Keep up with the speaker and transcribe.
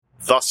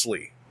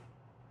Thusly.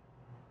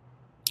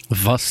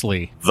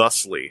 Thusly.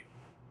 Thusly.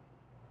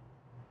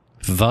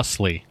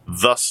 Thusly.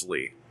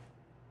 Thusly.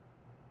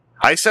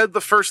 I said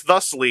the first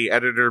thusly,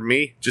 editor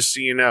me, just so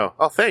you know.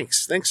 Oh,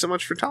 thanks. Thanks so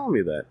much for telling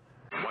me that.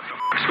 What the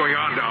fuck's going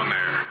on down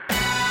there?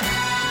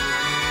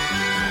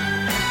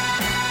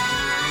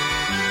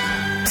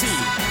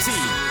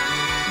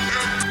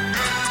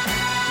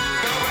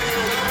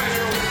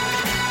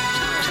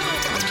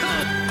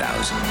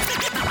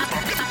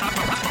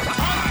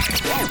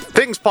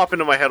 Things pop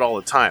into my head all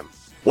the time.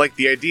 Like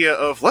the idea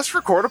of, let's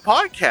record a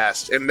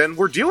podcast, and then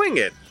we're doing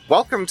it.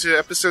 Welcome to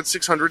episode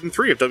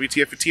 603 of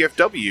WTF at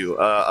TFW,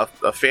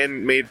 a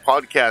fan-made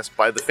podcast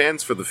by the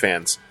fans for the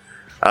fans.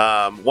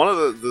 One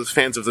of the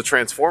fans of the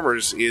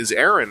Transformers is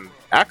Aaron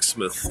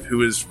Axsmith,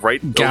 who is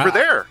right over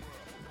there.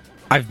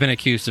 I've been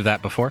accused of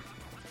that before.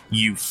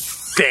 You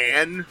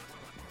fan?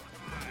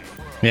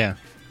 Yeah.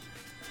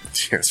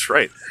 That's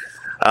right.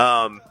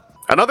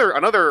 Another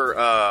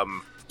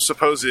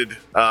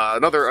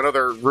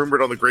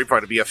rumored on the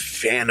grapevine to be a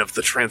fan of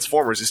the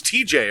Transformers is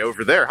TJ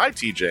over there. Hi,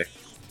 TJ.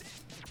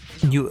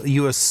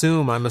 You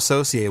assume I'm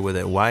associated with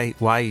it.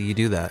 Why you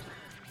do that?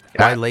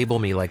 Why label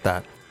me like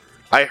that?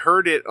 I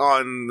heard it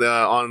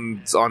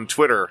on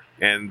Twitter,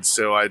 and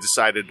so I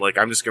decided, like,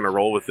 I'm just going to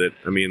roll with it.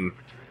 I mean,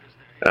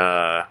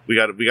 we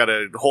got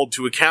to hold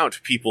to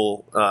account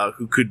people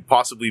who could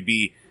possibly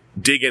be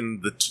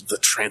digging the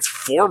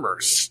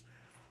Transformers.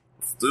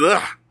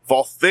 Ugh, of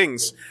all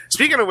things.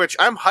 Speaking of which,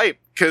 I'm hyped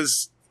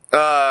because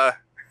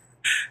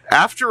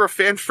after a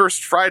Fan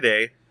First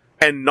Friday,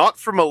 and not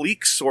from a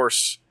leak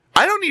source,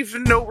 I don't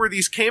even know where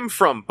these came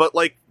from, but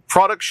like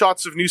product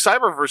shots of new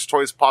Cyberverse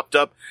toys popped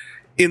up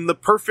in the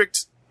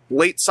perfect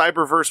late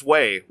Cyberverse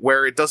way,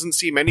 where it doesn't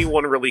seem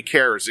anyone really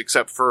cares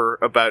except for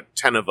about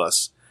 10 of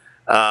us.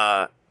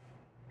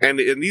 And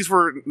these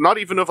were not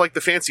even of like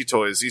the fancy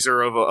toys. These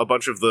are of a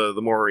bunch of the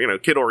more,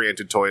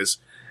 kid-oriented toys.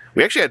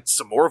 We actually had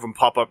some more of them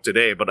pop up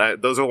today,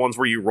 but those are the ones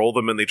where you roll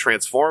them and they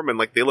transform, and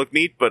like they look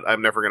neat, but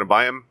I'm never going to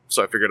buy them,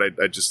 so I figured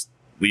I'd just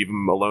leave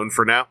them alone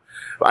for now.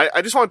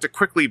 I just wanted to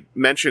quickly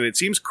mention, it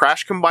seems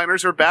Crash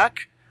Combiners are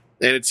back,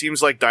 and it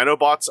seems like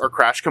Dinobots are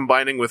Crash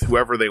Combining with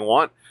whoever they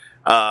want.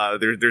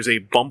 There's a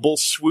Bumble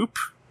Swoop,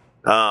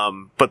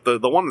 but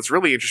the one that's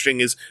really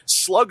interesting is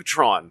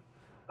Slugtron.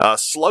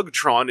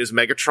 Slugtron is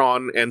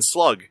Megatron and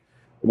Slug,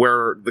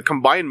 where the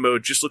combined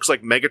mode just looks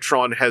like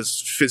Megatron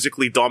has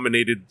physically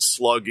dominated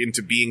Slug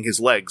into being his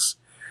legs.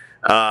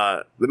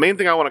 The main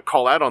thing I want to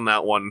call out on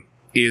that one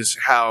is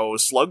how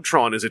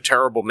Slugtron is a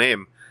terrible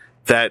name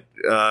that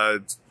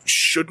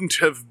shouldn't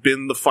have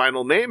been the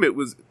final name. It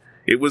was.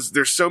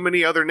 There's so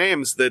many other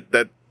names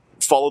that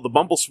follow the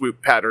Bumble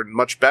Swoop pattern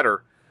much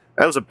better.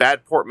 That was a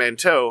bad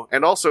portmanteau,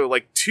 and also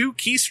like 2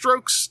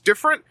 keystrokes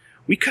different.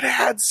 We could have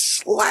had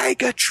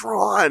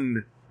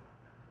Slagatron.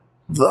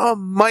 The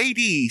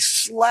mighty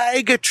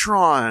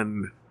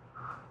Slagatron.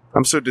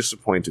 I'm so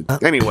disappointed.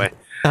 Anyway.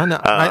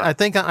 I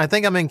think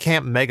I'm in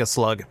Camp Mega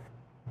Slug.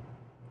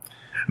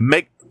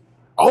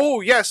 Oh,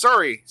 yeah,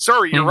 sorry.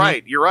 You're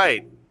right.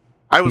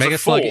 I was Mega a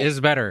fool. Slug is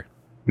better.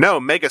 No,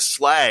 Mega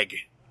Slag.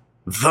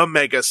 The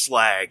Mega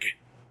Slag.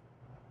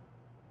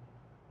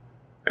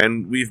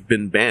 And we've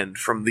been banned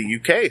from the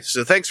UK.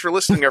 So thanks for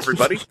listening,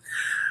 everybody.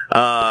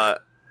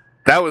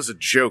 That was a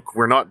joke.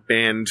 We're not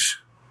banned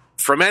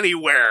from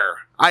anywhere.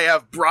 I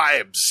have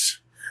bribes.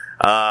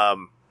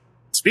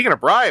 Speaking of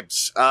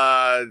bribes,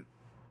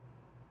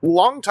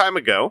 long time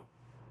ago,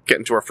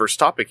 getting to our first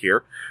topic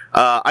here,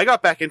 I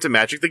got back into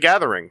Magic the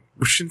Gathering,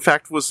 which in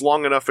fact was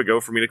long enough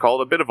ago for me to call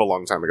it a bit of a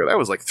long time ago. That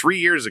was like 3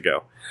 years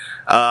ago.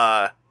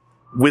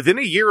 Within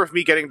a year of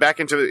me getting back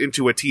into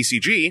a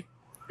TCG,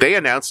 they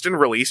announced and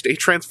released a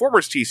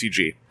Transformers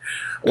TCG.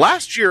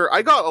 Last year,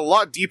 I got a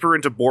lot deeper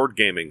into board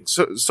gaming,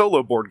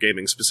 solo board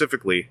gaming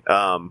specifically.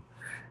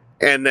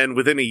 And then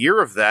within a year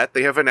of that,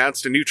 they have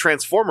announced a new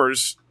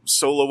Transformers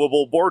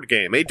soloable board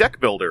game, a deck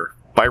builder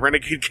by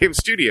Renegade Game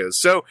Studios.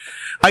 So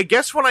I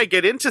guess when I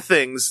get into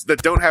things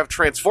that don't have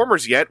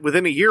Transformers yet,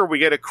 within a year we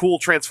get a cool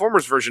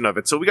Transformers version of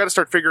it. So we got to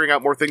start figuring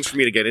out more things for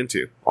me to get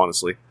into,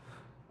 honestly.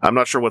 I'm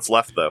not sure what's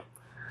left, though.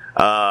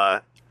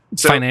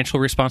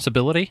 Financial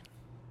responsibility?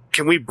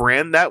 Can we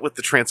brand that with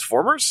the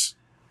Transformers?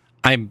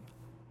 Or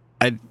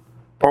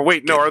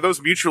wait, no, are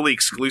those mutually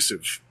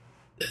exclusive?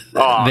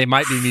 They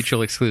might be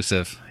mutually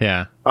exclusive,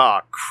 yeah. Oh,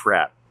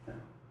 crap.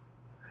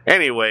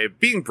 Anyway,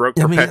 being broke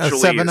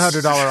perpetually a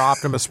 $700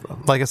 Optimus,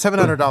 like a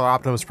 $700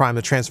 Optimus Prime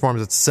that transforms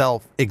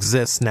itself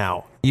exists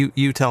now.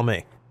 You tell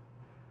me.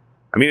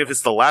 I mean, if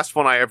it's the last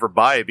one I ever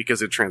buy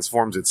because it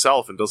transforms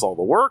itself and does all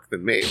the work,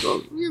 then maybe, I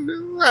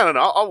don't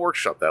know, I'll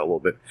workshop that a little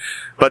bit.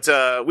 But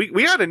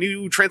we had a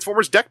new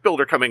Transformers deck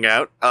builder coming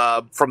out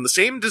from the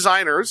same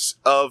designers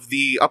of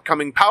the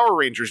upcoming Power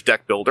Rangers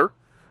deck builder.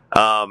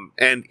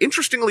 And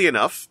interestingly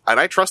enough, and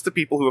I trust the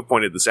people who have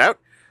pointed this out,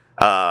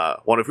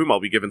 one of whom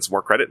I'll be giving some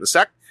more credit in a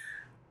sec,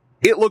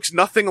 it looks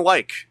nothing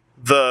like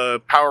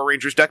the Power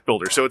Rangers deck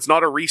builder, so it's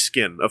not a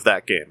reskin of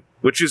that game,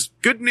 which is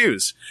good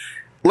news.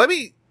 Let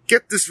me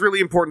get this really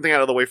important thing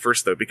out of the way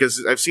first, though,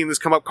 because I've seen this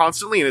come up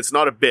constantly, and it's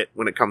not a bit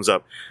when it comes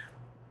up.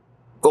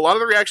 A lot of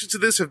the reactions to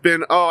this have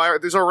been,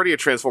 there's already a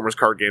Transformers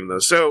card game, though.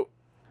 So,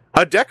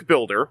 a deck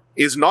builder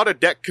is not a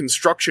deck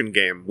construction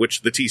game,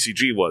 which the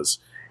TCG was.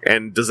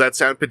 And does that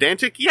sound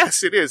pedantic?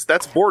 Yes, it is.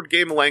 That's board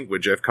game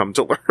language, I've come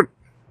to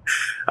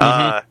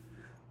learn.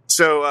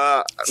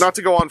 So, not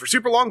to go on for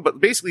super long, but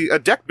basically, a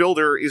deck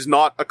builder is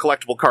not a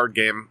collectible card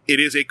game.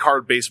 It is a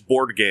card-based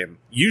board game.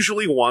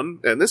 Usually one,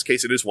 in this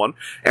case it is one,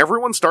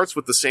 everyone starts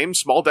with the same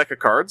small deck of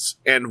cards,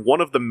 and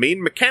one of the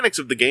main mechanics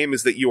of the game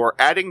is that you are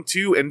adding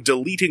to and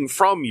deleting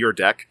from your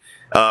deck,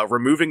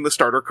 removing the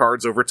starter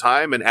cards over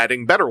time and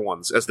adding better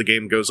ones as the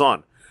game goes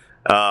on.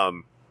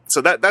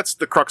 So that's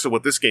the crux of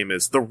what this game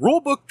is. The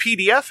rulebook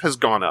PDF has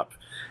gone up.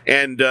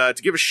 And to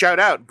give a shout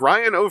out,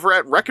 Brian over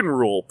at Wreck 'n'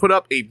 Rule put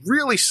up a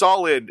really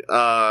solid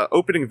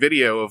opening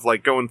video of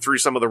like going through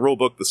some of the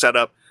rulebook, the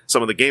setup,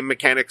 some of the game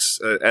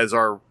mechanics as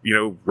are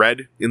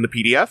read in the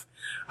PDF.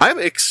 I'm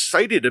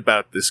excited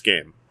about this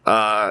game.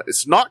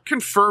 It's not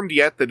confirmed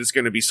yet that it's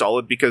going to be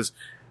solid because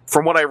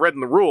from what I read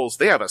in the rules,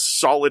 they have a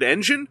solid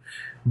engine,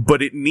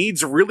 but it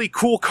needs really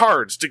cool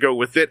cards to go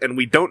with it, and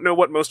we don't know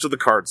what most of the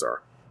cards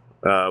are.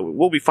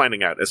 We'll be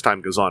finding out as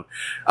time goes on.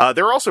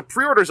 There are also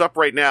pre-orders up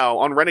right now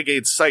on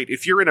Renegade's site.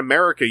 If you're in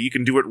America, you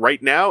can do it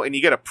right now, and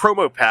you get a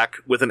promo pack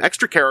with an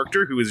extra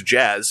character who is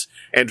Jazz,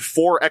 and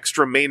 4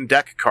 extra main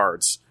deck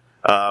cards,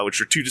 which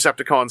are 2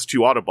 Decepticons, 2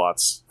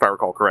 Autobots, if I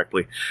recall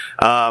correctly.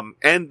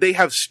 And they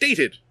have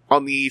stated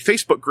on the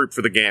Facebook group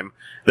for the game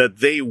that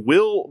they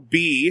will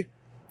be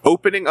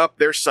opening up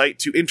their site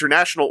to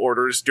international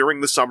orders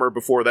during the summer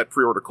before that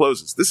pre-order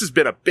closes. This has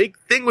been a big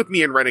thing with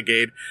me in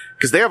Renegade,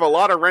 because they have a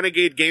lot of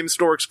Renegade Game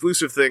Store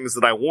exclusive things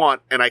that I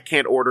want, and I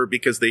can't order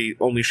because they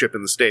only ship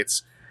in the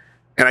States.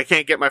 And I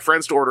can't get my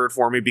friends to order it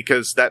for me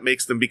because that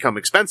makes them become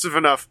expensive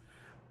enough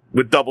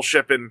with double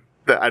shipping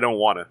that I don't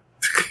want to.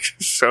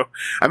 So,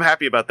 I'm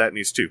happy about that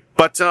news too.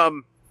 But,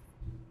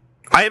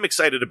 I am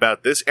excited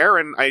about this.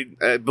 Aaron,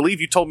 I believe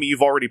you told me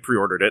you've already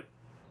pre-ordered it.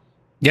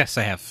 Yes,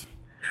 I have.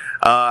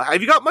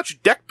 Have you got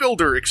much deck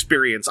builder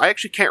experience? I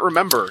actually can't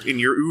remember in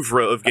your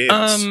oeuvre of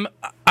games.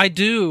 I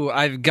do.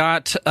 I've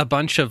got a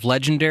bunch of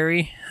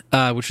Legendary,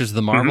 which is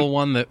the Marvel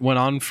one that went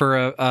on for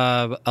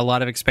a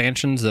lot of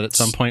expansions that at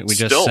some point we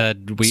just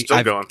said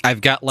I've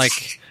got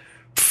like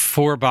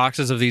 4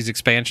 boxes of these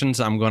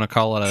expansions. I'm going to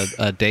call it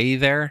a day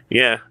there.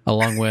 Yeah.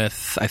 Along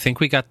with, I think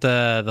we got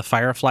the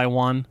Firefly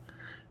one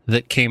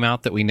that came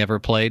out that we never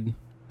played.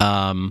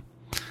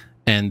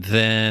 And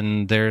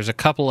then there's a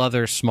couple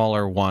other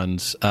smaller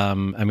ones. I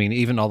mean,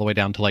 even all the way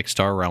down to like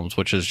Star Realms,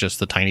 which is just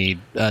the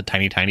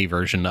tiny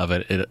version of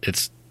it.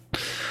 It's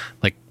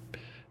like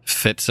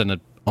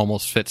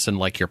almost fits in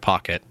like your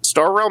pocket.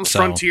 Star Realms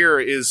Frontier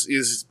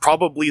is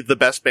probably the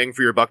best bang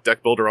for your buck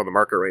deck builder on the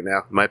market right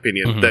now, in my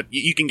opinion. That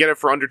you can get it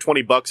for under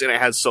 $20 and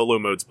it has solo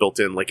modes built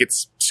in. Like,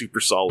 it's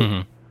super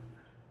solid.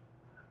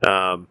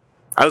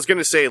 I was going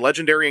to say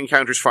Legendary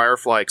Encounters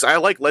Firefly, because I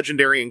like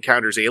Legendary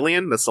Encounters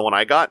Alien. That's the one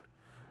I got.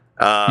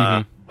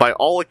 By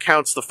all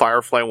accounts, the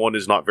Firefly one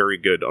is not very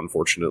good,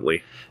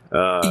 unfortunately.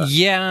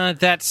 Yeah,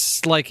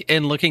 that's like,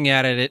 in looking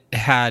at it, it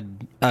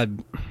had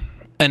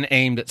an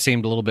aim that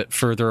seemed a little bit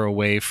further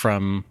away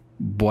from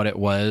what it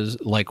was,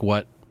 like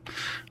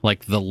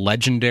the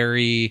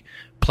Legendary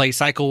play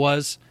cycle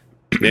was.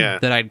 Yeah.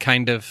 That I'd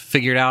kind of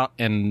figured out,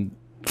 and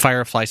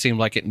Firefly seemed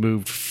like it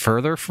moved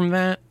further from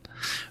that,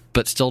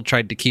 but still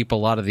tried to keep a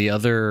lot of the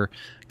other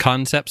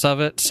concepts of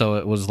it, so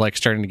it was like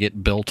starting to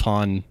get built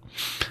on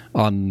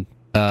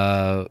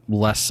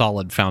less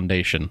solid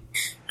foundation.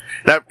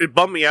 It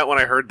bummed me out when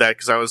I heard that,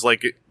 because I was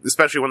like,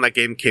 especially when that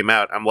game came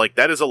out, I'm like,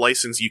 that is a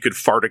license you could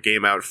fart a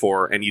game out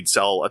for and you'd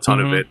sell a ton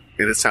of it,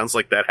 and it sounds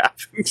like that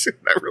happened.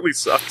 That really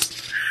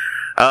sucks.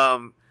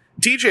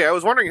 DJ, I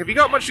was wondering, have you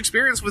got much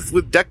experience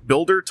with deck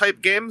builder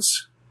type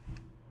games?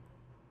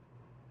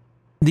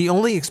 The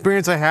only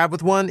experience I have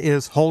with one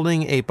is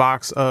holding a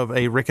box of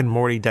a Rick and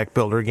Morty deck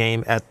builder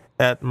game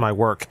at my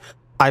work.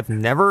 I've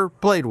never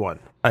played one.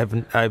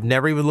 I've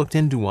never even looked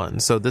into one,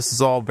 so this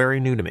is all very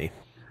new to me.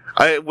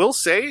 I will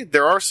say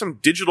there are some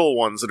digital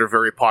ones that are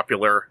very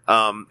popular,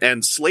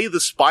 and Slay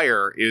the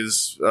Spire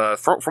is,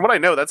 from what I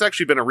know, that's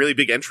actually been a really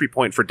big entry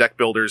point for deck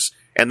builders,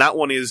 and that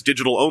one is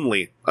digital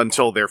only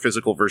until their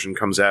physical version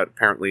comes out,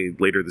 apparently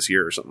later this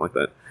year or something like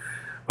that.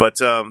 But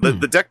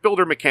the deck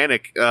builder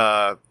mechanic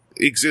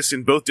exists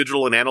in both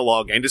digital and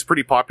analog, and is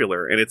pretty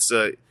popular, and it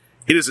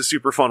is a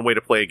super fun way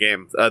to play a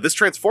game. This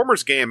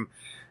Transformers game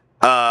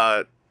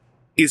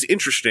is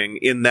interesting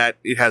in that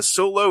it has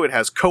solo, it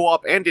has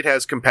co-op, and it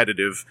has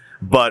competitive,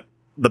 but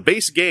the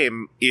base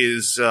game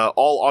is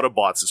all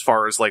Autobots as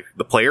far as like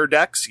the player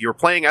decks. You're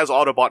playing as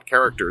Autobot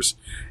characters,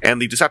 and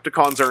the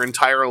Decepticons are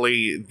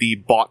entirely the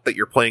bot that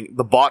you're playing,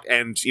 the bot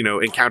and,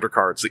 encounter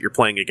cards that you're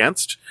playing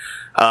against.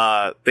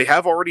 They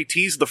have already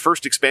teased the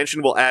first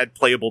expansion will add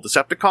playable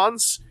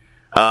Decepticons,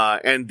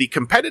 and the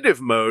competitive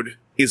mode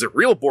is a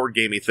real board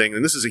gamey thing,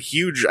 and this is a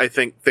huge, I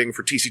think, thing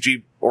for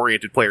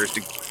TCG-oriented players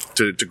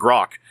to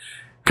grok.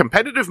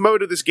 competitive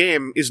mode of this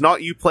game is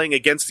not you playing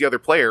against the other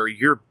player.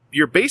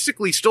 You're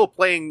basically still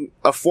playing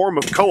a form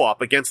of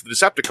co-op against the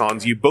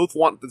Decepticons. You both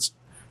want this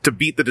to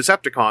beat the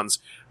Decepticons,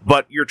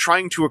 but you're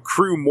trying to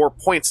accrue more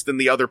points than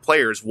the other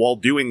players while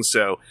doing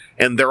so,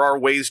 and there are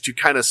ways to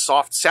kind of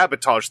soft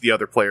sabotage the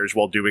other players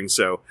while doing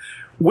so,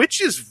 which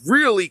is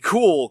really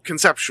cool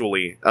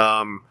conceptually,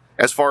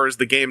 as far as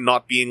the game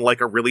not being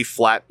like a really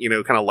flat,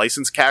 kind of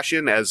license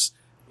cash-in, as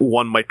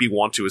one might be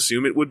want to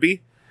assume it would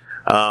be.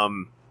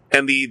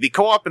 And the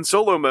co-op and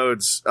solo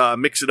modes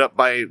mix it up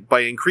by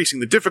increasing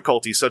the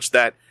difficulty such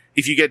that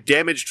if you get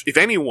damaged, if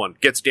anyone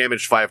gets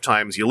damaged 5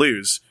 times, you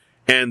lose.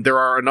 And there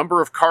are a number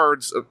of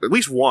cards, at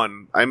least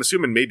one, I'm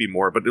assuming maybe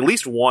more, but at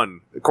least one,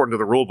 according to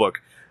the rulebook,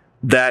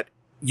 that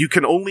you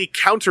can only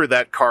counter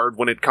that card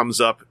when it comes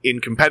up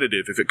in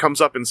competitive. If it comes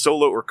up in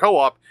solo or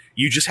co-op,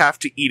 you just have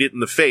to eat it in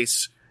the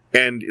face,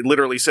 and it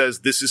literally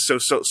says, this is so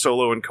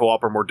solo and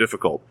co-op are more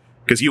difficult.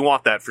 Because you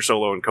want that for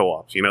solo and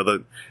co-ops.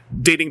 The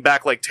dating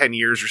back like 10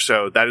 years or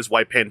so, that is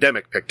why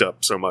Pandemic picked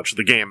up so much.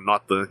 The game,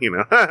 not the,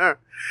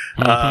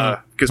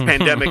 because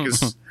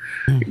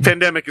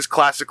Pandemic is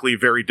classically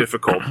very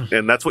difficult,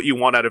 and that's what you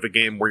want out of a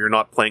game where you're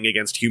not playing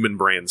against human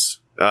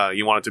brains.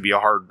 You want it to be a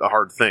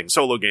hard thing.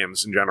 Solo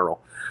games in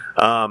general.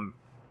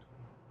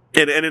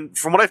 And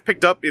from what I've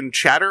picked up in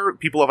chatter,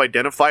 people have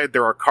identified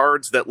there are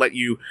cards that let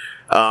you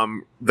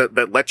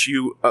that let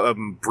you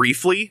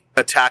briefly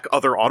attack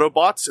other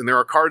Autobots, and there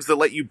are cards that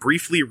let you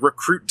briefly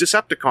recruit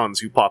Decepticons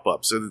who pop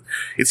up. So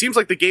it seems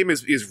like the game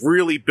is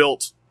really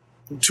built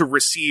to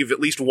receive at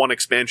least one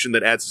expansion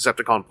that adds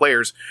Decepticon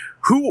players,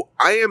 who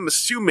I am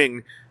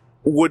assuming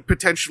would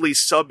potentially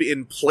sub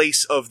in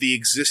place of the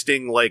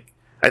existing, like,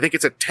 I think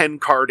it's a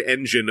 10-card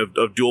engine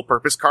of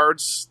dual-purpose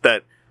cards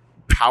that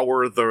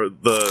power the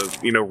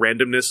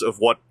randomness of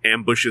what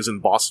ambushes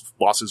and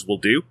bosses will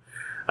do.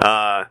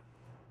 The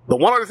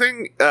one other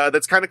thing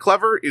that's kind of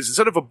clever is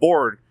instead of a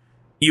board,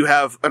 you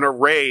have an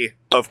array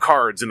of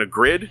cards in a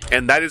grid,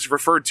 and that is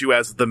referred to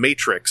as the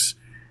Matrix.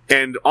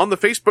 And on the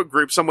Facebook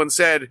group, someone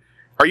said,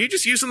 are you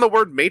just using the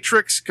word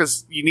matrix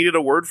because you needed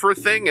a word for a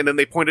thing? And then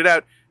they pointed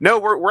out, no,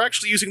 we're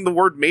actually using the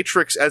word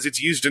matrix as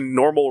it's used in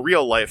normal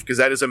real life, because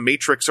that is a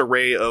matrix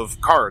array of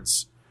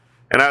cards.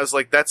 And I was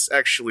like, that's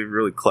actually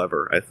really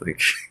clever, I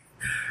think.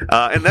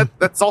 And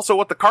that's also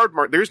what the card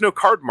market... There's no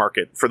card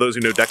market, for those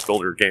who know deck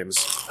builder games.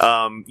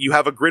 You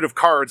have a grid of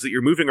cards that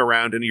you're moving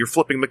around, and you're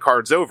flipping the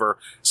cards over.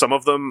 Some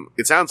of them,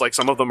 it sounds like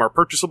some of them are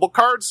purchasable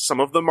cards, some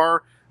of them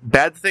are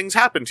bad things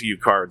happen to you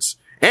cards.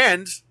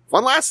 And,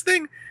 one last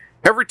thing,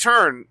 every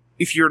turn,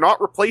 if you're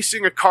not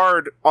replacing a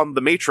card on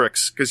the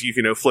Matrix, because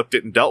you've, flipped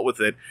it and dealt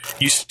with it,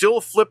 you still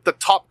flip the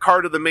top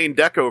card of the main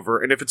deck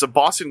over, and if it's a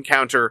boss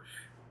encounter...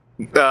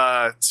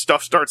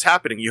 stuff starts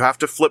happening. You have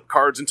to flip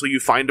cards until you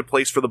find a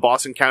place for the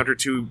boss encounter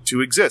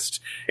to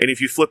exist. And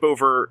if you flip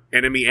over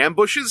enemy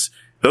ambushes,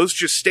 those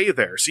just stay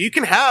there. So you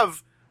can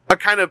have a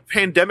kind of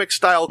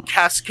Pandemic-style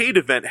cascade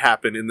event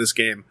happen in this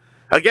game.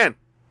 Again,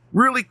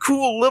 really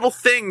cool little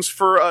things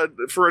for a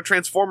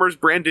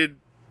Transformers-branded,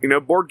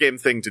 board game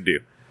thing to do.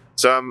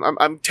 So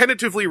I'm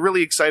tentatively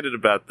really excited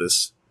about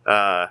this,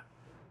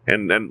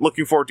 and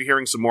looking forward to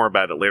hearing some more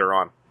about it later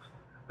on.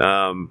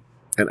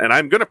 And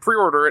I'm going to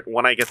pre-order it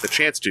when I get the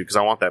chance to, because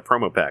I want that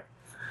promo pack.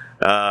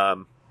 I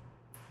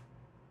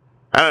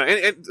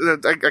don't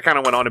know. I kind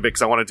of went on a bit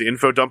because I wanted to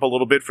info dump a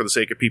little bit for the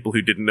sake of people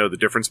who didn't know the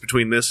difference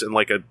between this and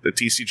like a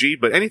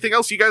TCG. But anything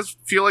else you guys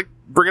feel like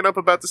bringing up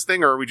about this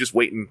thing, or are we just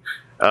waiting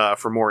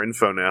for more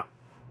info now?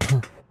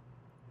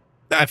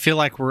 I feel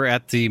like we're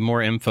at the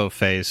more info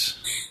phase,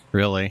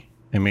 really.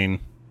 I mean...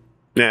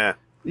 Yeah.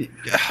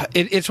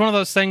 It's one of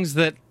those things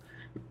that...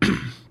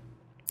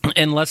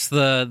 Unless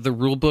the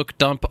rulebook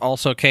dump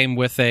also came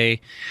with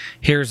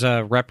here's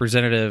a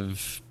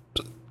representative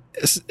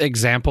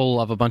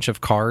example of a bunch of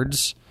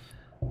cards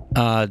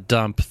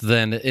dump,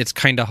 then it's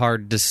kind of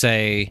hard to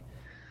say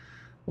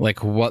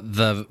like what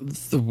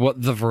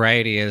the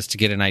variety is to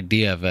get an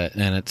idea of it.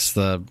 And it's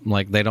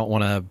they don't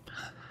want to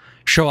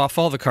show off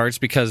all the cards,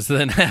 because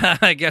then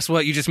I guess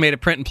what, you just made a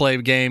print and play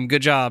game.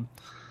 Good job.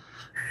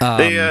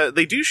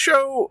 They do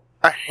show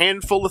a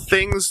handful of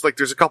things. Like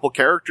there's a couple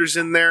characters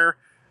in there.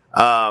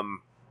 I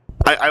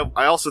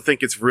also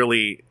think it's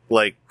really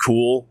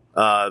cool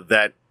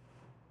that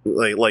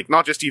like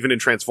not just even in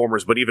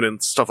Transformers, but even in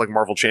stuff like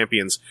Marvel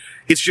Champions,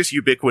 it's just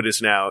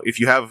ubiquitous now. If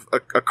you have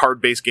a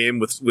card-based game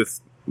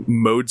with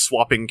mode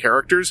swapping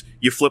characters,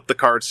 you flip the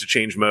cards to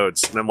change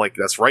modes, and I'm like,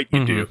 that's right,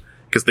 you do,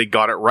 because they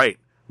got it right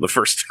the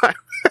first time.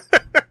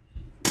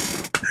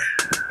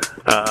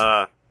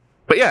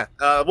 But yeah,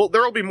 well,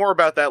 there will be more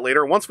about that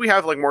later. Once we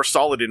have more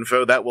solid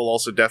info, that will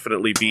also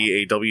definitely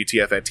be a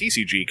WTF at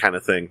TCG kind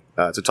of thing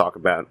to talk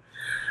about.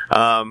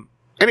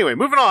 Anyway,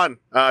 moving on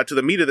to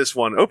the meat of this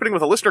one. Opening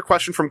with a listener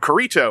question from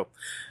Carito.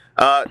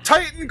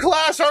 Titan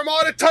Class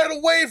Armada Tidal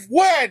Wave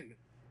when?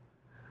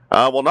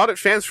 Well, not at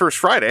Fans First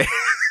Friday.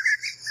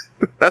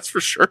 That's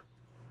for sure.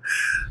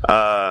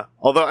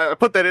 Although I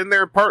put that in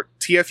there, part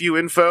TFU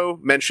info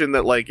mentioned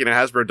that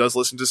Hasbro does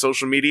listen to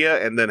social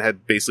media, and then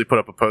had basically put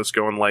up a post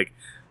going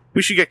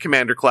we should get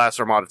Commander Class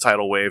Armada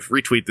Tidal Wave.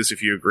 Retweet this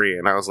if you agree.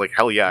 And I was like,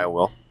 hell yeah, I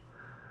will.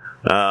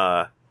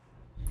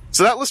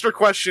 So that listener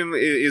question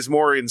is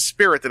more in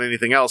spirit than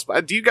anything else.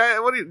 But do you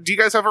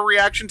guys have a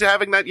reaction to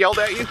having that yelled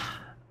at you?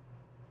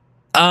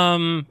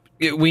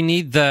 We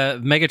need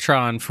the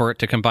Megatron for it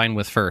to combine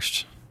with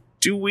first.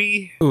 Do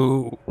we?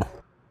 Ooh.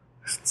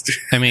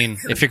 I mean,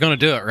 if you're going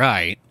to do it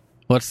right,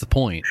 what's the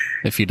point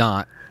if you're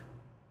not?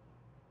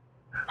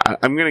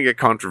 I'm going to get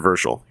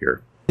controversial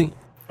here.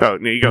 Oh,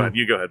 no, you go ahead.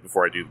 You go ahead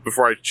before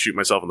I shoot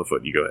myself in the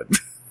foot. You go ahead.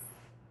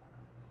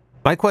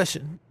 My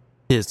question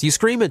is, you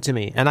scream it to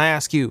me, and I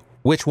ask you,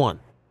 which one?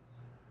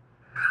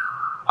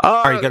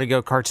 Are you going to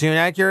go cartoon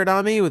accurate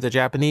on me with the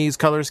Japanese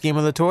color scheme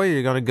of the toy, or are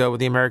you going to go with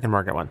the American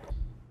market one?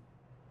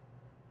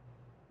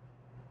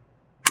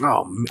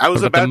 Oh, I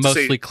was about the to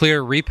say mostly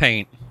clear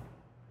repaint.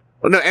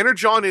 Oh, no,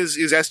 Energon is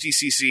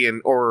SDCC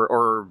and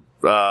or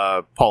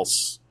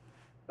Pulse.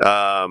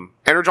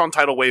 Energon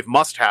Tidal Wave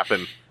must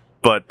happen,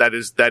 but that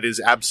is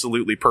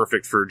absolutely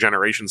perfect for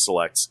Generation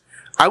Selects.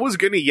 I was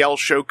gonna yell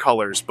show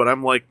colors, but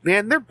I'm like,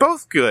 man, they're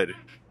both good.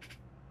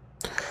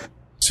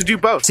 So do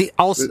both. See,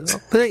 also,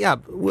 that's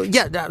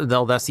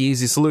the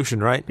easy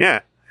solution, right? Yeah.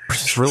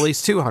 Just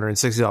release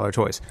 $260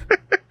 toys.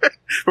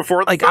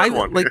 Before the third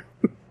one.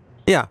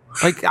 Yeah,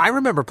 like I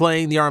remember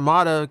playing the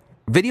Armada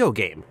video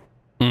game,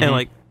 and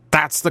like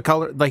that's the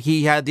color. Like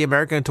he had the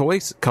American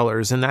Toys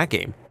colors in that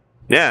game.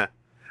 Yeah,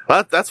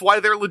 well, that's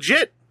why they're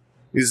legit.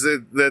 Is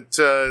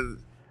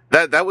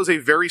that was a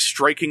very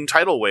striking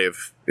tidal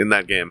wave in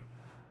that game.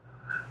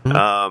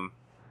 Now,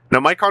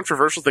 my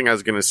controversial thing I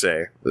was going to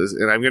say is,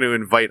 and I'm going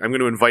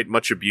to invite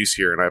much abuse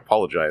here, and I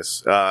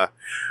apologize. I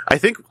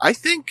think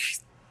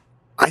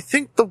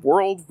the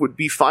world would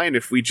be fine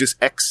if we just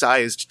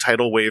excised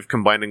Tidal Wave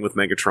combining with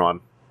Megatron.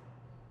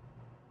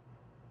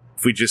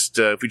 If we just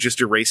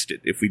erased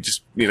it. If we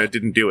just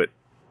didn't do it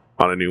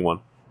on a new one.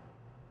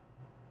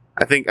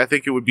 I think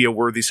it would be a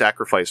worthy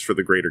sacrifice for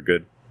the greater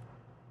good.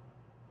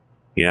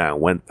 Yeah, I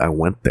went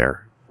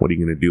there. What are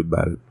you going to do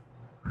about it?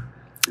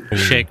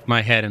 Shake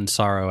my head in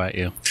sorrow at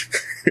you.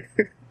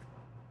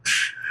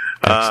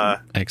 I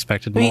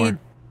expected more.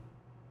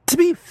 To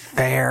be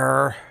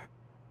fair,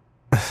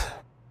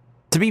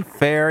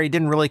 he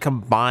didn't really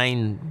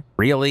combine,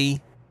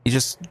 really. He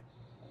just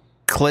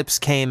clips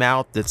came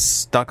out that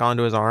stuck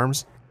onto his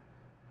arms.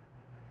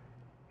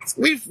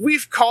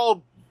 We've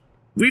called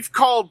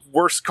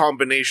worse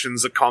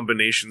combinations a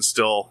combination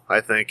still,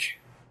 I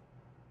think.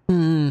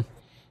 I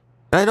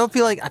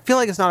feel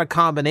like it's not a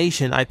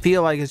combination. I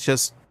feel like it's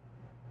just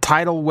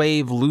Tidal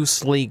Wave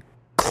loosely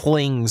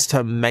clings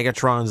to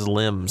Megatron's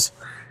limbs.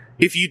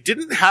 If you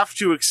didn't have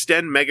to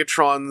extend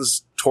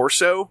Megatron's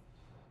torso,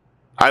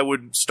 I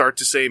would start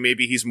to say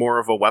maybe he's more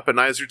of a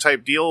weaponizer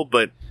type deal,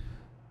 but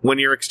when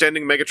you're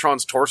extending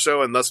Megatron's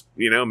torso and thus,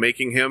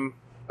 making him,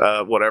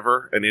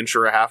 an inch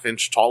or a half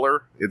inch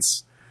taller,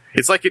 it's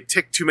like it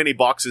ticked too many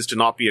boxes to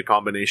not be a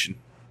combination.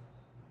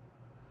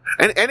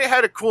 And it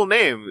had a cool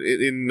name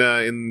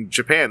in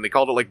Japan. They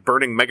called it like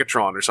Burning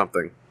Megatron or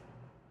something.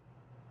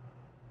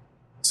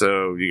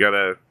 So you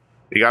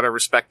gotta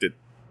respect it.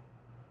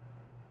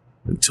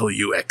 Until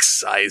you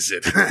excise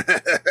it.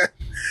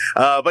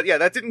 But yeah,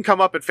 that didn't come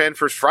up at Fan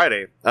First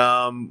Friday.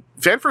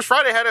 Fan First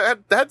Friday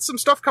had some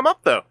stuff come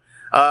up, though.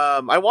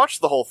 I watched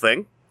the whole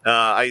thing.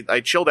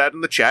 I chilled out in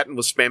the chat and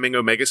was spamming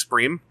Omega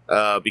Supreme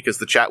because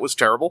the chat was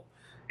terrible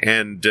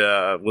and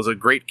was a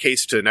great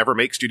case to never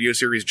make Studio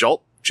Series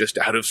Jolt, just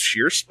out of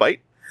sheer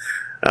spite.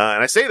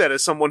 And I say that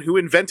as someone who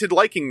invented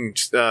liking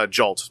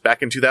Jolt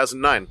back in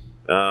 2009.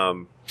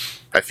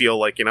 I feel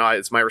like,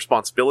 it's my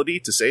responsibility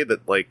to say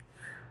that, like,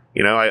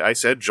 I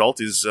said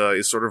Jolt is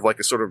sort of like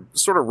a sort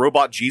of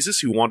robot Jesus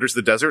who wanders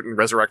the desert and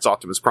resurrects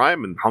Optimus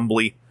Prime and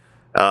humbly,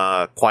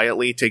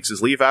 quietly takes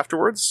his leave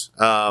afterwards.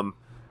 And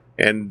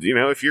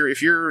if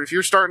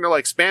you're starting to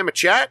like spam a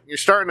chat, you're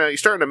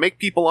starting to make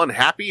people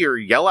unhappy or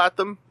yell at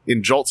them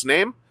in Jolt's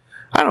name,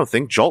 I don't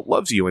think Jolt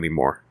loves you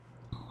anymore.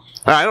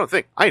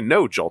 I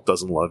know Jolt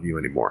doesn't love you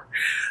anymore.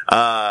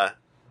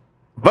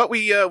 But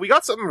we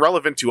got something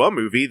relevant to a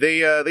movie.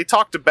 They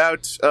talked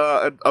about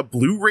a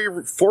Blu-ray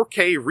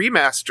 4K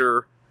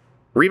remaster.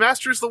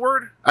 Remaster is the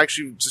word?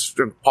 Actually, just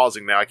I'm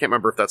pausing now. I can't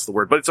remember if that's the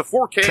word, but it's a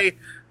 4K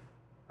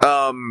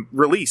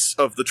release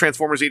of the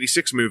Transformers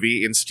 86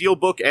 movie in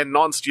steelbook and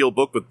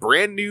non-steelbook with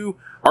brand new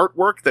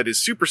artwork that is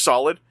super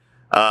solid.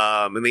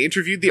 And they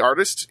interviewed the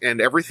artist, and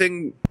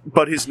everything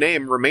but his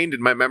name remained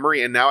in my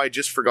memory, and now I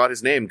just forgot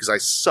his name because I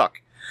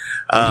suck.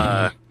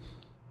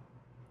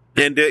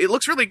 And it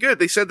looks really good.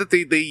 They said that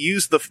they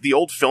used the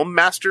old film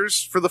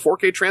masters for the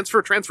 4K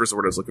transfer. Transfer is the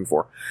word I was looking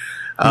for.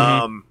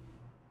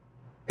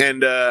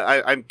 And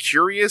I'm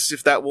curious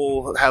if that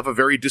will have a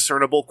very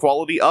discernible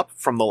quality up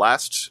from the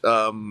last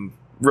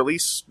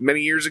release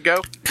many years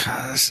ago.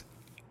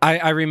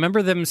 I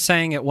remember them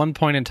saying at one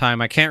point in time,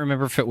 I can't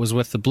remember if it was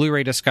with the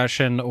Blu-ray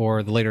discussion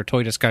or the later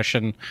toy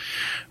discussion,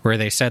 where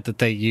they said that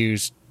they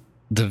used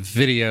the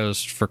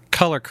videos for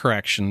color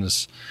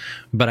corrections,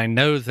 but I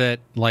know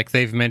that, like,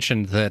 they've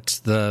mentioned that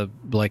the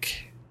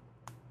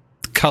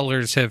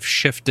colors have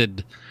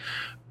shifted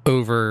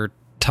over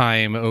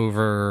time,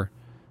 over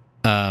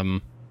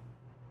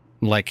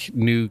like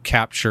new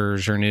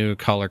captures or new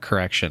color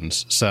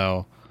corrections.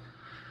 So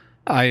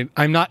I'm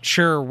not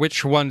sure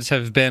which ones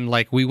have been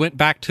like we went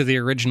back to the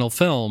original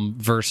film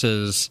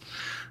versus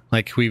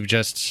like we've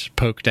just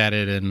poked at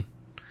it in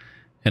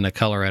a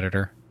color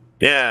editor.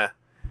 Yeah.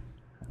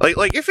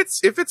 Like if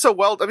it's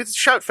it's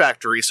Shout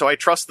Factory, so I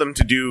trust them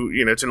to do,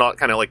 to not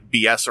kind of like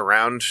BS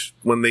around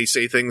when they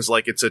say things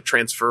like it's a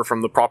transfer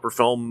from the proper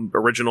film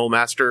original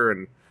master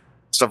and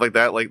stuff like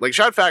that. Like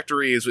Shout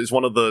Factory is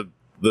one of the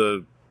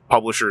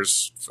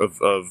publishers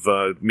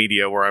of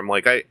media where I'm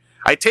like, I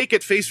take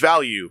at face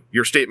value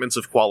your statements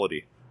of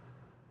quality.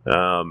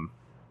 And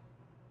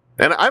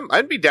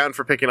I'd be down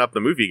for picking up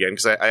the movie again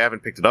because I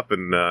haven't picked it up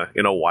in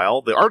a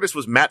while. The artist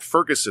was Matt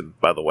Ferguson,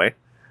 by the way.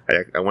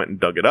 I went and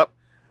dug it up.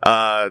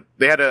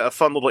 They had a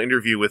fun little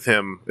interview with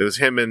him. It was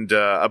him and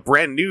a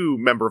brand new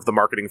member of the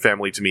marketing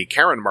family to me,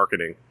 Karen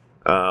Marketing,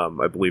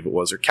 I believe it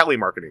was, or Kelly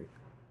Marketing.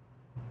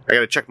 I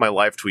gotta check my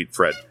live tweet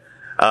thread.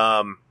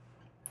 I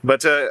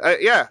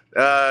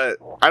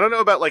don't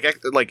know about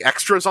like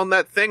extras on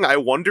that thing. I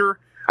wonder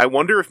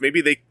if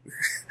maybe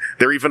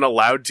they're even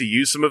allowed to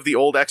use some of the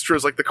old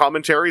extras, like the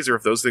commentaries, or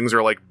if those things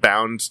are like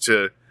bound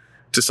to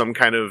some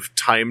kind of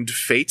timed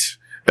fate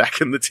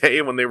back in the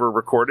day when they were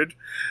recorded.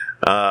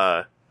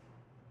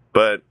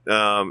 But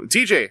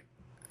TJ,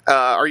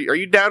 are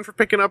you down for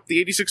picking up the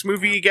 '86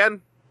 movie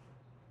again?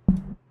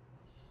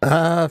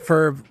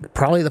 For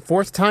probably the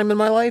fourth time in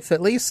my life,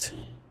 at least.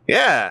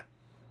 Yeah.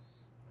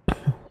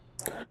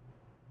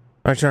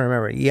 I'm trying to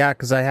remember. Yeah,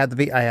 because I had the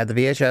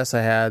VHS,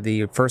 I had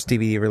the first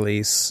DVD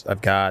release,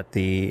 I've got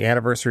the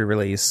anniversary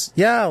release.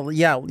 Yeah.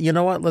 You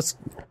know what?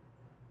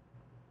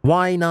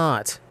 Why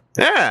not?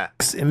 Yeah.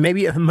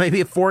 Maybe a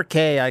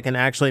 4K, I can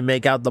actually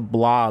make out the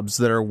blobs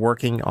that are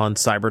working on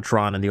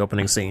Cybertron in the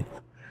opening scene.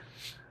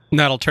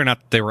 That'll turn out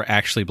that they were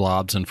actually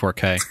blobs in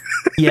 4K.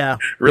 Yeah,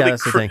 really,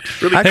 that's the thing.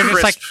 Really They're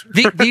crisp. just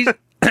like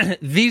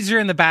these are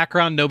in the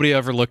background. Nobody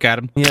ever look at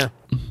them. Yeah.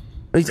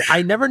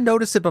 I never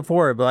noticed it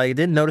before, but I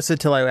didn't notice it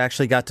till I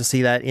actually got to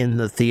see that in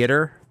the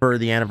theater for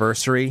the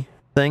anniversary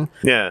thing.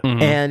 Yeah.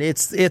 Mm-hmm. And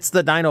it's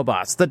the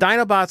Dinobots. The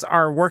Dinobots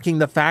are working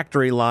the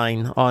factory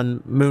line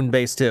on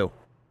Moonbase 2,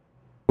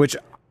 which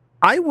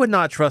I would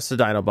not trust a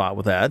Dinobot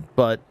with that,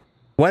 but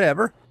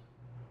whatever.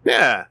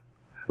 Yeah.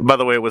 By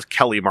the way, it was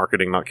Kelly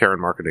Marketing, not Karen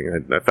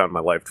Marketing. I found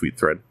my live tweet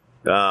thread.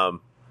 Aaron,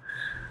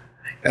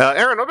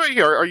 what about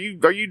you?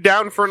 Are you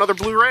down for another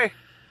Blu-ray?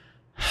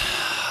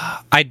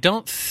 I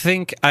don't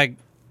think I.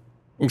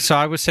 So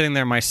I was sitting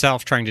there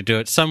myself trying to do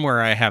it.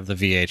 Somewhere I have the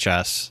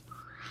VHS.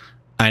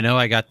 I know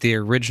I got the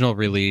original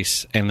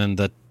release and then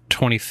the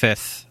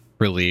 25th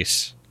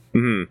release.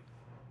 Mm-hmm.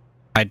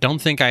 I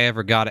don't think I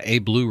ever got a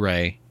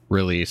Blu-ray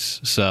release,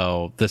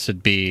 so this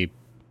would be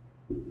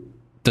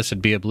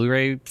a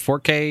Blu-ray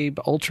 4K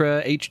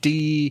Ultra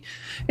HD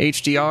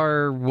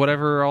HDR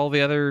whatever all the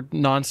other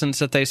nonsense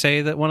that they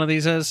say that one of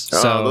these is.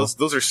 So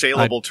those are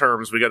saleable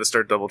terms. We got to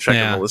start double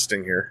checking the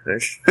listing here.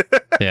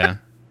 Yeah.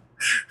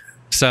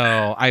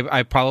 So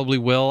I probably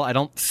will. I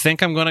don't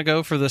think I'm going to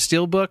go for the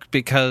Steelbook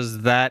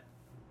because that,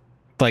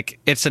 like,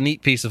 it's a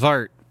neat piece of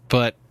art,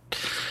 but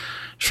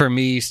for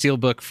me,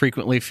 Steelbook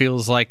frequently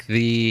feels like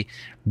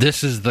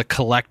this is the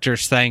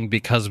collector's thing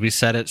because we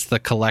said it's the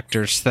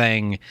collector's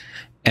thing,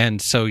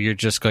 and so you're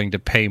just going to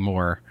pay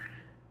more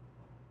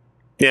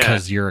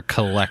because you're a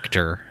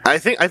collector. I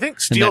think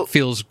And that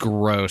feels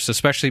gross,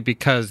 especially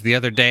because the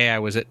other day I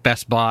was at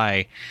Best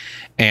Buy,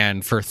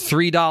 and for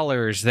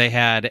 $3 they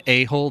had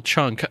a whole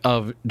chunk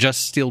of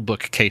just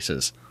Steelbook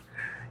cases.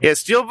 Yeah,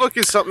 Steelbook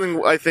is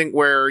something I think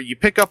where you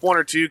pick up one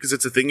or two because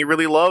it's a thing you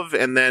really love,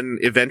 and then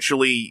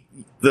eventually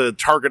the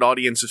target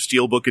audience of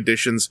Steelbook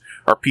editions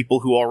are people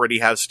who already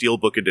have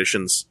Steelbook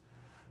editions.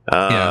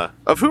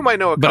 Of whom I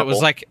know a couple. But it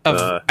was like,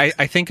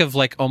 I think of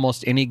like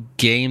almost any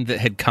game that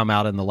had come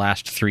out in the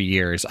last 3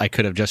 years, I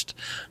could have just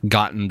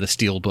gotten the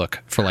Steelbook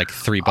for like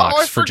 $3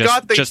 I for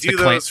forgot they just do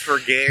the those for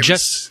games.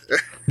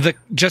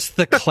 just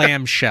the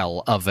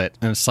clamshell of it,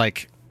 and it's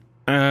like,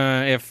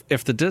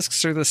 if the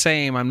discs are the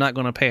same, I'm not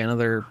going to pay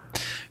another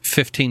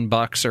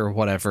 $15 or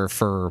whatever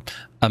for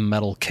a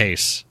metal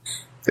case.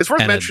 It's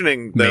worth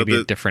mentioning, though, maybe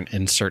a different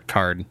insert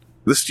card.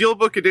 The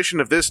Steelbook edition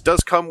of this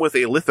does come with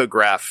a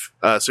lithograph,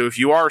 so if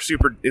you are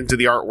super into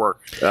the artwork,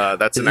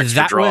 that's an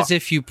extra draw. That was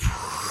if you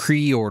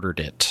pre-ordered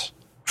it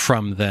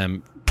from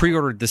them,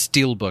 pre-ordered the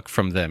Steelbook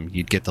from them,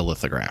 you'd get the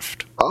lithograph.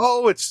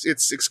 Oh,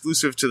 it's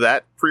exclusive to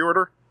that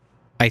pre-order?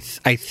 I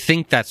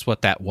think that's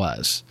what that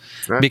was.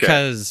 Okay.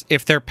 Because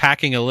if they're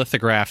packing a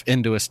lithograph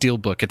into a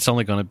Steelbook, it's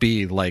only going to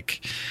be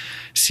like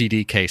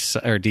CD case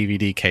or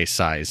DVD case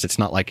size. It's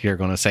not like you're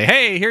going to say,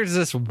 hey, here's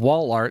this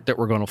wall art that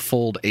we're going to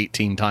fold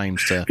 18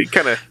 times to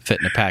fit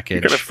in a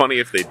package. Kind of funny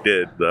if they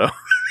did, though.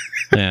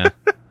 Yeah.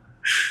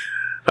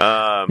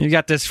 You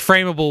got this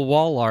frameable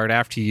wall art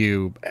after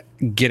you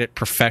get it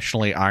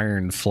professionally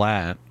ironed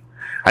flat.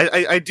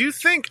 I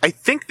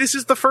think this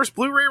is the first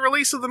Blu-ray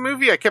release of the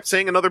movie. I kept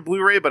saying another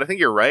Blu-ray, but I think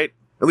you're right.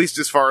 at least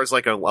as far as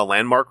like a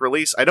landmark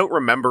release. I don't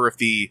remember if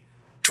the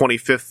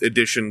 25th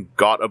edition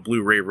got a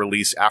Blu-ray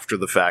release after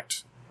the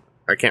fact.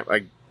 I can't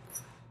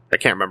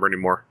remember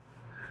anymore.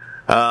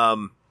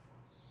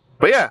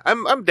 But yeah,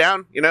 I'm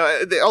down. You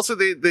know, also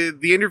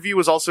the interview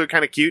was also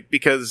kind of cute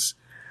because,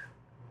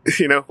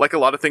 you know, like a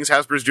lot of things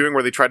Hasbro's doing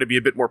where they try to be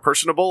a bit more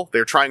personable.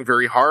 They're trying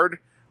very hard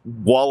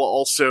while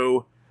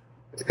also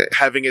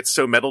having it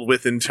so meddled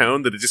with in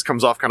tone that it just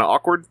comes off kind of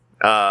awkward.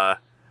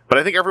 But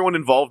I think everyone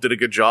involved did a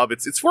good job.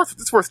 It's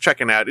worth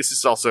checking out. This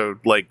is also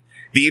like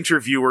the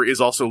interviewer is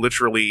also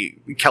literally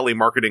Kelly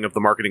Marketing of the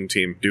marketing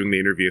team doing the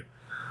interview.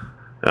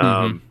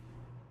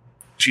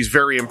 She's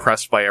very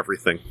impressed by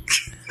everything.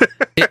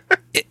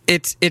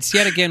 It's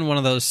yet again one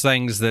of those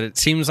things that it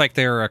seems like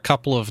there are a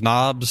couple of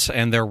knobs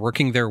and they're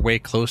working their way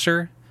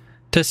closer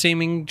to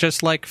seeming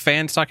just like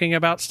fans talking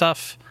about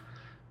stuff.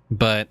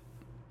 But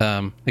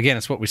again,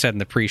 it's what we said in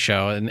the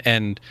pre-show.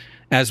 And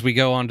as we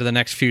go on to the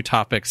next few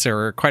topics, there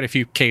are quite a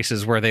few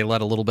cases where they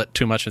let a little bit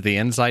too much of the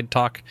inside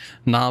talk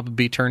knob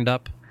be turned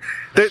up.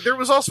 There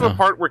was also a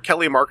part where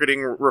Kelly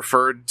Marketing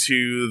referred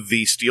to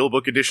the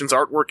Steelbook Edition's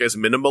artwork as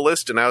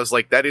minimalist, and I was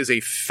like, that is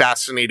a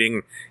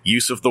fascinating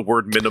use of the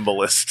word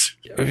minimalist.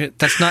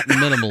 That's not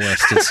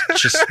minimalist.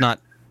 It's just not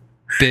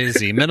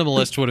busy.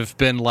 Minimalist would have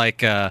been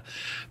like a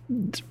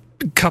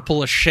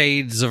couple of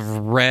shades of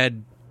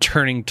red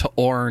turning to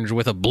orange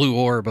with a blue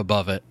orb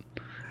above it,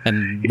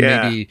 and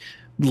maybe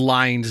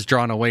lines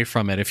drawn away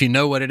from it. If you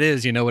know what it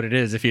is, you know what it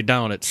is. If you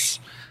don't,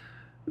 it's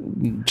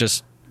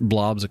just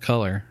blobs of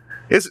color.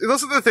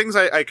 Those are the things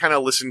I kind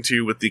of listen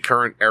to with the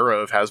current era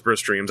of Hasbro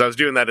streams. I was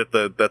doing that at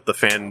the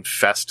Fan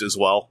Fest as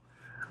well.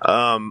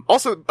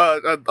 Also,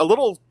 a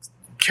little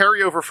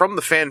carryover from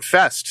the Fan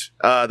Fest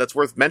that's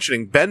worth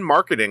mentioning. Ben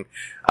Marketing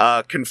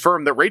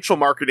confirmed that Rachel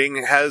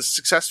Marketing has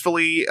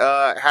successfully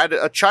had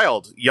a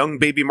child, young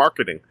baby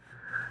Marketing.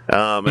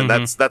 And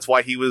that's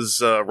why he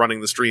was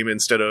running the stream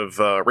instead of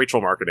Rachel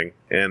Marketing.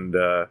 And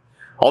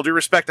all due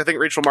respect, I think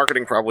Rachel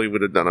Marketing probably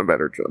would have done a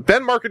better job.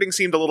 Ben Marketing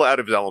seemed a little out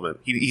of his element.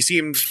 He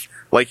seemed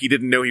like he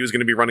didn't know he was going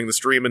to be running the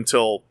stream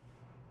until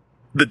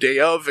the day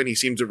of, and he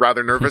seemed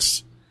rather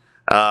nervous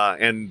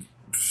and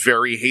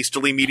very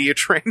hastily media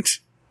trained.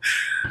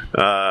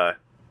 But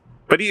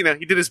you know,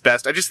 he did his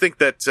best. I just think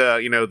that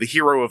you know, the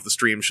hero of the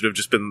stream should have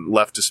just been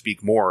left to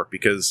speak more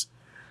because,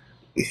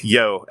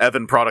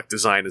 Evan Product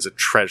Design is a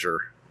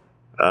treasure.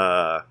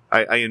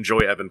 I enjoy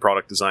Evan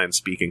Product Design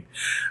speaking.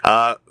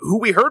 Who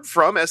we heard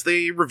from as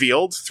they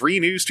revealed 3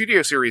 new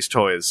Studio Series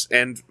toys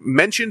and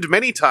mentioned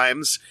many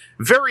times,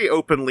 very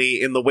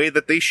openly in the way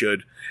that they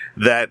should,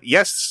 that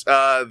yes,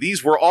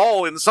 these were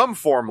all in some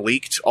form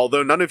leaked,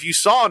 although none of you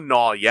saw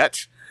Gnaw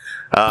yet.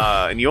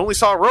 And you only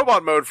saw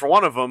robot mode for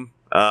one of them.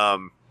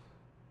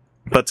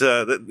 But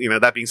you know,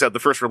 that being said, the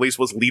first release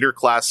was Leader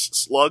Class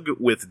Slug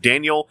with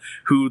Daniel,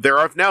 who there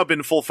have now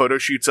been full photo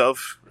shoots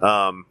of.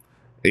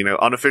 You know,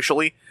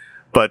 unofficially,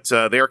 but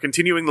they are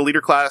continuing the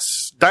Leader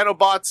Class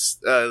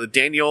Dinobots.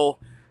 Daniel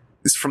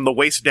is from the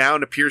waist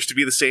down, appears to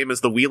be the same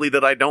as the wheelie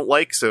that I don't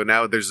like, so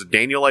now there's a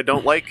Daniel I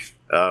don't like,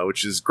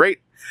 which is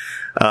great.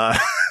 And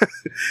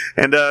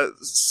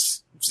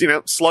you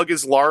know, Slug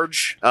is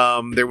large.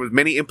 There was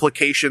many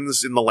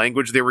implications in the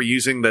language they were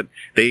using that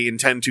they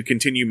intend to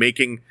continue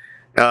making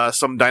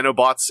some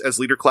Dinobots as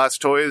Leader Class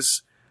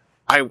toys.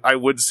 I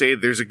would say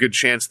there's a good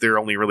chance they're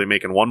only really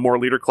making one more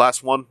Leader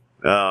Class one.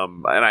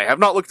 And I have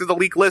not looked at the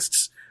leak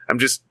lists. I'm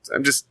just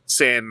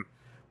saying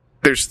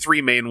there's 3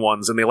 main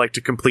ones and they like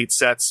to complete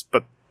sets,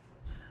 but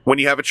when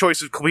you have a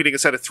choice of completing a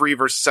set of 3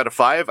 versus a set of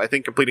 5, I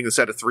think completing a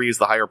set of 3 is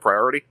the higher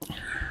priority.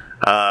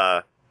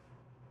 But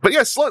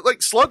yeah, Slug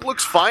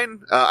looks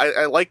fine.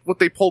 I like what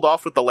they pulled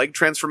off with the leg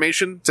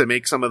transformation to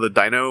make some of the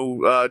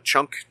dino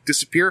chunk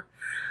disappear.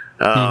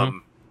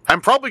 I'm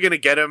probably going to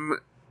get him,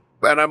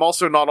 and I'm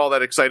also not all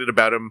that excited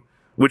about him,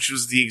 which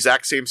was the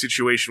exact same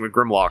situation with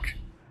Grimlock.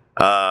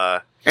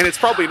 And it's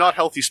probably not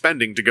healthy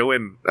spending to go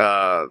in,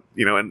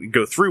 you know, and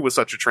go through with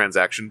such a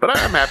transaction, but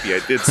I'm happy I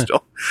did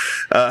still.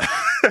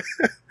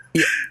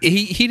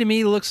 He to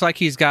me looks like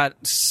he's got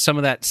some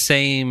of that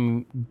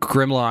same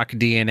Grimlock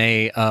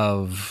DNA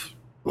of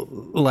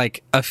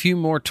like a few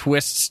more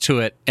twists to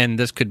it, and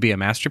this could be a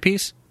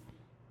masterpiece.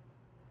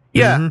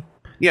 Yeah.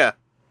 Yeah.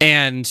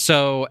 And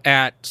so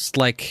at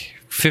like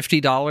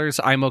 $50,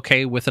 I'm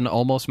okay with an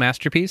almost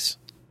masterpiece.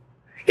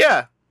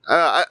 Yeah.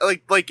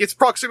 Like its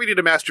proximity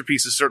to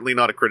masterpiece is certainly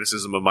not a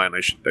criticism of mine.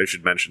 I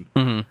should mention.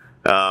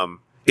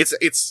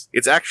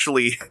 It's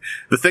actually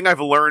the thing I've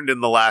learned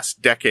in the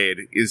last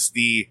decade is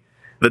the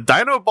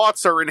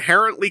Dinobots are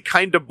inherently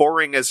kind of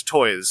boring as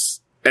toys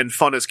and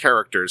fun as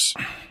characters,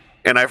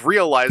 and I've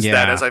realized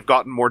that as I've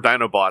gotten more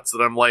Dinobots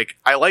that I'm like,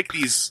 I like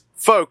these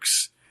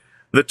folks.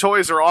 The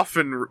toys are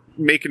often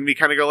making me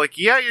kind of go like,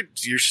 yeah,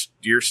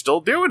 you're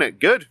still doing it.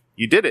 Good,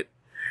 you did it.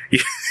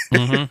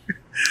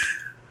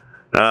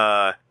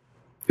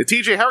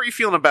 TJ, how are you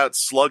feeling about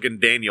Slug and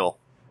Daniel?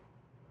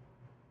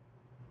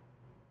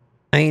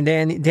 I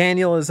mean,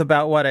 Daniel is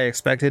about what I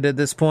expected at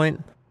this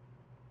point.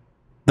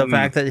 The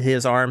fact that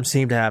his arms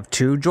seem to have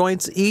 2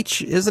 joints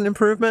each is an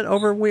improvement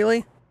over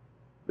Wheelie.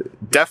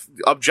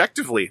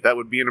 Objectively, that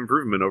would be an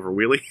improvement over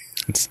Wheelie.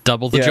 It's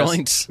double the Yes.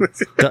 joints.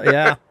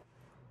 Yeah.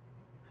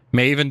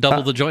 May even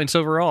double the joints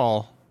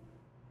overall.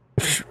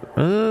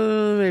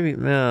 Maybe.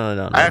 No, I don't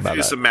know I have to about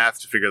do that. some math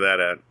to figure that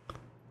out.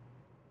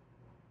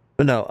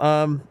 But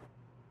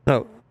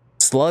no.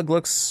 Slug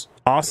looks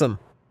awesome.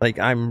 Like,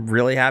 I'm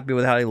really happy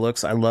with how he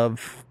looks. I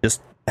love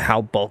just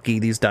how bulky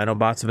these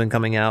Dinobots have been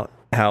coming out.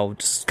 How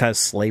just kind of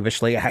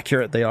slavishly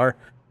accurate they are.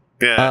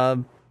 Yeah.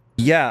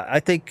 Yeah, I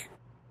think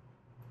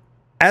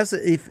as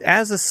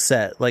a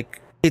set,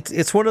 like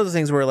it's one of those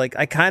things where like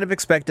I kind of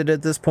expected it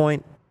at this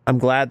point. I'm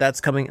glad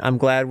that's coming. I'm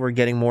glad we're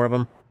getting more of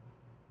them.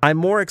 I'm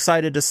more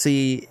excited to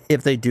see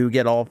if they do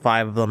get all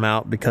 5 of them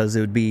out, because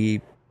it would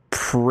be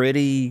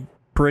pretty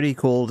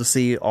cool to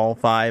see all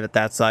 5 at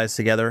that size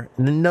together.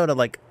 And note that,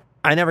 like,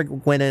 I never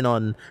went in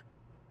on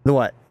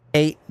what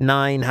 8,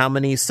 9. How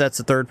many sets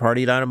of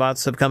third-party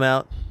Dinobots have come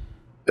out?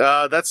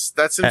 That's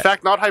in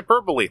fact not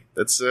hyperbole.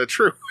 That's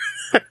true.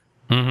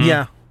 Mhm.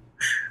 Yeah.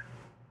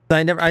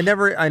 I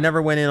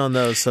never went in on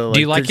those. So like, Do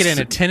you like it there's-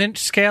 in a 10-inch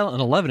scale, an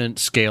 11-inch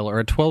scale, or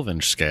a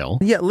 12-inch scale?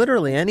 Yeah,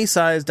 literally any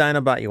size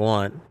Dinobot you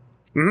want.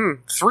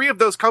 3 of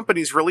those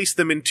companies released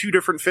them in 2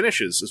 different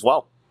finishes as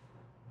well.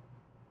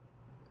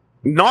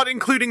 Not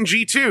including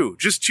G2,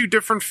 just 2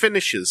 different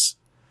finishes.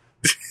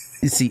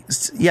 You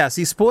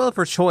see, spoil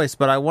for choice,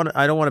 but I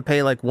don't want to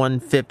pay like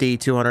 150,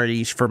 200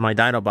 each for my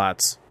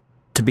Dinobots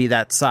to be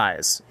that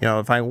size. You know,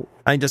 if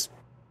I just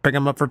pick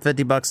them up for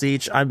 $50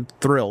 each, I'm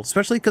thrilled,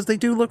 especially because they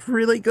do look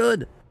really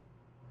good.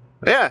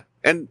 Yeah,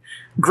 and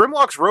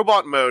Grimlock's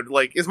robot mode,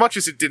 like, as much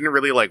as it didn't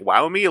really, like,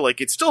 wow me, like,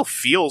 it still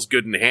feels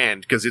good in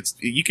hand, because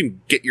you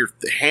can get your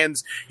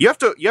hands, you have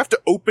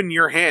to open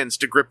your hands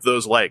to grip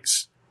those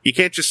legs. You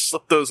can't just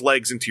slip those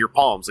legs into your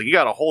palms. Like, you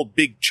gotta hold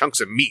big chunks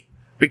of meat,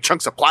 big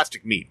chunks of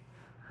plastic meat.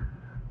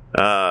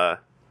 It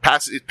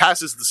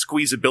passes the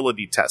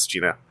squeezability test,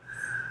 you know?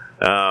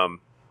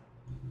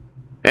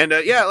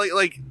 Yeah,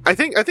 like I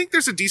think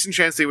there's a decent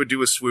chance they would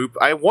do a swoop.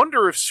 I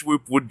wonder if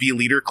swoop would be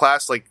leader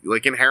class.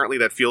 Like inherently,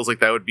 that feels like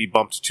that would be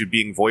bumped to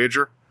being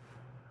Voyager.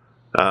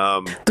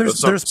 There's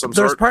some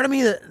sort. part of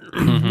me that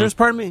there's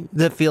part of me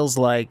that feels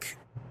like,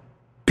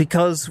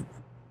 because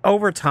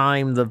over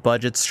time the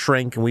budgets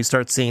shrink and we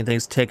start seeing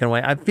things taken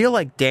away, I feel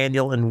like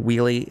Daniel and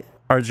Wheelie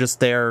are just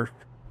there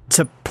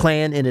to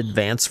plan in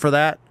advance for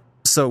that,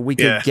 so we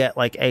could get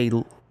like a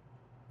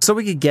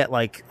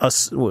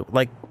swoop.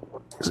 Like,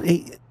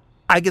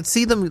 I could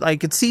see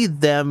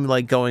them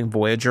like going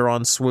Voyager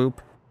on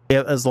swoop,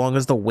 as long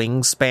as the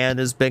wingspan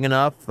is big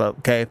enough.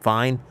 Okay,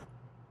 fine.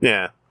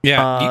 Yeah.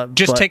 Yeah, you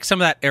just but- take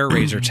some of that Air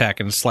Razor tech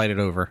and slide it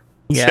over.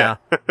 Yeah,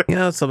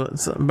 something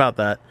about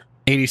that.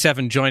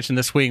 87 joints in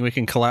this wing, we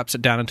can collapse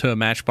it down into a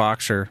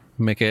matchbox or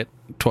make it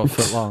 12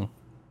 foot long.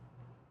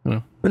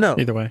 But no,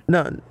 Either way.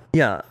 no,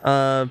 yeah.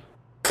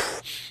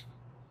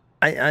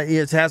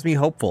 It has me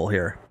hopeful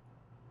here.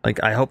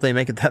 Like, I hope they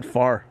make it that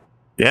far.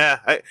 Yeah.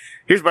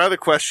 Here's my other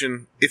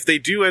question: if they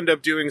do end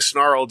up doing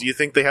Snarl, do you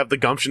think they have the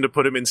gumption to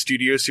put him in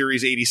Studio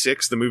Series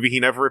 86, the movie he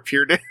never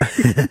appeared in?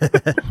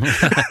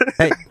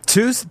 Hey,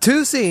 two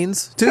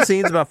scenes,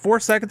 about 4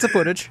 seconds of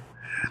footage.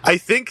 I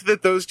think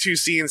that those 2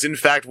 scenes, in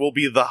fact, will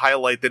be the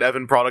highlight that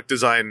Evan Product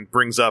Design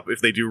brings up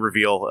if they do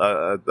reveal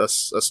a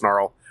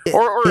Snarl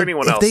or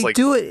anyone else.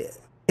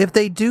 If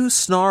they do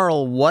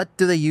Snarl, what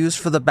do they use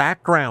for the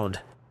background?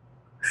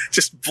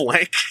 Just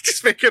blank.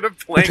 Just make it a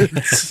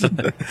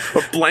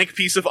blank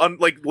piece of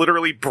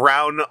literally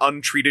brown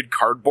untreated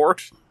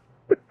cardboard.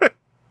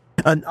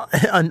 An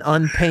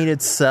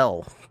unpainted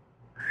cell.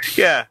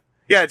 Yeah,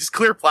 just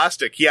clear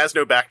plastic. He has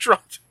no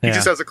backdrop. He Yeah.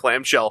 just has a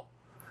clamshell.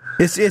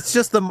 It's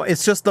just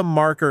the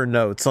marker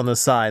notes on the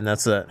side, and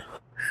that's it.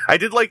 I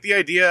did like the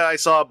idea I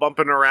saw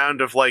bumping around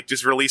of like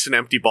just release an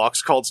empty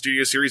box called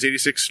Studio Series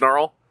 86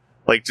 Snarl.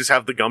 Like, just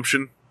have the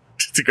gumption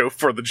to go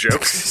for the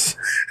jokes.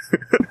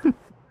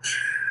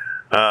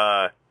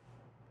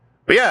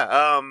 But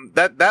yeah,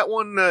 that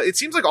one, it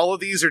seems like all of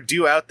these are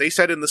due out. They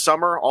said in the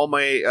summer. All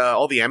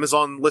the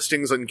Amazon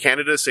listings in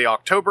Canada say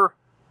October.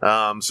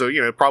 So,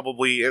 you know,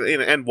 probably,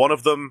 and one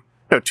of them,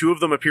 2 of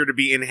them appear to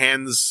be in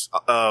hands,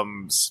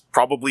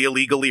 probably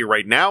illegally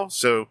right now.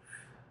 So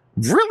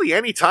really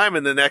any time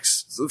in the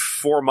next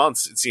 4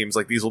 months, it seems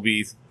like these will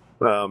be,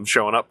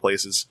 showing up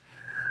places.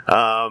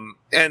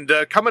 And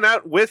coming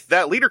out with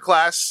that leader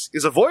class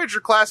is a Voyager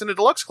class and a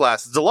Deluxe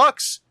class. The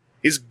Deluxe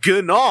is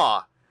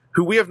Gnaw,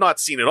 who we have not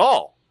seen at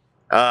all.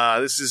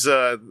 This is,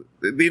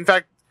 they in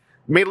fact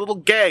made a little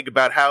gag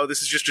about how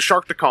this is just a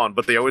Sharktacon,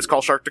 but they always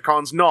call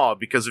Sharktacons Gnaw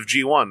because of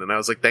G1. And I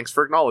was like, thanks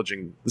for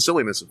acknowledging the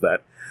silliness of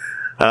that.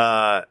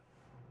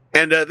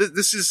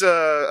 This is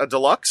a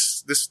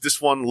Deluxe. This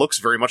one looks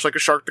very much like a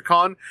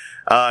Sharktacon.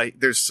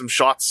 There's some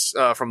shots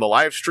from the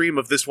live stream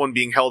of this one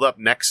being held up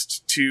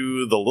next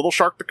to the little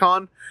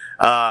Sharktacon.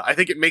 I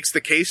think it makes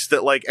the case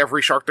that like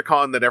every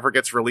Sharktacon that ever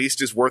gets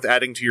released is worth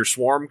adding to your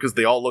swarm, because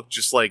they all look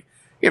just like,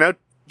 you know,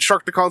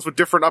 Sharktacons with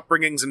different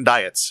upbringings and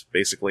diets,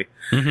 basically.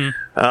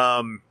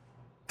 Mm-hmm.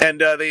 And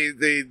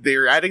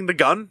they're adding the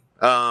gun,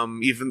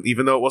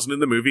 even though it wasn't in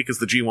the movie because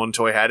the G1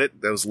 toy had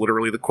it. That was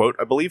literally the quote,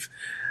 I believe.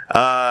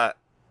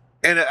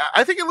 And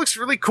I think it looks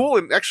really cool,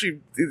 and actually,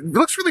 it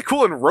looks really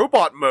cool in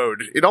robot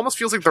mode. It almost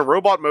feels like the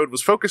robot mode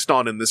was focused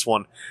on in this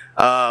one,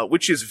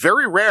 which is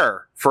very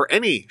rare for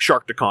any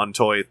Sharkticon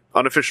toy,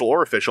 unofficial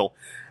or official.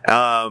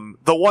 The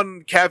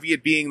one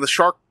caveat being the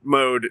shark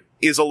mode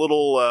is a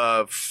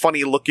little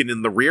funny looking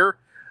in the rear,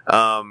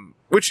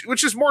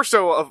 which is more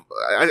so of.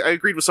 I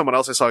agreed with someone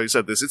else I saw who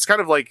said this. It's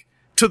kind of like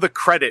to the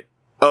credit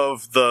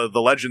of the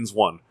Legends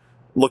one,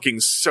 looking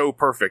so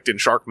perfect in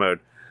shark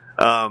mode.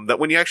 That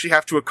when you actually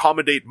have to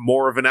accommodate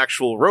more of an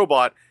actual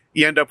robot,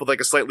 you end up with like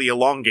a slightly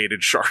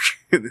elongated shark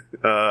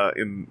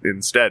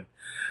instead.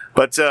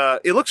 But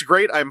it looks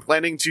great. I'm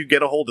planning to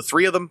get a hold of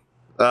 3 of them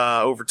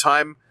over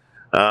time.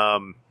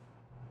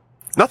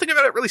 Nothing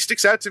about it really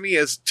sticks out to me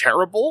as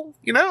terrible,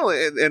 you know.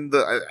 And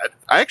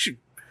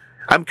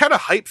I'm kind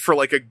of hyped for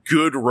like a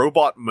good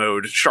robot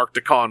mode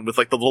Sharkticon with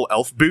like the little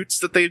elf boots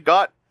that they've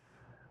got.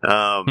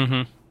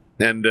 And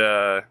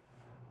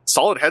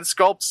solid head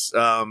sculpts.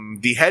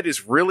 The head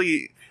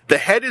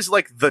is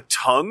like the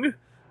tongue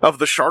of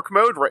the shark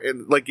mode, right?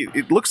 And like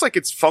it looks like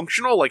it's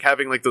functional, like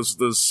having like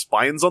those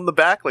spines on the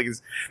back. Like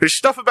there's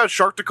stuff about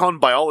Sharkticon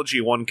biology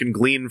one can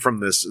glean from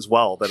this as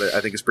well that I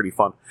think is pretty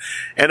fun.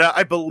 And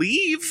I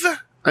believe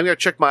I gotta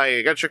check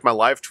my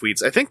live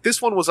tweets. I think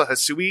this one was a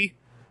Hasui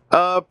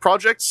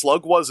project.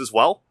 Slug was as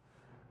well.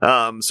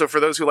 So for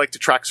those who like to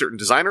track certain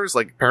designers,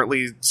 like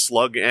apparently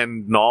Slug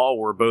and Gnaw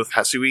were both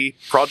Hasui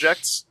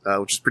projects,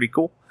 which is pretty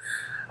cool.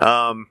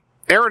 Aaron,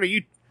 are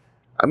you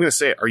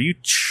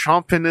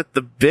chomping at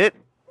the bit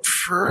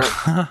for?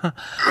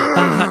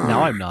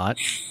 No, I'm not.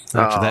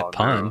 After that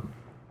pun. No.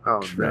 Oh,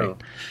 no. Right.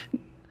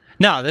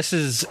 No, this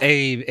is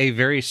a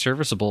very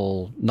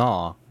serviceable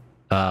Gnaw.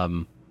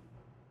 I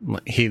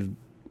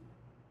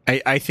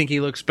think he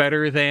looks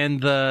better than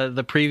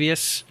the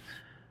previous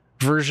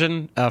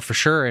version, for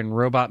sure, in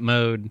robot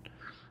mode.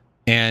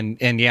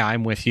 And yeah,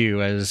 I'm with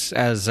you as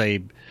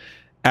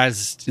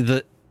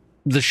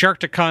the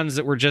Sharkticons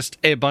that were just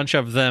a bunch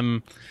of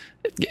them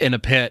in a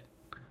pit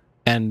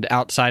and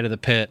outside of the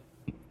pit,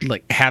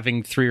 like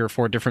having 3 or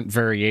 4 different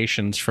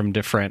variations from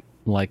different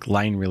like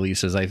line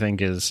releases, I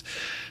think is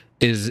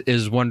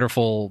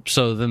wonderful.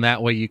 So then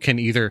that way you can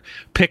either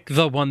pick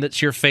the one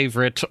that's your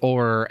favorite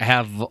or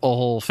have a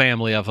whole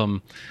family of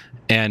them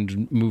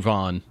and move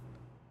on.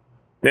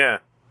 Yeah.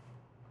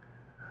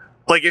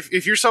 Like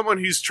if you're someone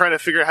who's trying to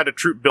figure out how to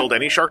troop build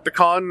any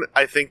Sharkticon,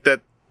 I think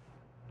that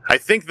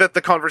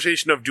the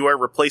conversation of do I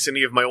replace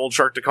any of my old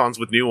Sharkticons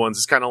with new ones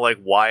is kind of like,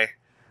 why?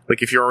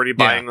 Like if you're already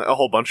buying a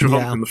whole bunch of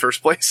them in the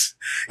first place.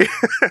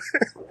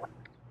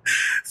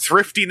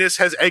 Thriftiness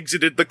has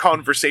exited the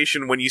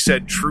conversation when you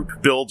said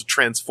troop build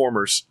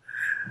Transformers,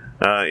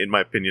 in my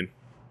opinion.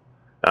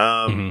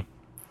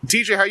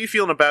 TJ, how are you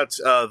feeling about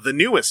the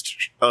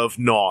newest of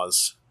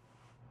Gnaws?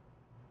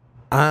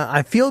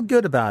 I feel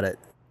good about it.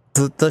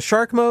 The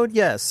shark mode,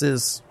 yes,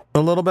 is a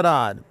little bit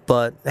odd,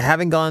 but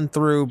having gone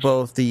through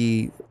both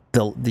the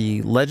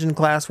Legend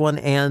class one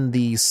and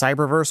the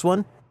Cyberverse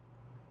one,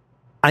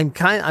 I'm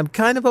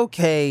kind of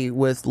okay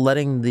with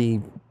letting the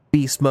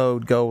beast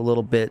mode go a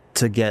little bit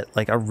to get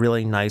like a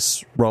really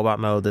nice robot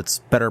mode that's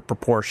better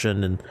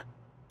proportioned and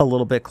a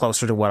little bit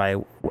closer to what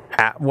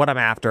I'm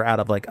after out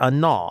of like a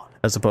Gnaw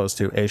as opposed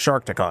to a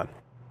Sharkticon.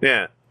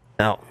 Yeah.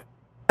 Now,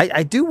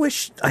 I do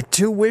wish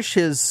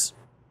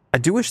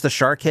the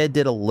shark head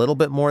did a little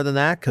bit more than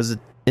that, because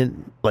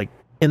in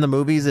the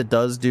movies it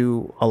does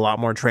do a lot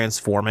more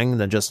transforming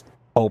than just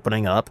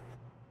opening up.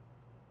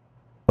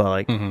 But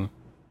like,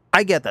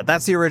 I get that.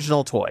 That's the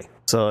original toy.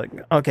 So like,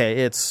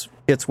 okay, it's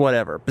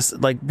whatever.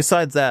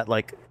 Besides that,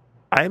 like,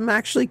 I'm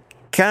actually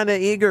kind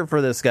of eager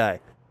for this guy.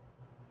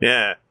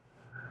 Yeah.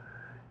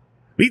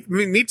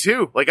 Me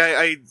too. Like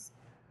I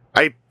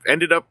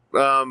ended up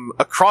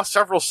across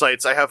several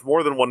sites. I have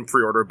more than one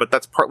pre-order, but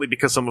that's partly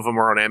because some of them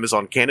are on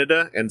Amazon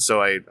Canada, and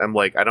so I'm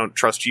like, I don't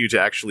trust you to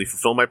actually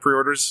fulfill my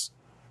pre-orders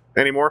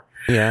anymore.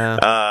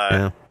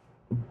 Yeah.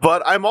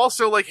 But I'm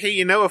also like, hey,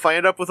 if I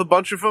end up with a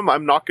bunch of them,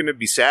 I'm not going to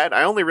be sad.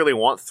 I only really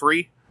want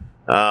 3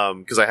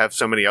 because I have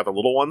so many other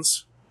little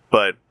ones.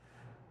 But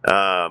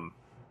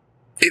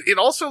it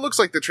also looks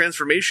like the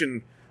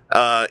transformation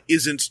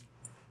isn't.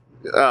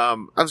 I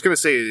was going to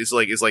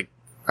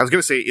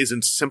say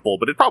isn't simple,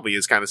 but it probably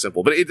is kind of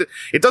simple. But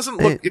it doesn't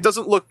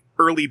look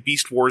early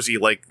Beast Warsy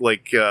like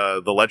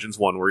the Legends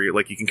one, where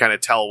you can kind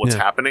of tell what's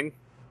happening.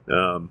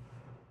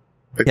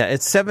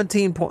 It's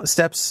 17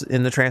 steps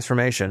in the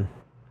transformation.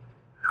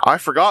 I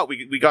forgot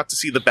we got to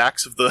see the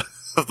backs of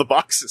the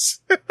boxes.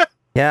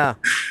 Yeah.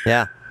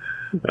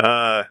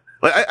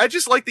 I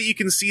just like that you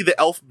can see the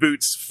elf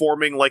boots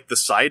forming like the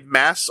side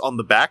mass on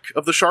the back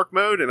of the shark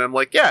mode, and I'm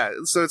like, yeah.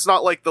 So it's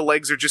not like the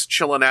legs are just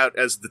chilling out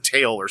as the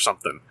tail or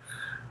something,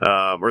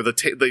 or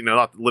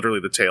not literally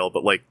the tail,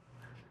 but like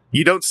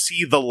you don't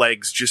see the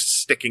legs just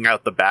sticking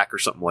out the back or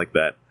something like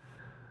that.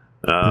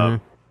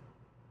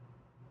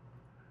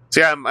 So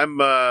yeah,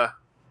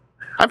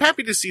 I'm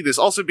happy to see this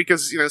also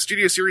because,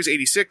 Studio Series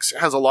 86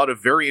 has a lot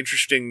of very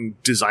interesting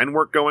design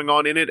work going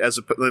on in it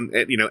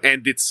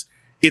and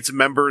its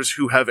members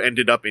who have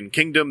ended up in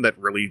Kingdom that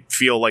really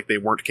feel like they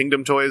weren't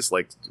Kingdom toys,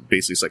 like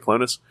basically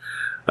Cyclonus.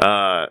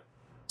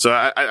 So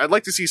I'd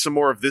like to see some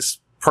more of this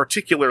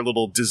particular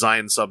little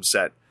design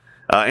subset.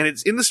 And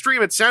it's in the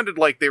stream, it sounded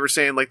like they were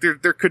saying like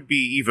there could be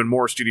even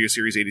more Studio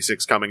Series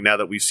 86 coming now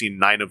that we've seen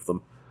 9 of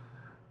them.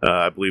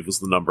 I believe was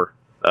the number.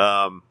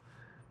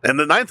 And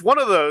the 9th one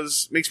of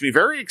those makes me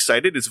very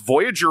excited. It's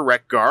Voyager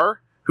Wreck-Gar,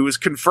 who is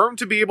confirmed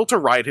to be able to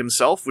ride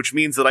himself, which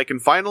means that I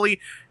can finally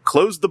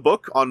close the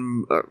book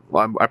on...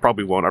 I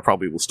probably won't. I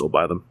probably will still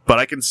buy them. But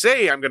I can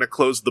say I'm going to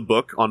close the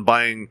book on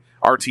buying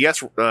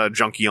RTS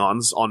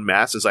Junkions en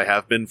masse, as I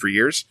have been for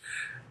years.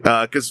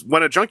 Because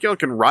when a Junkion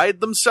can ride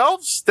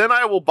themselves, then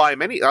I will buy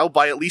many. I'll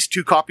buy at least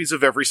 2 copies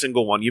of every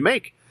single one you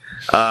make.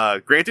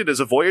 Granted,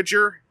 as a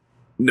Voyager,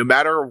 no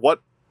matter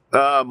what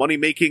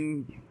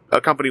money-making a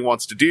company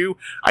wants to do,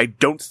 I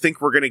don't think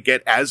we're going to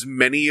get as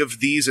many of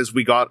these as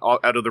we got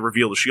out of the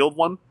Reveal the Shield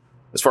one,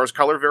 as far as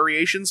color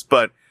variations,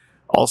 but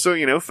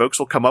also, folks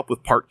will come up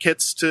with part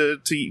kits to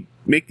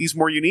make these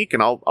more unique,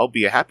 and I'll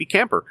be a happy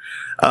camper.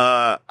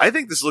 I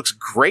think this looks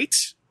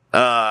great.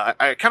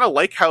 I kind of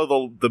like how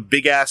the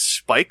big-ass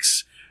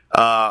spikes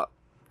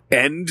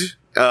end.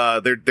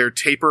 Their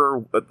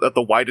taper at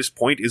the widest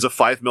point is a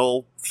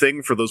 5mm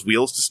thing for those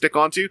wheels to stick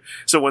onto.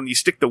 So when you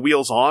stick the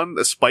wheels on,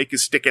 the spike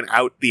is sticking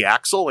out the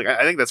axle. Like,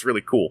 I think that's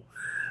really cool.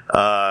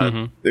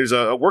 There's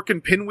a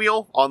working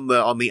pinwheel on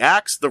the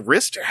axe. The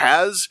wrist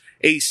has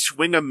a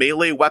swing a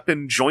melee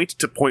weapon joint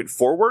to point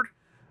forward,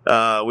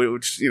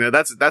 which,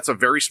 that's a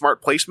very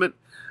smart placement.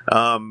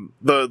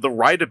 The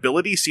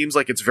rideability seems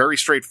like it's very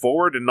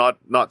straightforward and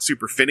not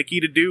super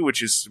finicky to do,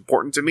 which is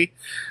important to me.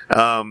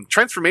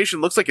 Transformation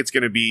looks like it's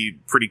going to be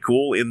pretty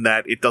cool in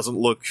that it doesn't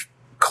look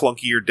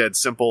clunky or dead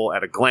simple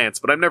at a glance,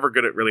 but I'm never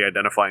good at really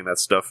identifying that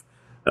stuff,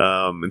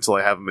 until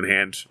I have them in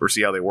hand or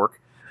see how they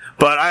work.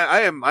 But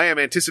I am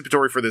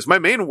anticipatory for this. My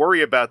main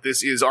worry about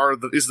this is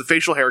the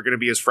facial hair going to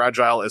be as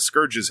fragile as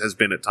Scourge's has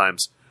been at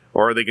times,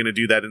 or are they going to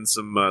do that in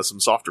some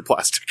softer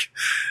plastic?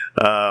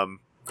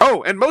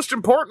 Oh, and most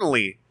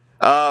importantly,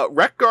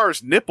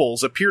 Wreck-Gar's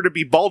nipples appear to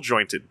be ball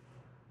jointed.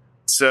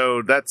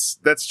 So that's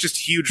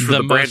just huge for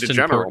the brand in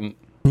general.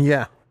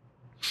 Yeah.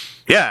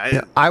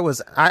 Yeah. I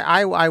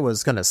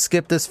was gonna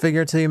skip this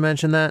figure till you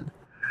mentioned that.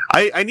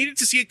 I needed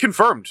to see it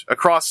confirmed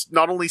across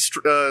not only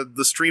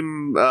the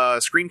stream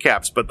screen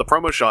caps, but the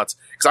promo shots,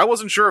 because I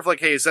wasn't sure if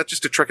hey, is that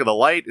just a trick of the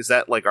light? Is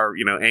that our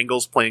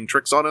angles playing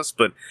tricks on us?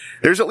 But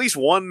there's at least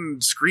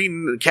one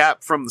screen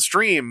cap from the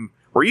stream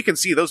where you can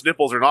see those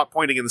nipples are not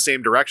pointing in the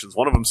same directions.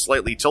 One of them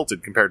slightly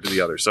tilted compared to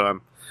the other.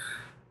 So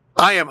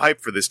I am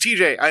hyped for this.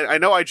 TJ, I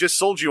know I just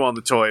sold you on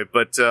the toy,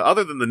 but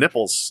other than the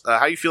nipples, how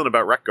are you feeling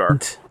about Wreck-Gar?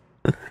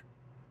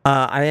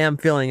 I am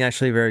feeling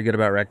actually very good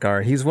about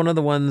Wreck-Gar. He's one of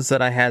the ones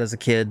that I had as a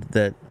kid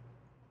that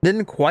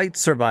didn't quite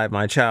survive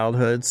my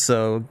childhood,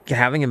 so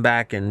having him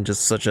back in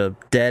just such a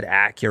dead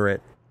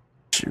accurate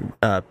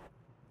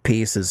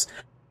piece is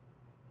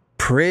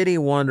pretty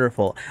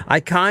wonderful. I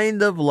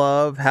kind of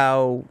love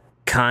how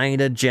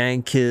kind of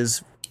jank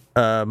his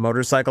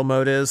motorcycle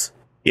mode is.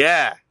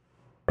 Yeah.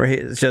 Where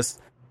he's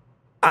just,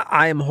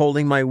 I am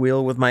holding my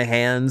wheel with my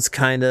hands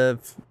kind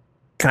of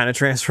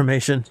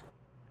transformation.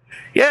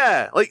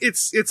 Yeah,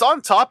 it's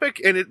on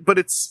topic, but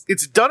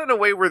it's done in a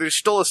way where there's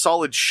still a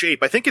solid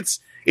shape. I think it's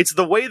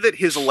the way that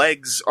his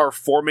legs are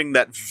forming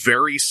that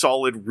very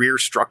solid rear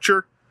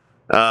structure.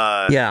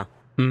 Yeah.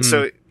 Mm-hmm.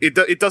 So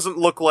it doesn't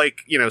look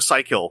like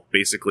Cykill,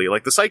 basically.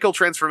 Like the Cykill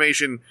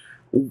transformation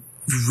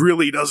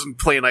really doesn't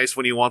play nice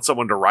when you want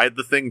someone to ride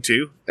the thing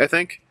too, I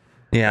think.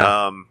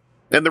 Yeah.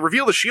 And the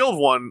Reveal the Shield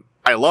one,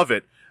 I love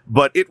it,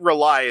 but it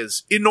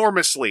relies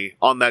enormously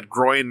on that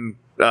groin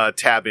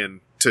tab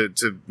in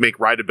to make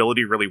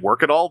rideability really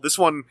work at all. This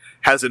one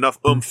has enough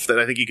oomph that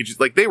I think you could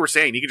just, like they were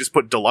saying, you could just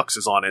put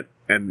deluxes on it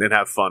and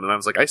have fun. And I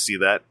was like, I see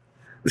that.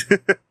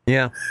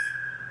 Yeah.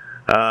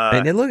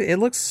 And it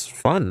looks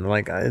fun.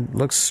 Like, it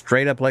looks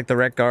straight up like the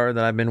Wreck-Gar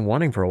that I've been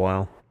wanting for a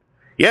while.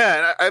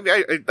 Yeah,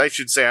 and I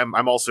should say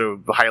I'm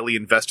also highly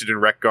invested in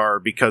Wreck-Gar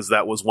because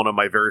that was one of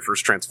my very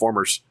first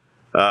Transformers.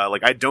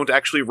 I don't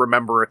actually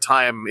remember a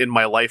time in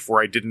my life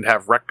where I didn't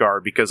have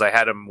Wreck-Gar because I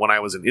had him when I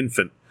was an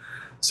infant.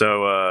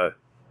 So,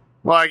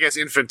 well, I guess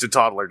infant to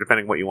toddler,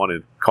 depending what you want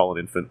to call an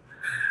infant.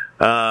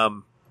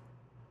 And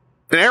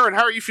Aaron,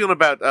 how are you feeling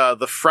about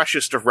the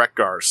freshest of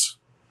Wreck-Gars?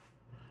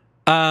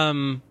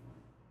 I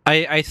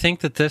think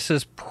that this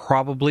is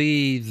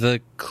probably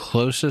the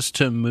closest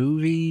to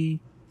movie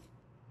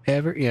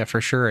ever. Yeah,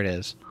 for sure it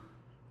is.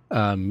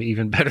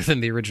 Even better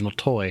than the original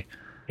toy.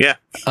 Yeah.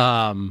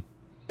 Yeah,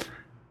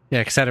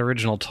 because that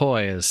original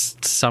toy is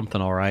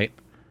something, all right.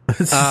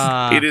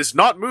 It is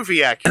not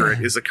movie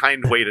accurate, is a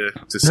kind way to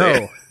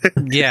say it.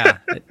 Yeah,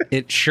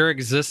 it sure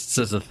exists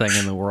as a thing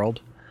in the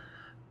world.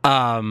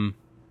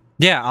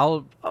 Yeah,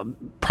 I'll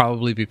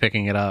probably be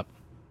picking it up.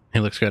 He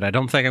looks good. I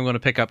don't think I'm going to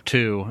pick up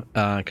 2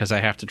 because I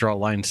have to draw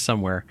lines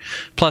somewhere.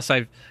 Plus,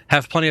 I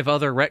have plenty of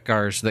other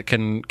Retgars that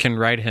can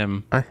ride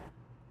him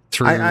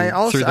through the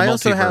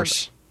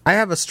multiverse. I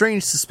have a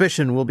strange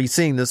suspicion we'll be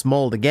seeing this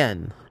mold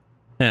again.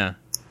 Yeah.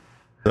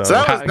 So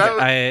that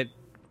was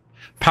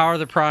Power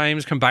of the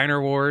Primes,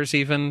 Combiner Wars,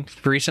 even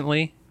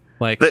recently.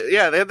 Like, they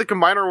had the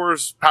Combiner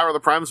Wars Power of the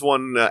Primes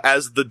one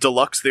as the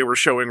deluxe they were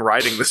showing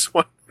riding this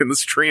one in the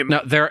stream. No,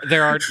 there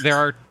are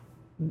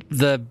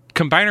the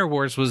Combiner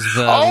Wars was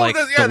the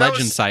the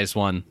legend size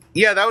one.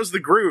 Yeah, that was the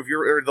groove.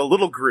 Or the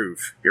little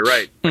groove. You're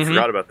right. I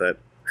forgot about that.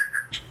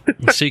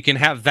 So you can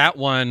have that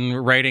one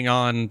riding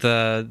on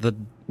the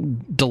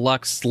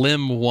deluxe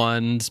slim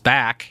one's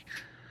back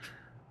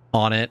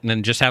on it, and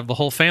then just have the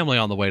whole family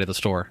on the way to the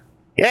store.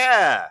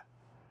 Yeah,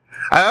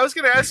 I was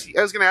gonna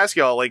ask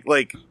y'all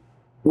like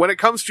when it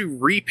comes to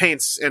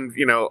repaints and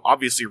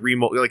obviously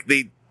remold, like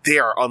they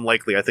are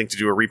unlikely, I think, to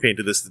do a repaint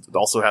of this that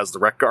also has the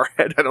Wreck-Gar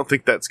head. I don't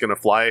think that's gonna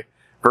fly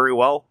very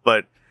well.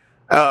 But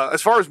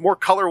as far as more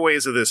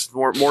colorways of this,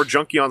 more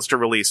Junkions to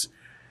release,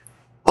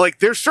 like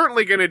they're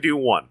certainly gonna do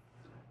one.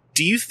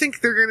 Do you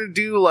think they're gonna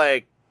do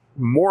like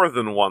more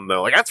than one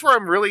though? Like that's where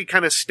I'm really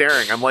kind of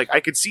staring. I'm like, I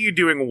could see you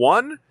doing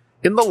one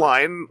in the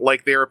line,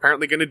 like they're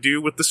apparently going to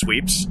do with the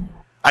sweeps.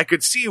 I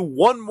could see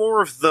one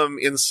more of them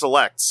in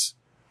selects,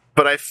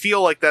 but I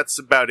feel like that's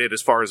about it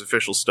as far as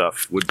official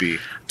stuff would be.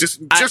 Just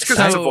because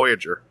it's a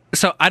Voyager.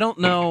 So I don't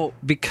know,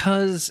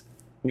 because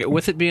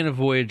with it being a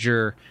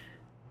Voyager,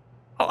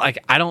 like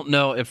I don't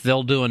know if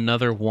they'll do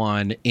another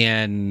one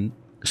in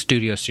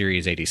Studio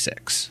Series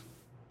 86.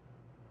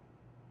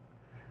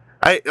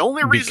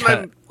 Only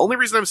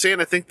reason I'm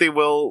saying I think they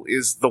will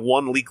is the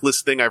one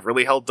leakless thing I've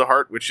really held to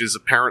heart, which is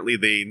apparently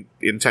they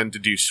intend to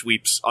do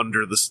sweeps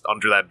under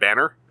that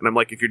banner. And I'm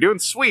like, if you're doing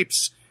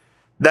sweeps,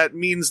 that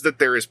means that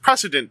there is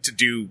precedent to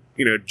do,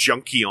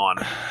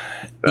 Junkion.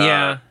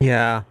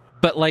 Yeah.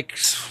 But like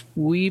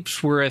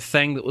sweeps were a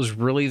thing that was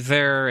really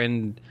there,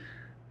 and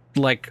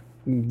like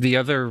the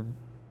other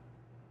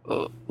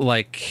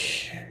like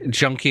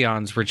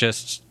Junkions were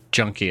just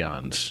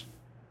Junkions.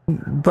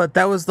 But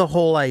that was the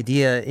whole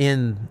idea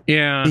in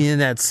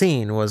that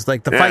scene, was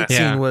like the fight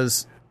scene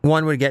was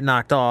one would get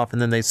knocked off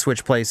and then they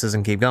switch places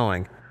and keep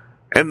going.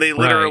 And they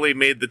literally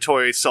made the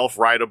toy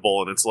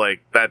self-rideable, and it's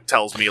like, that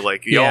tells me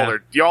like y'all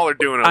are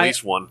doing at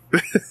least one.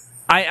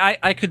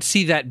 I could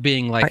see that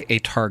being like a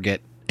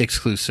Target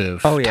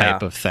exclusive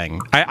type of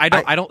thing.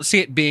 I don't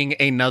see it being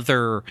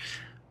another.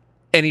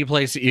 Any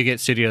place that you get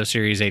Studio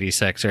Series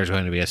 86, there's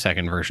going to be a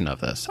second version of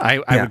this.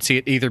 I would see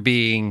it either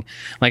being,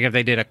 like if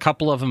they did a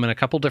couple of them in a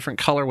couple different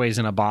colorways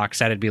in a box,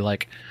 that'd be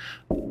like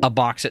a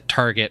box at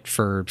Target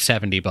for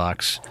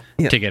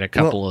 $70 to get a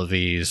couple of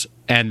these.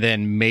 And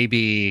then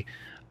maybe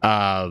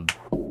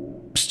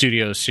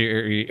Studio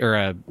Series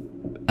or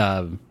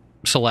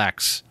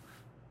Selects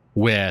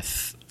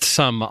with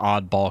some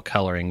oddball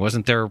coloring.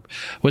 Wasn't there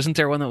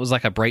one that was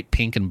like a bright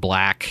pink and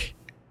black?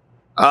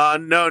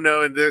 No.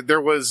 There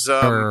was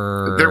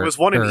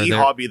one in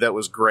eHobby that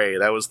was gray.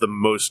 That was the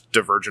most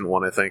divergent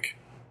one, I think.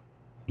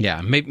 Yeah,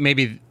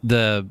 maybe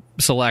the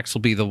Selects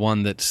will be the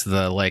one that's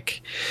the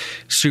like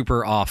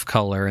super off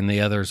color, and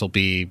the others will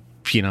be,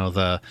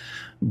 the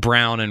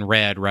brown and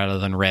red rather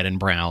than red and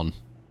brown.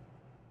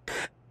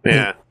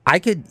 Yeah, I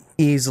could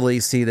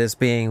easily see this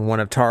being one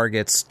of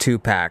Target's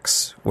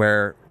 2-packs,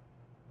 where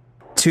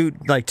two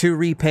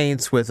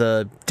repaints with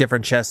a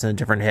different chest and a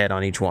different head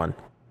on each one.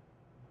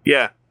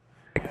 Yeah.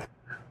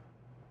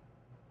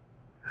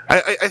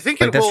 I think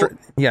it will.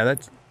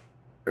 That's.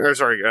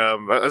 Sorry, I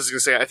was going to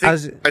say.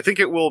 I think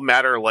it will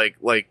matter. Like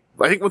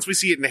I think once we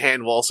see it in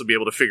hand, we'll also be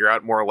able to figure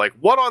out more. Like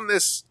what on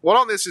this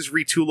is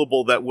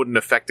retoolable that wouldn't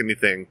affect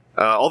anything.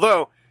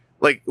 Although,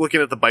 like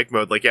looking at the bike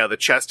mode, like the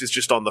chest is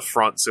just on the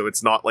front, so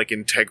it's not like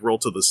integral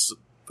to the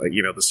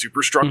the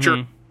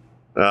superstructure.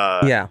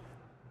 Mm-hmm. Yeah.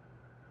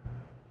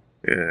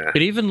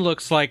 It even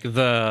looks like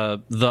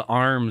the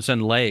arms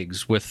and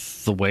legs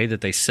with the way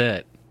that they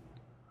sit.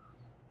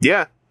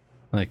 Yeah.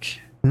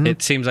 Like,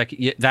 it seems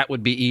like that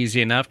would be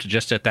easy enough to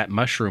just at that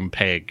mushroom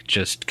peg,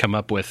 just come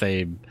up with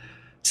a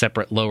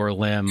separate lower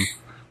limb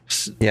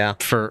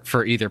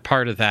for either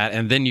part of that.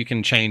 And then you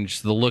can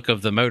change the look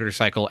of the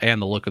motorcycle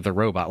and the look of the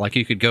robot. Like,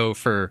 you could go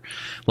for,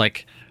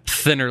 like,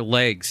 thinner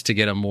legs to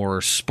get a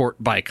more sport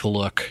bike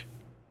look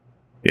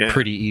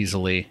pretty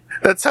easily.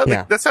 That's how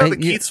the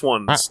Keiths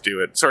ones do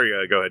it. Sorry,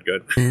 go ahead.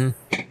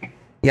 Mm-hmm.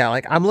 Yeah,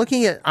 like I'm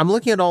looking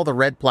at all the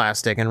red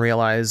plastic and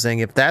realizing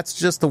if that's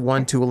just the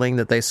one tooling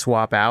that they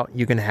swap out,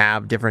 you can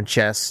have different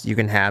chests, you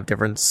can have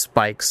different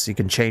spikes, you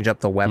can change up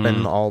the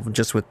weapon all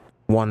just with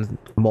one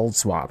mold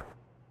swap.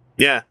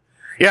 Yeah.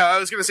 Yeah, I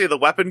was going to say the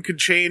weapon could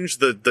change,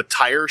 the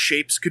tire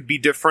shapes could be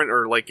different,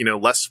 or like,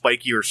 less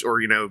spiky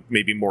or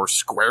maybe more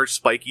square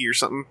spiky or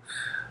something.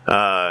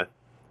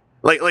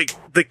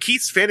 Like the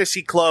Keith's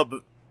Fantasy Club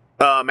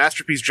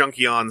Masterpiece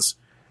Junkions,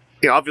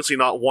 obviously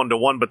not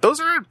 1-to-1, but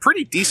those are a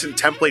pretty decent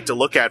template to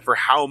look at for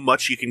how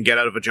much you can get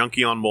out of a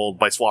Junkion mold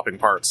by swapping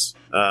parts.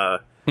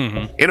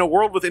 in a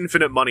world with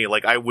infinite money,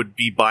 like I would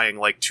be buying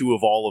like 2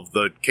 of all of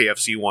the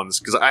KFC ones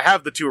because I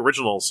have the 2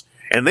 originals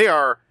and they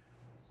are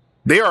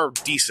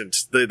decent.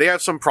 They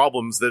have some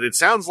problems that it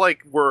sounds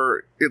like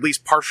were at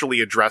least partially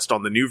addressed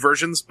on the new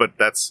versions, but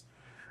that's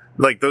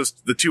like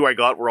the 2 I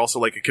got were also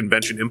like a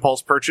convention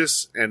impulse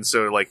purchase, and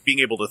so like being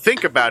able to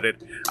think about it,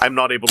 I'm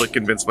not able to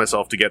convince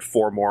myself to get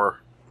 4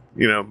 more,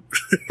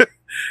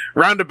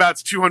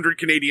 roundabouts $200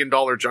 Canadian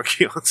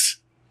Junkions.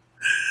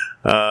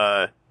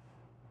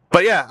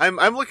 But yeah,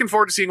 I'm looking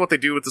forward to seeing what they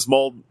do with this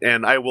mold,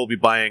 and I will be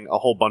buying a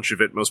whole bunch of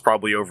it, most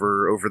probably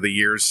over the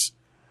years.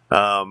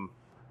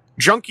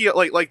 Junkie,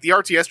 like the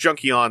RTS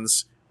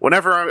Junkions,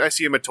 whenever I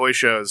see them at toy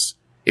shows,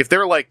 if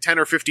they're like 10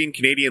 or 15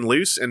 Canadian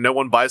loose and no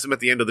one buys them at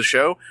the end of the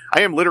show,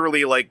 I am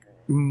literally like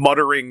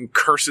muttering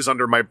curses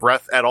under my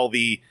breath at all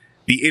the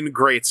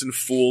ingrates and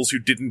fools who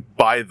didn't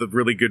buy the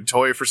really good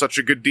toy for such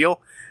a good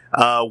deal,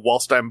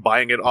 whilst I'm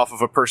buying it off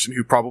of a person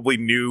who probably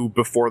knew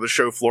before the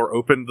show floor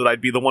opened that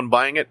I'd be the one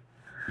buying it.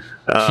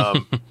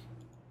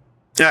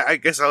 Yeah, I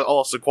guess I'll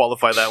also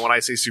qualify that when I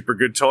say super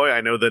good toy. I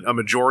know that a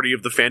majority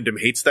of the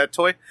fandom hates that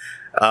toy,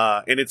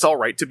 and it's all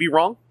right to be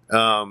wrong.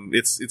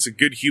 It's a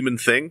good human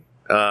thing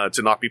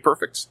to not be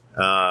perfect.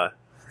 And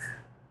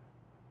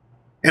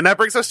that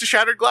brings us to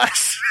Shattered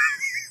Glass.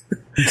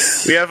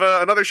 We have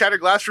another Shattered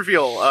Glass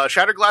reveal.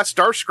 Shattered Glass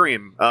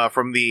Starscream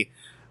from the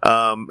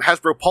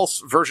Hasbro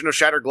Pulse version of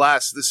Shattered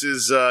Glass. This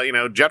is,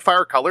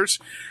 Jetfire colors.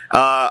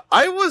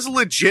 I was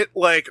legit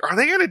like, are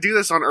they going to do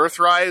this on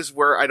Earthrise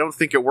where I don't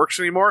think it works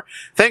anymore?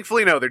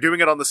 Thankfully, no. They're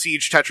doing it on the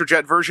Siege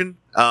Tetrajet version.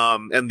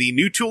 And the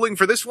new tooling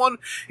for this one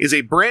is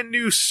a brand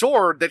new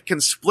sword that can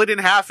split in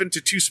half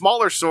into 2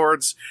 smaller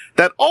swords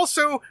that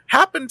also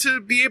happen to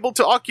be able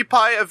to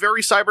occupy a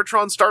very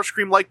Cybertron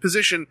Starscream-like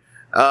position.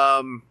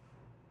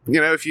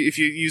 If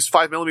you use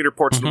 5mm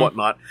ports and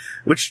whatnot,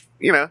 which,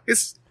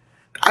 is...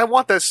 I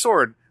want that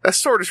sword. That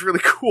sword is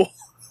really cool.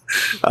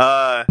 So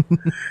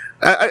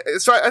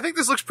I think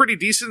this looks pretty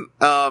decent.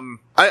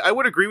 I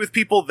would agree with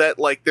people that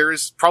like there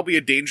is probably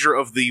a danger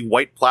of the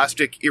white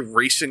plastic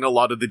erasing a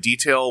lot of the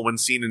detail when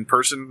seen in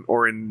person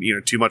or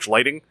in too much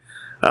lighting.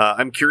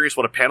 I'm curious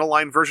what a panel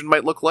line version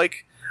might look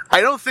like.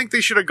 I don't think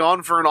they should have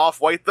gone for an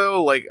off-white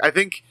though. Like I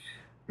think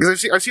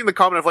because I've seen the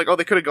comment of like, oh,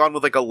 they could have gone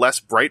with like a less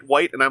bright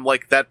white, and I'm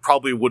like, that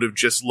probably would have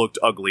just looked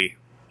ugly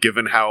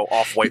given how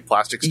off-white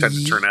plastics tend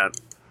to turn out.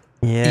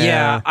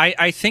 Yeah,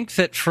 I think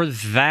that for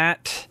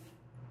that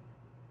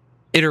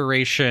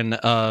iteration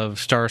of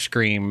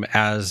Starscream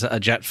as a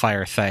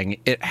Jetfire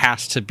thing, it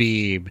has to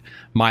be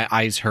my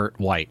eyes hurt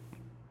white.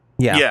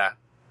 Yeah.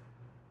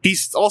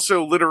 He's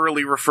also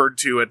literally referred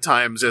to at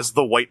times as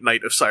the White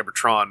Knight of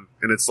Cybertron,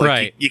 and it's like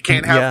right. you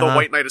can't have the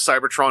White Knight of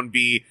Cybertron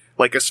be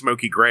like a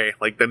smoky gray,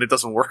 like then it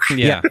doesn't work.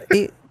 Yeah,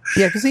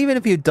 because even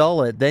if you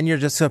dull it, then you're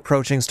just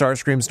approaching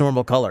Starscream's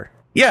normal color.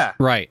 Yeah,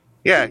 right.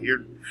 Yeah,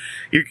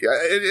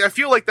 I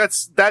feel like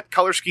that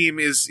color scheme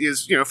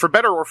is for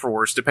better or for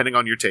worse, depending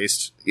on your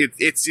taste.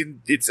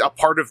 It's a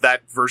part of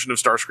that version of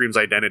Starscream's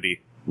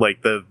identity,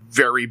 like the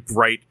very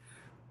bright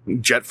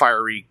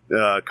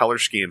Jetfire-y color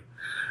scheme.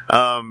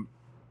 And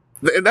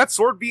that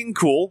sword being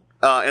cool,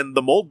 and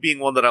the mold being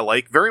one that I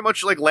like, very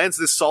much like lands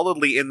this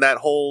solidly in that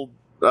whole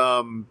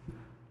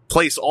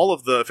place. All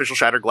of the official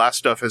Shattered Glass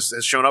stuff has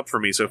shown up for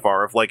me so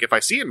far. Of like, if I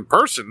see it in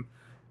person,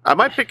 I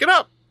might pick it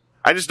up.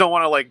 I just don't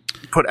want to like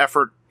put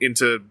effort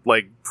into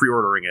like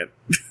pre-ordering it.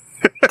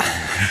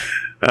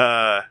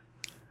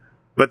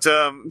 But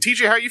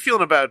TJ, how are you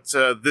feeling about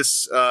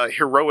this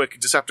heroic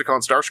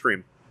Decepticon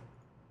Starscream?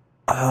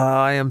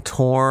 I am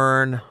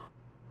torn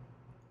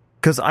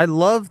because I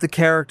love the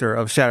character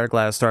of Shattered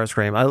Glass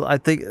Starscream. I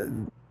think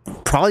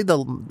probably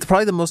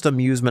the most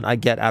amusement I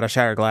get out of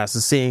Shattered Glass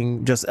is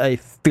seeing just a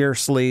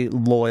fiercely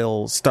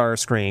loyal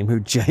Starscream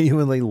who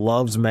genuinely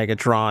loves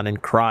Megatron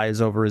and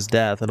cries over his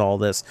death and all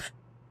this.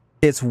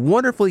 It's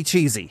wonderfully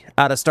cheesy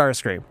out of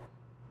Starscream.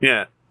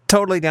 Yeah.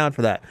 Totally down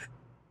for that.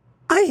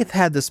 I have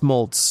had this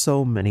mold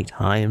so many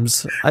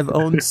times. I've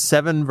owned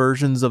 7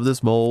 versions of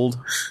this mold.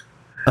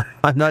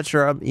 I'm not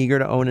sure I'm eager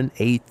to own an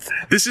 8th.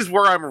 This is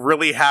where I'm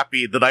really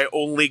happy that I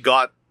only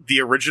got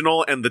the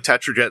original and the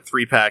Tetrajet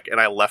 3-pack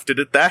and I left it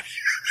at that.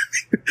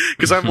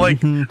 Because I'm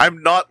like,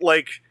 I'm not,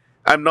 what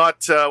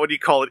do you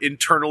call it,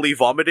 internally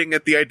vomiting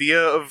at the idea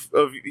of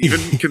even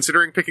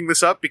considering picking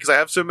this up because I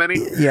have so many.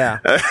 Yeah.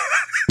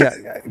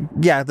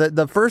 Yeah.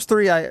 The first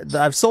 3,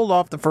 I've sold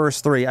off the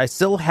first 3. I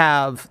still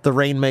have the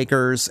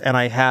Rainmakers and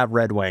I have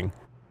Red Wing.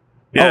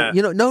 Yeah.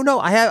 Oh, no.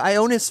 I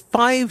own this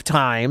 5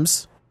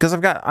 times because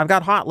I've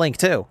got Hot Link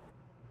too.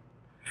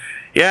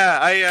 Yeah,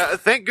 I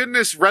thank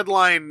goodness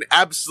Redline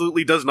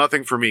absolutely does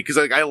nothing for me because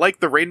I like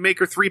the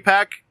Rainmaker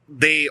 3-pack.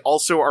 They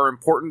also are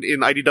important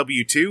in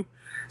IDW 2.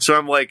 So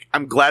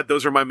I'm glad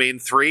those are my main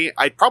 3.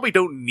 I probably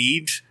don't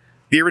need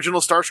the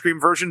original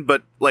Starscream version,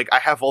 but like I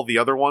have all the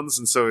other ones,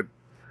 and so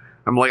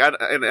I'm like,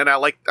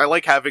 I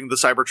like having the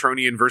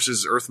Cybertronian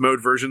versus Earth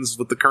mode versions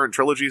with the current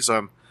trilogy.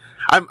 So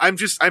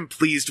I'm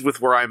pleased with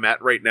where I'm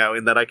at right now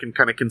in that I can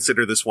kind of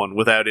consider this one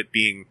without it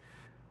being.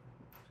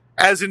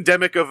 as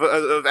endemic of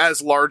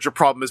as large a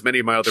problem as many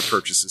of my other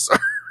purchases are.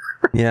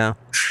 Yeah.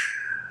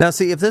 Now,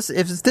 see, if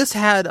this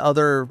had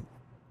other,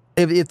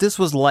 if this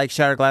was like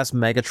Shatterglass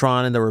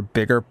Megatron and there were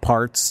bigger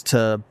parts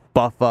to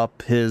buff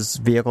up his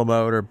vehicle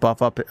mode or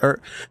buff up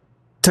or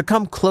to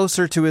come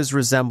closer to his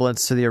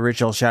resemblance to the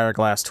original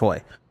Shatterglass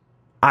toy,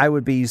 I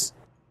would be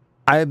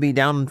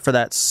down for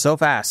that so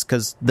fast,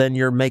 because then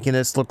you're making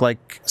this look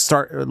like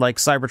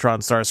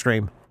Cybertron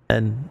Starscream,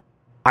 and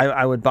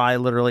I would buy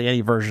literally any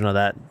version of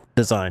that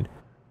design.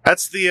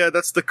 That's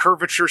the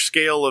curvature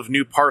scale of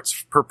new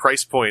parts per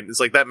price point. It's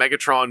like that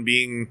Megatron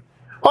being,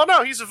 oh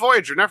no, he's a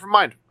Voyager. Never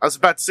mind. I was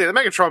about to say the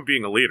Megatron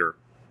being a leader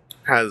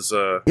has.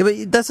 Yeah,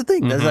 but that's the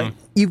thing. That's like,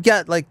 you've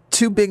got like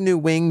 2 big new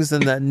wings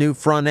and that new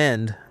front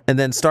end, and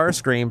then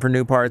Starscream for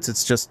new parts.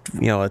 It's just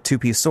a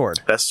 2-piece sword.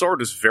 That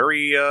sword is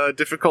very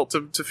difficult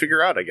to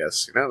figure out. I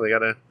guess they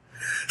gotta.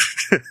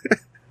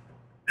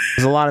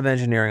 There's a lot of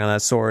engineering on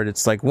that sword.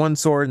 It's like one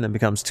sword and then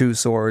becomes 2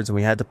 swords, and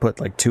we had to put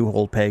like 2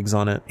 whole pegs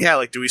on it. Yeah,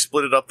 like do we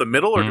split it up the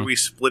middle, or do we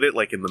split it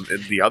like in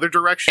the other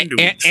direction?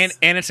 And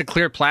it's a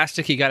clear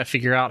plastic. You got to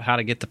figure out how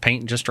to get the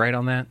paint just right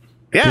on that.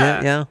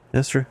 Yeah,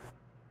 that's true.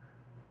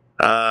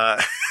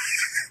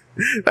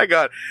 My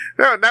God,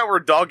 now we're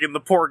dogging the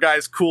poor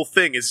guy's cool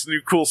thing, his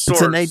new cool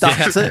sword.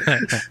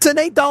 It's an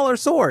 $8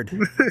 sword.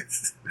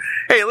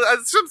 Hey,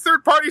 some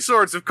third-party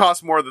swords have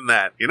cost more than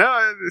that.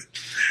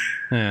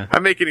 Yeah.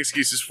 I'm making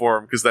excuses for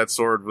him because that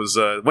sword was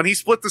when he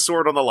split the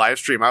sword on the live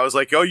stream. I was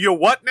like, "Oh, you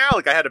what now?"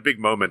 Like I had a big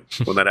moment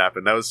when that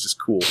happened. That was just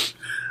cool.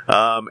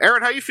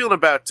 Aaron, how you feeling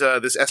about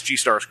this SG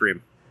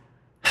Starscream?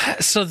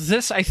 So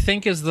this, I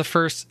think, is the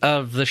first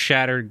of the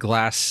Shattered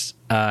Glass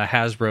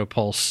Hasbro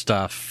Pulse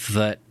stuff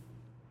that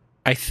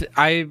I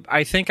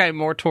think I'm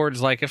more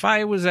towards, like, if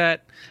I was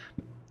at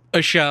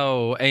a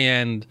show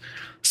and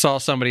saw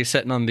somebody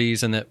sitting on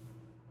these and it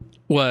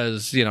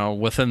was,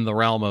 within the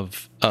realm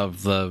of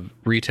the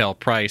retail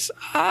price,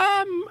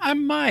 I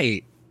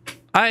might.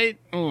 I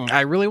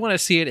really want to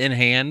see it in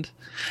hand,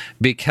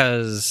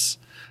 because,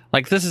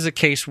 like, this is a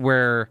case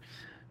where,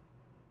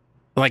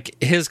 like,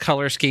 his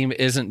color scheme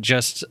isn't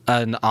just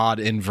an odd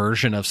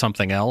inversion of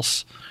something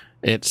else.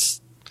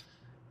 It's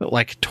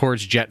like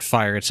towards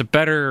Jetfire. It's a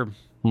better,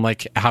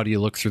 like, how do you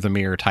look through the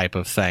mirror type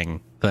of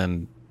thing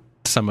than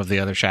some of the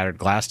other Shattered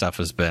Glass stuff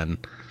has been.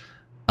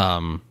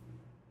 And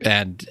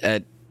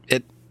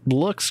it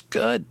looks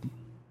good.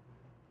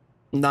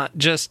 Not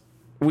just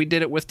we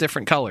did it with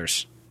different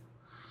colors.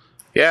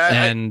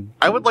 Yeah, and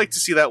I would like to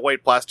see that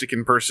white plastic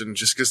in person,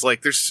 just because,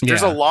 like, there's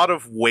a lot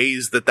of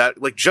ways that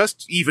like,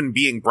 just even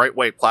being bright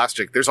white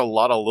plastic, there's a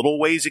lot of little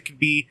ways it could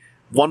be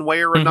one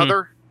way or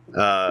another.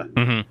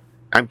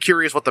 I'm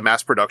curious what the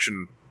mass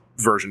production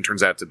version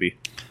turns out to be.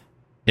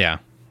 Yeah,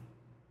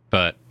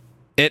 but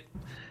it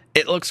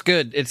looks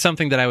good. It's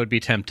something that I would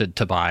be tempted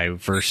to buy,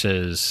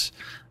 versus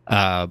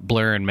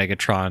Blur and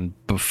Megatron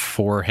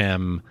before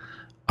him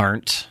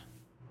aren't,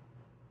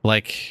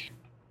 like,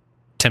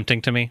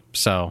 tempting to me.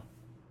 So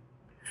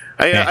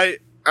I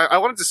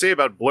wanted to say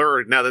about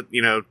Blur, now that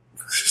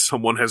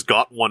someone has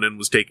got one and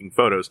was taking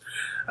photos,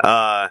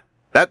 that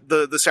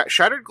the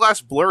Shattered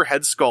Glass Blur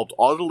head sculpt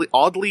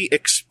oddly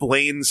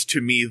explains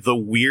to me the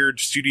weird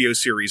Studio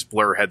Series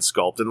Blur head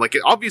sculpt, and, like,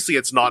 obviously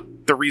it's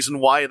not the reason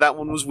why that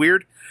one was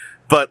weird,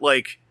 but,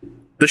 like,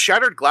 the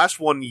Shattered Glass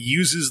one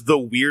uses the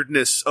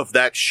weirdness of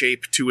that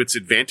shape to its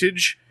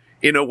advantage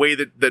in a way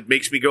that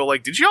makes me go,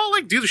 like, did y'all,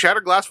 like, do the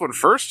Shattered Glass one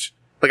first?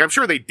 Like, I'm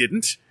sure they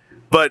didn't,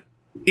 but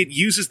it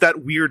uses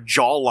that weird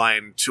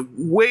jawline to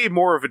way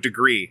more of a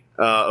degree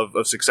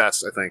of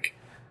success, I think.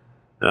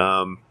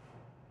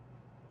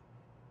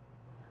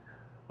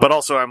 But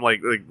also, I'm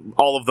like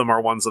all of them are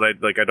ones that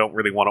I don't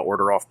really want to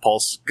order off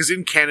Pulse, because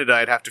in Canada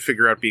I'd have to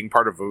figure out being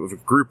part of a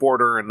group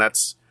order, and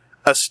that's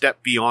a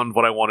step beyond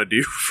what I want to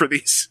do for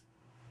these.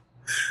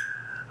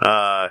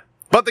 But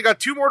they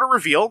got 2 more to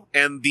reveal,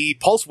 and the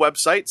Pulse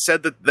website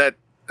said that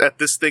at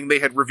this thing they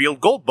had revealed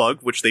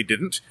Goldbug, which they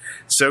didn't.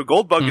 So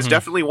Goldbug is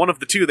definitely one of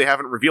the 2 they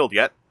haven't revealed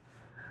yet.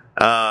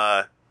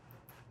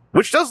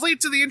 Which does lead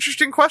to the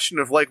interesting question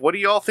of, like, what do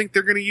y'all think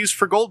they're going to use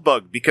for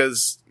Goldbug?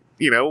 Because,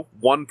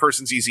 one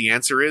person's easy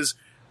answer is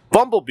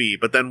Bumblebee,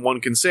 but then one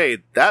can say,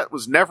 that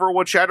was never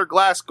what Shattered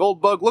Glass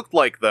Goldbug looked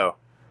like, though.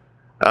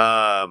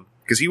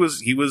 Because he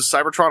was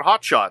Cybertron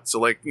Hotshot, so,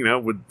 like,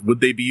 would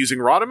they be using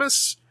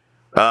Rodimus?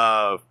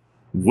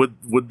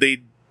 Would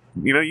they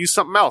use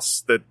something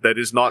else that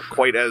is not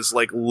quite as,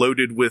 like,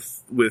 loaded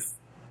with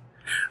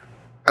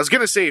I was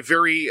gonna say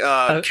very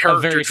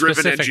character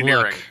driven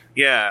engineering. Look.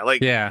 Yeah,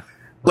 like, yeah.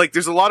 Like,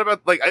 there's a lot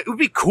about, like, it would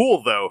be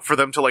cool, though, for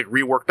them to, like,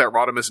 rework that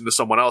Rodimus into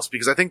someone else,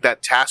 because I think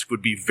that task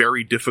would be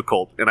very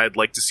difficult, and I'd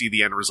like to see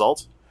the end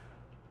result.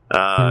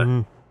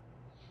 Because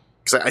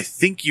I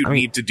think you'd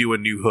need to do a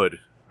new hood.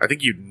 I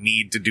think you'd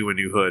need to do a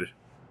new hood.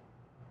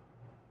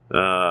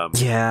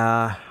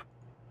 Yeah.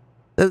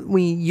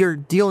 You're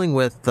dealing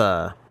with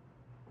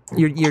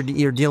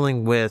you're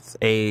dealing with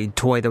a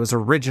toy that was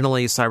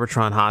originally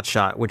Cybertron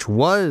Hotshot, which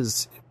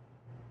was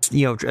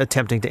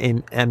attempting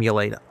to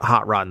emulate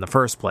Hot Rod in the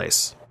first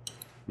place.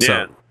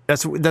 Yeah.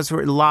 That's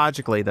where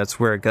logically that's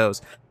where it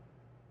goes.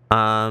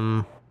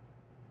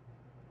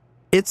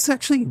 It's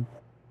actually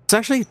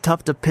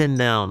tough to pin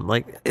down.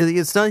 Like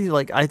it's not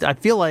like I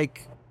feel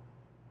like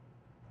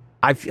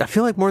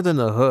more than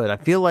the hood. I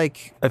feel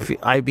like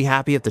I'd be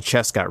happy if the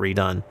chest got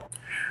redone.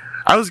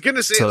 I was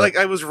gonna say, like,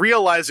 I was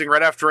realizing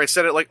right after I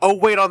said it, like, oh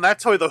wait, on that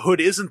toy the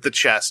hood isn't the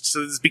chest,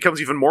 so this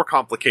becomes even more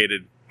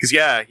complicated. Because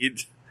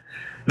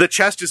the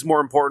chest is more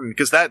important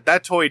because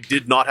that toy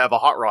did not have a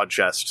hot rod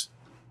chest.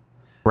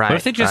 Right. What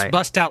if they just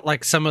bust out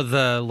like some of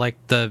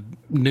the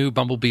new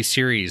Bumblebee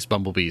series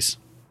Bumblebees?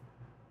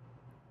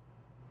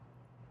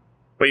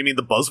 What, you mean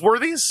the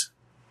Buzzworthies?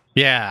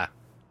 Yeah.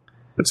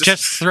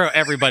 Just throw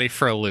everybody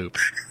for a loop.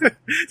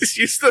 Just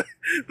use the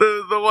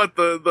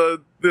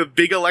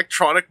big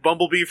electronic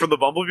Bumblebee from the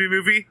Bumblebee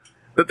movie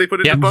that they put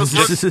into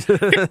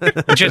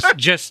Buzzworthies.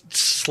 just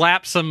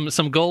slap some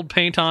gold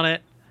paint on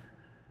it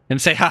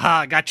and say,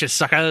 haha, gotcha,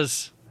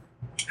 suckers.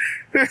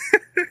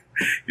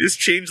 Just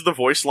change the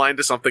voice line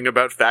to something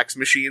about fax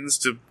machines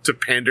to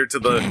pander to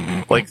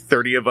the like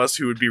 30 of us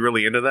who would be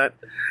really into that.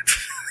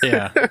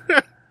 Yeah.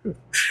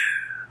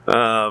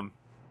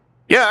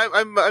 Yeah,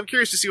 I'm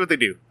curious to see what they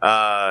do.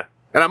 And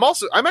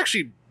I'm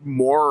actually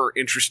more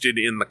interested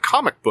in the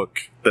comic book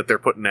that they're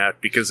putting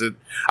out because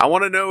I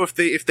want to know if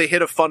they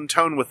hit a fun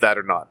tone with that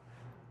or not.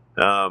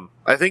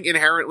 I think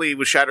inherently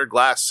with Shattered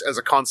Glass as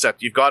a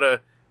concept, you've got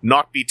to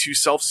not be too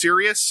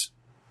self-serious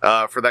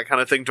for that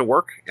kind of thing to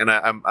work, and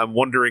I'm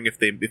wondering if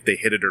they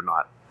hit it or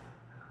not.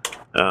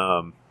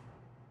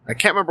 I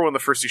can't remember when the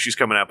first issue's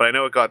coming out, but I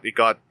know it got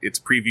its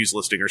previews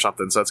listing or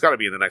something, so it's got to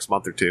be in the next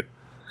month or two.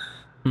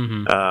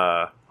 Mm-hmm.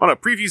 Oh no,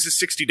 previews is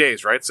 60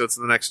 days, right? So it's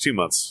in the next 2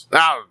 months.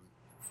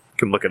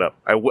 Can look it up.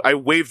 I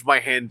waved my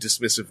hand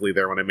dismissively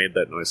there when I made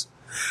that noise.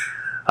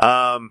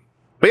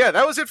 But yeah,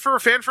 that was it for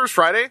Fan First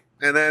Friday.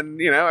 And then,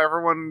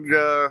 everyone,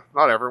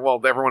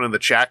 everyone in the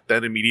chat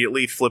then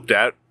immediately flipped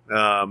out,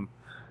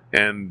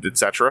 and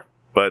etc.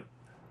 But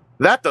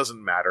that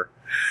doesn't matter.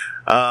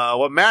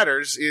 What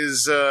matters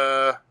is,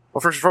 well,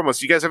 first and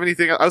foremost, do you guys have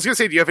anything? I was going to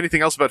say, do you have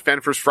anything else about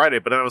Fan First Friday?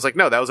 But then I was like,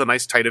 no, that was a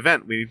nice tight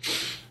event.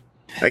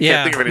 I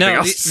can't think of anything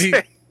else to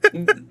say.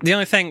 The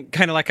only thing,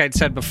 kind of like I'd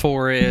said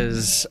before,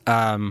 is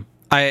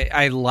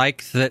I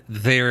like that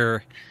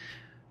they're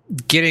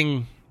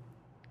getting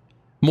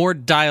more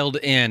dialed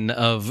in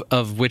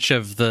of which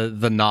of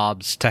the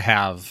knobs to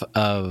have,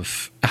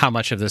 of how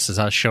much of this is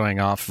us showing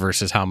off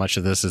versus how much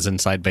of this is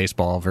inside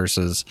baseball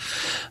versus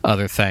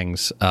other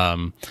things.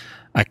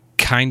 I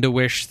kind of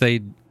wish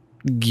they'd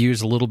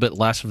use a little bit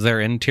less of their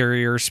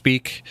interior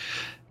speak,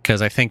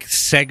 because I think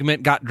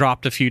segment got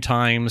dropped a few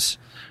times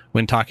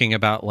when talking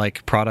about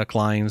like product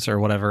lines or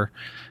whatever,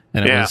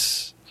 and it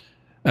was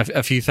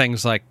a few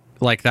things like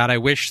that. I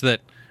wish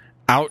that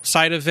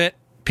outside of it,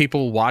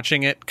 people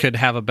watching it could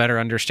have a better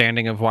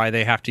understanding of why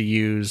they have to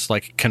use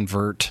like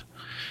convert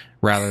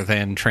rather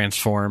than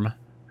transform,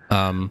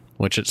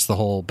 which it's the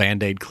whole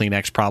Band-Aid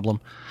Kleenex problem.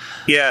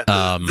 Yeah,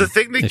 the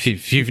thing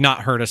if you've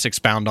not heard us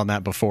expound on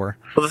that before.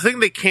 Well, the thing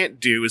they can't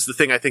do is the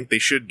thing I think they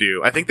should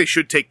do. I think they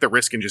should take the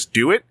risk and just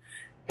do it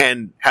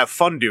and have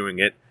fun doing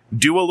it.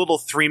 Do a little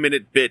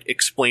 3-minute bit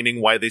explaining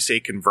why they say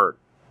convert.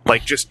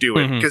 Like, just do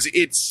it. Because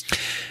it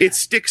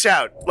sticks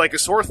out like a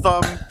sore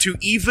thumb to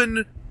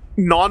even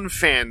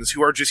non-fans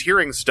who are just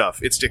hearing stuff.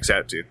 It sticks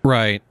out to.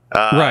 Right.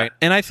 Right.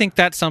 And I think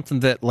that's something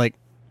that, like,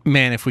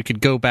 man, if we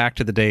could go back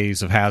to the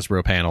days of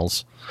Hasbro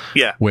panels.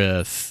 Yeah.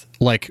 With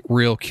like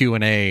real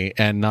Q&A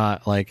and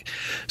not like,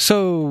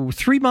 so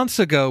 3 months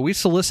ago we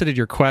solicited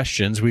your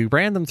questions, we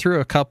ran them through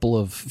a couple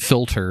of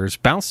filters,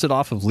 bounced it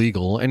off of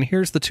legal, and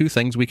here's the 2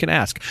 things we can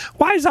ask.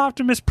 Why is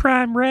Optimus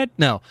Prime red?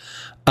 No.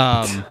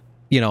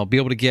 Be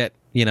able to get,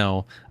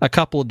 a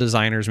couple of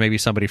designers, maybe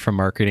somebody from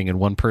marketing, and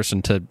one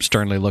person to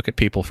sternly look at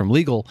people from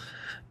legal,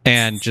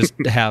 and just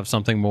have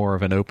something more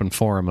of an open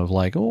forum of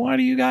like, well, why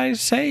do you guys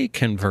say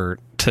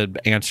convert to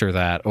answer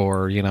that?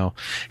 Or,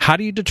 how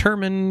do you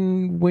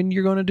determine when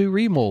you're going to do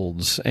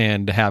remolds,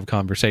 and have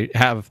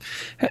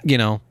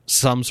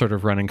some sort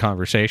of running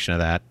conversation of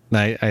that.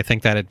 I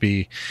think that'd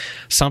be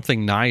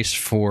something nice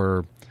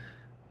for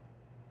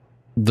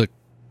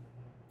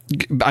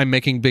I'm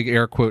making big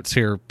air quotes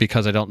here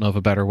because I don't know of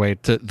a better way,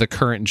 to the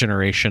current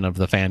generation of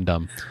the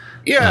fandom.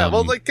 Yeah,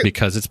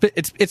 because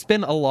it's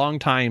been a long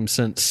time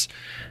since,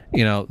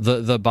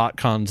 the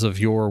BotCons of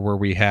yore, where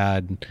we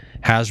had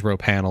Hasbro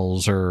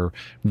panels, or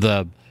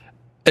the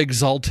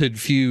exalted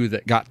few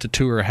that got to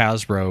tour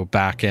Hasbro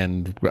back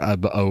in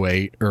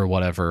 2008 or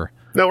whatever.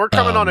 No, we're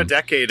coming on a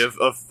decade of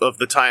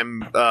the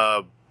time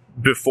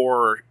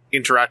before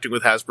interacting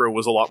with Hasbro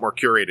was a lot more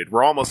curated.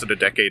 We're almost at a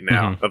decade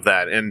now of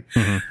that, and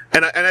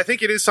I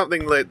think it is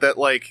something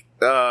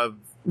that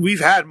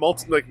we've had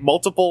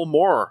multiple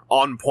more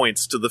on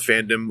points to the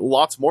fandom.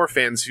 Lots more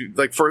fans who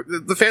for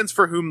the fans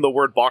for whom the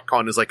word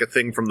BotCon is like a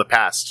thing from the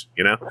past,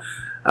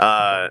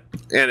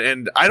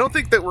 and I don't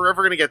think that we're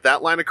ever going to get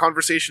that line of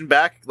conversation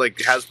back. Like,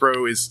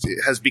 Hasbro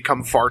has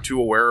become far too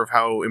aware of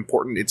how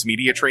important its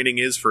media training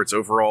is for its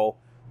overall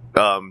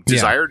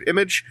desired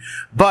image.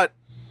 But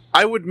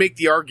I would make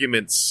the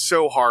argument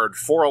so hard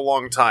for a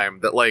long time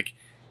that, like,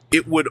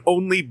 it would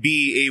only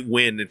be a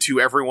win to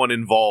everyone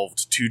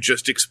involved to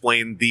just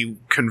explain the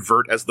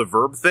convert as the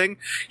verb thing.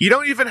 You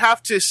don't even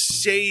have to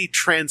say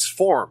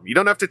transform. You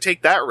don't have to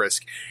take that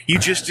risk. You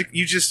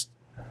just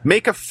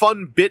make a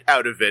fun bit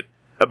out of it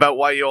about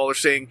why you all are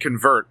saying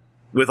convert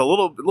with a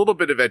little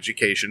bit of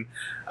education.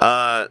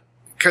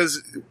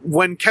 Because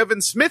when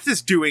Kevin Smith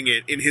is doing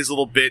it in his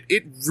little bit,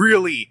 it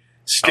really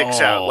sticks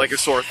out like a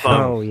sore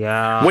thumb. Oh,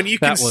 yeah. When you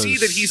can see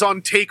that he's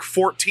on take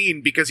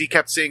 14 because he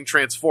kept saying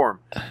transform.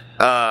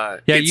 Yeah,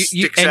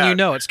 sticks out. you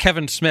know it's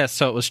Kevin Smith,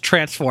 so it was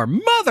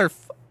transform.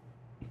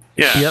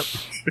 Yeah. Yep.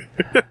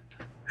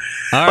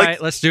 All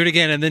right, let's do it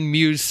again. And then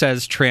Muse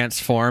says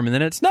transform, and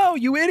then it's no,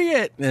 you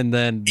idiot. And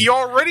then You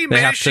already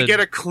they managed to have to- get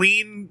a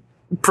clean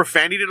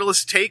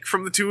profanity-less take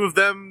from the two of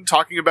them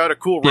talking about a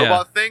cool Yeah.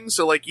 robot thing.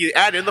 So, like, you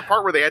add in the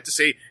part where they had to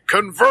say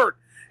convert.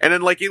 And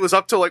then, like, it was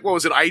up to, like, what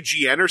was it,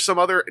 IGN or some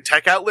other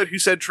tech outlet who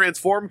said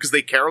transform because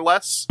they care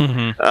less.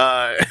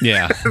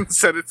 Yeah, And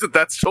said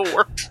that still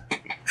worked.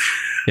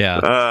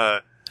 yeah.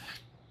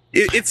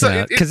 It's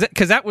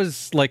Because that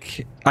was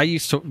like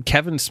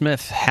Kevin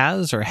Smith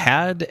has or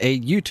had a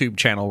YouTube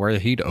channel where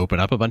he'd open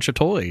up a bunch of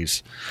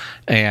toys,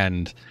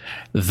 and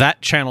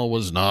that channel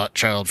was not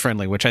child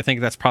friendly, which I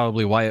think that's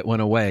probably why it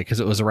went away,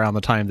 because it was around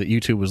the time that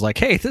YouTube was like,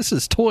 hey, this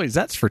is toys,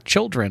 that's for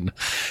children,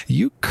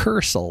 you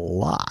curse a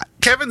lot.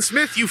 Kevin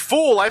Smith, you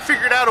fool! I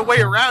figured out a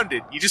way around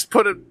it. You just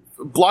put a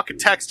block of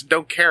text and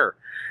don't care.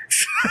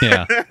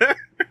 Yeah.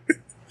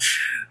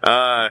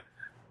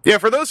 Yeah,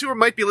 for those who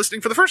might be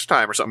listening for the first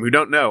time or something, who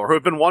don't know, or who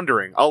have been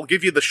wondering, I'll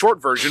give you the short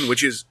version,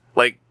 which is,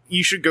 like,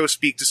 you should go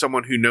speak to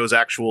someone who knows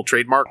actual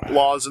trademark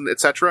laws and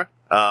etc.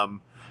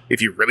 If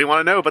you really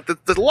want to know. But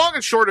the long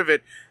and short of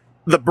it,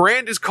 the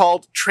brand is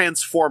called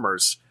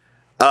Transformers,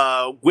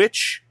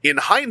 which, in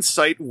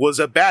hindsight, was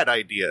a bad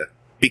idea,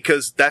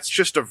 because that's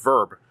just a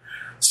verb.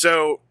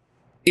 So,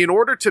 in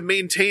order to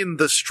maintain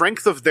the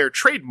strength of their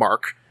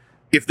trademark,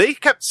 if they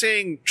kept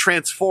saying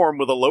transform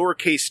with a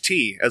lowercase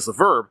t as the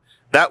verb,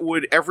 that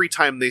would, every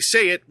time they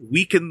say it,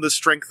 weaken the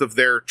strength of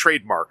their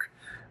trademark.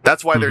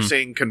 That's why they're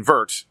saying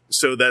convert,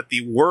 so that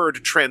the word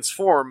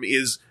transform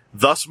is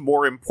thus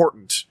more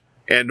important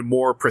and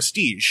more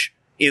prestige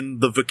in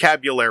the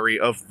vocabulary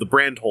of the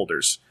brand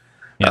holders.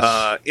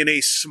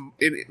 Yes.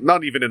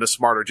 Not even in a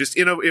smarter, just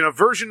in a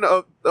version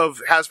of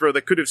Hasbro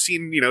that could have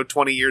seen,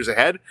 20 years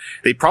ahead,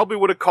 they probably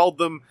would have called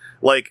them,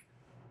 like,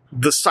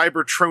 the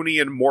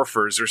Cybertronian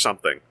Morphers or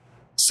something.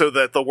 So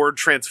that the word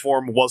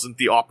transform wasn't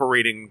the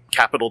operating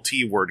capital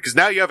T word. Because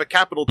now you have a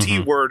capital T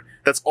word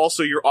that's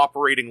also your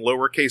operating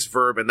lowercase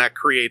verb, and that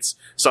creates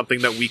something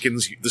that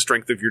weakens the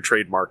strength of your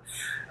trademark.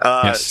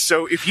 Yes.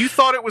 So if you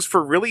thought it was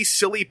for really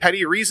silly,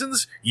 petty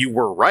reasons, you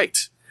were right.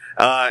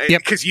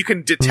 Because you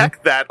can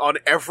detect that on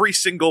every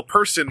single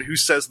person who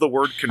says the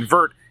word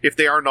convert if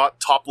they are not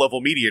top-level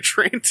media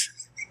trained.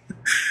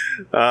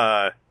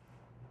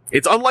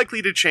 It's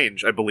unlikely to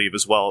change, I believe,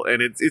 as well.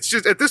 And it's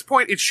just, at this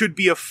point, it should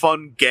be a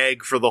fun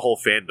gag for the whole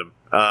fandom.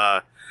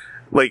 As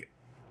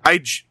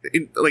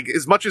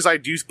much as I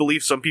do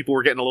believe some people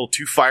were getting a little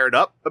too fired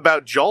up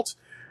about Jolt,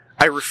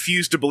 I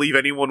refuse to believe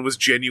anyone was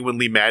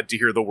genuinely mad to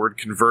hear the word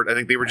convert. I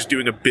think they were just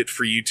doing a bit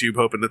for YouTube,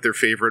 hoping that their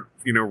favorite,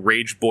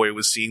 Rage Boy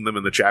was seeing them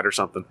in the chat or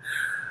something.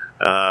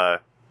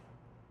 But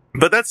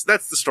that's the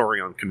story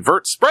on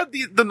convert. Spread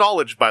the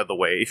knowledge, by the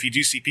way, if you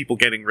do see people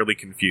getting really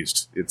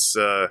confused.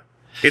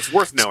 It's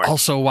worth knowing.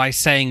 Also, why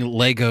saying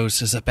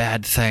Legos is a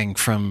bad thing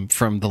from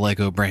the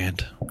Lego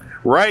brand.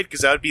 Right,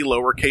 because that would be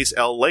lowercase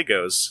l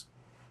Legos.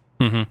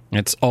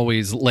 It's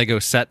always Lego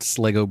sets,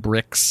 Lego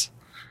bricks.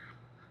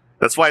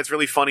 That's why it's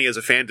really funny as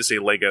a fan to say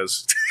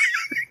Legos.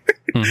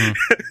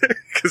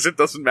 Because it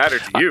doesn't matter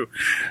to you.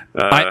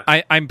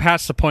 I'm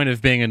past the point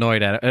of being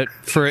annoyed at it.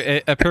 For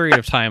a period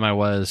of time I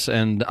was,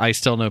 and I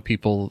still know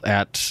people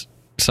at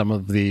some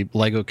of the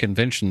Lego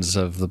conventions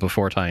of the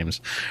before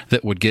times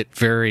that would get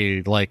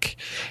very, like,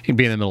 he'd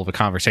be in the middle of a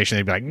conversation,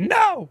 they'd be like,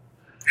 no,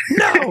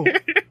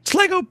 it's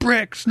Lego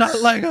bricks, not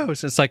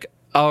Legos. It's like,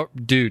 oh,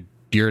 dude,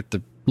 you're at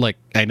the, like,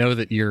 I know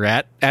that you're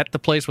at the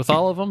place with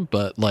all of them,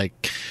 but,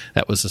 like,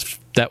 that was a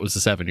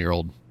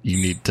 7-year-old. You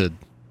need to,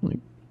 like,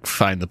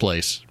 find the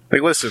place.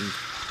 Like, listen,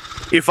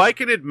 if I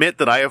can admit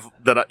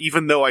that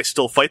even though I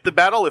still fight the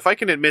battle, if I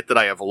can admit that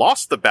I have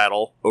lost the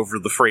battle over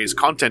the phrase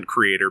content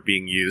creator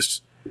being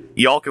used,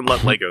 y'all can let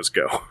Legos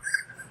go.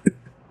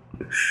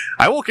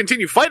 I will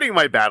continue fighting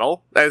my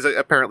battle, as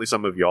apparently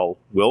some of y'all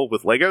will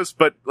with Legos,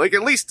 but, like,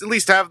 at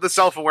least have the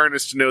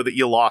self-awareness to know that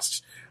you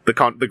lost the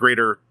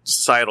greater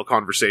societal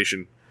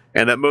conversation,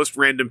 and that most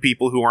random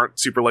people who aren't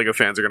super Lego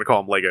fans are going to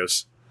call them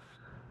Legos.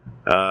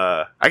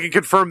 I can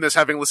confirm this,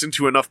 having listened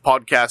to enough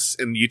podcasts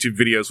and YouTube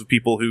videos with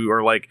people who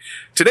are like,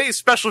 today's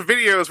special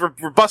videos,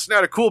 we're busting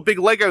out a cool big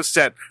Lego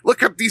set.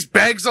 Look at these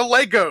bags of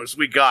Legos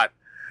we got.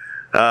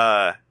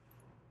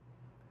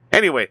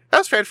 Anyway, that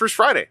was Fan First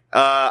Friday.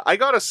 I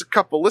got us a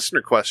couple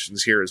listener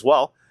questions here as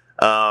well.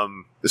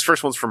 This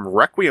first one's from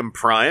Requiem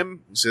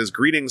Prime. It says,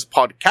 greetings,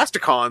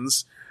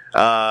 Podcasticons.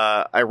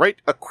 I write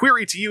a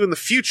query to you in the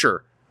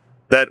future.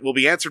 that will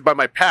be answered by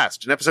my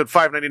past. In episode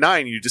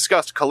 599, you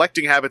discussed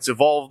collecting habits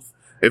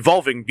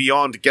evolving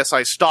beyond Guess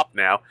I Stop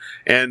Now,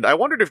 and I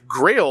wondered if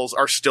grails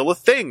are still a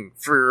thing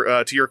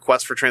for to your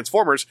quest for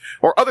Transformers,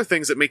 or other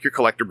things that make your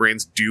collector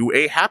brains do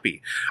a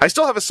happy. I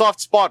still have a soft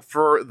spot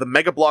for the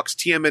Mega Bloks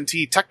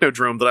TMNT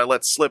Technodrome that I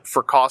let slip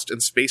for cost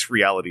and space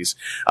realities.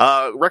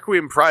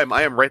 Requiem Prime,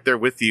 I am right there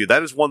with you.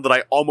 That is one that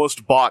I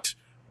almost bought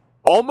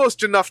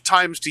almost enough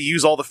times to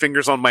use all the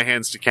fingers on my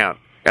hands to count.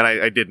 And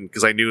I didn't,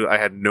 because I knew I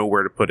had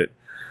nowhere to put it.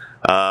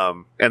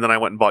 And then I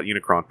went and bought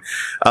Unicron.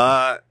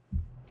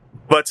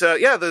 But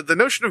the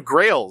notion of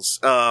grails,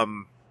 I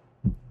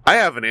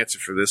have an answer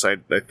for this, I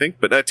think.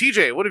 But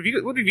TJ, what have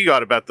you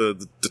got about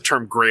the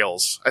term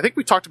grails? I think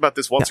we talked about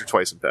this once or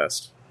twice in the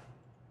past.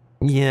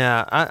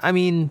 Yeah, I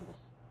mean,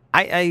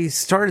 I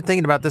started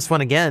thinking about this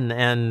one again,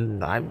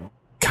 and I'm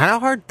kind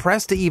of hard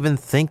pressed to even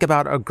think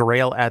about a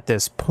grail at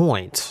this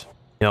point.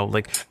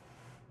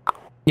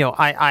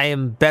 I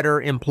am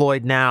better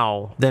employed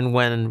now than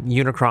when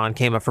Unicron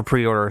came up for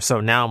pre-order.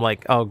 So now I'm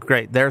like, oh,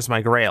 great, there's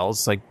my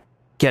grails. Like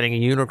getting a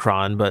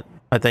Unicron, but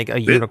I think a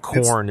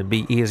unicorn would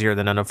be easier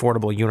than an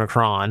affordable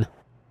Unicron.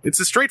 It's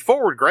a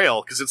straightforward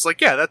grail, because it's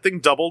like, yeah, that thing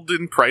doubled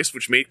in price,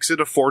 which makes it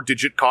a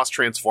 4-digit cost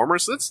transformer.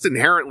 So that's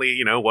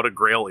inherently, what a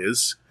grail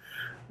is.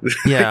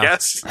 Yeah. I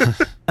guess.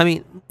 I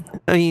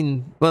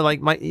mean, well,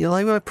 like my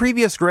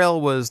previous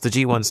grail was the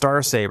G1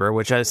 Star Saber,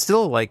 which I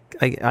still like.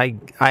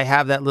 I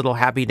have that little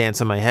happy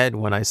dance in my head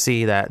when I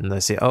see that, and I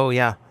say, oh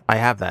yeah, I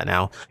have that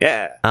now.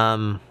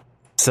 Yeah.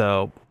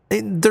 So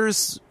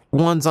there's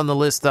ones on the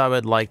list that I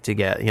would like to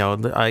get. A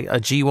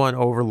G1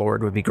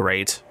 Overlord would be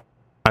great.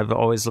 I've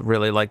always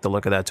really liked the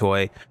look of that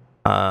toy.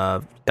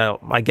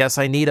 I guess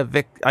I need a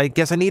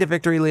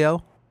Victory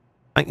Leo.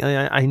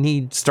 I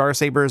need Star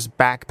Saber's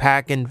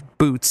backpack and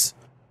boots.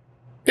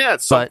 Yeah,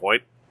 at some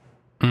point.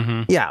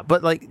 Mm-hmm. Yeah,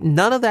 but like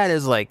none of that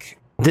is like,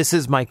 this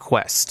is my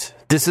quest,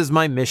 this is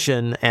my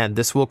mission, and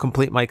this will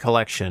complete my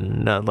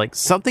collection. Like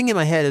something in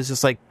my head is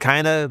just like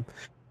kind of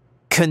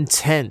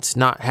content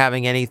not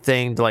having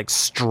anything to like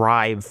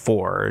strive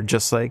for.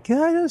 Just like,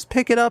 I just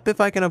pick it up if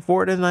I can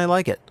afford it and I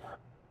like it.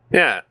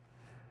 Yeah.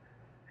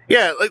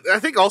 Yeah, like, I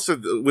think also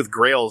with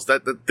grails,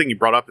 that the thing you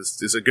brought up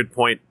is a good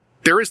point.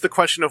 There is the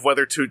question of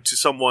whether to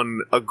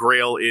someone a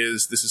grail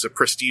this is a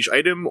prestige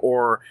item,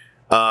 or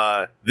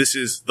this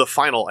is the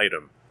final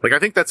item. Like, I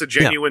think that's a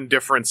genuine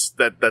difference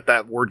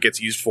that word gets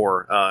used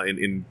for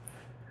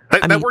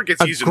that word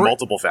gets used in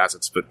multiple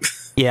facets, but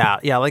yeah,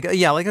 like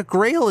a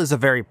grail is a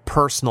very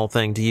personal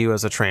thing to you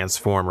as a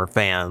Transformer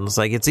fan. It's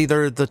like, it's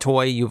either the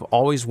toy you've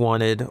always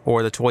wanted,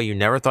 or the toy you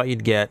never thought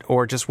you'd get,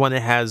 or just one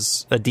that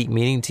has a deep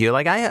meaning to you.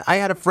 Like I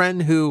had a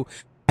friend who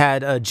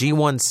had a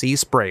G1 Sea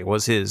Spray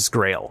was his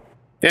grail.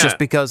 Yeah. Just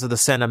because of the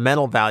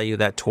sentimental value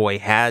that toy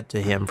had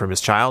to him from his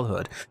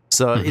childhood.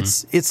 So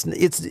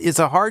it's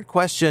a hard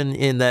question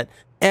in that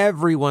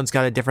everyone's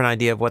got a different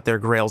idea of what their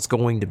grail's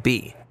going to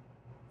be.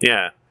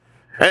 Yeah.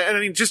 And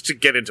I mean, just to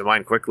get into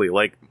mine quickly,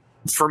 like,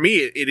 for me,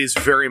 it is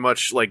very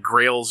much like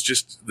grails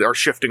just are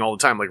shifting all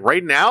the time. Like,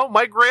 right now,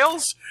 my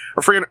grails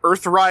are freaking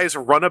Earthrise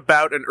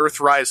Runabout and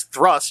Earthrise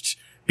Thrust,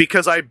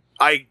 because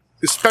I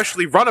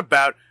especially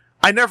Runabout,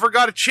 I never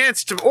got a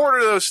chance to order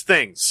those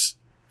things.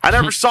 I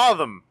never saw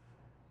them.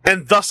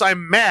 And thus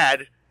I'm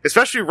mad,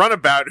 especially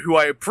Runabout, who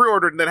I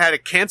pre-ordered and then had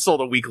it canceled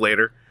a week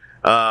later,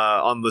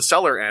 on the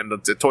seller end,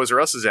 at Toys R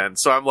Us's end.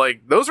 So I'm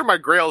like, those are my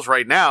grails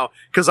right now,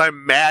 because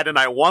I'm mad and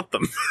I want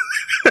them.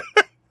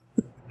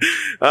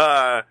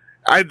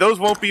 Those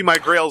won't be my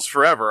grails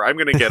forever. I'm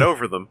gonna get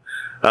over them.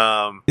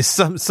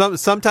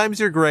 Sometimes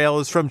your grail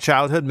is from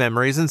childhood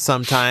memories, and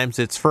sometimes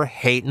it's for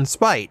hate and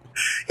spite.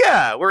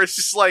 Yeah, where it's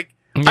just like,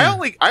 I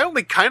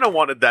only kind of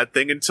wanted that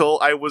thing until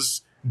I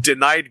was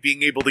denied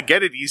being able to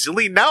get it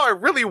easily. Now I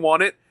really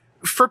want it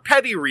for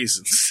petty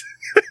reasons.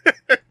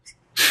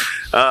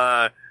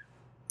 Because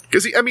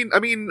I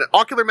mean,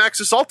 Ocular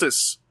Maxus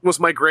Altus was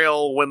my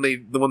grail when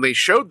they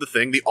showed the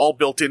thing, the all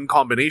built-in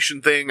combination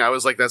thing. I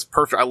was like, that's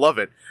perfect. I love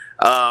it.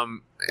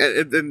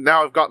 And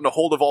now I've gotten a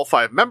hold of all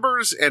 5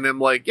 members, and I'm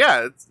like,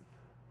 yeah,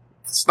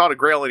 it's not a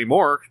grail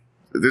anymore.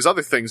 There's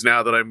other things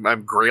now that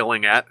I'm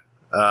grailing at.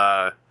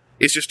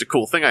 It's just a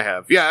cool thing I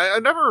have. Yeah, I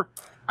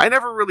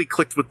never really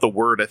clicked with the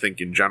word, I think,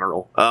 in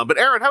general. But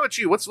Aaron, how about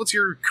you? What's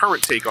your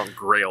current take on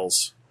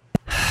grails?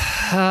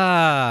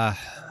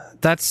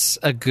 That's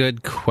a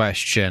good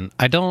question.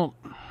 I don't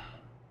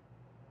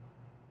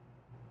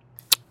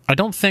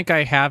think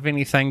I have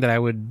anything that I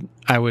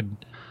would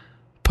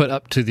put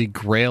up to the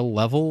grail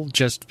level,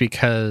 just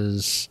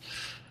because,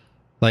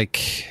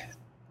 like,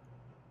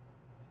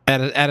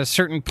 at a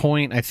certain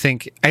point, I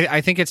think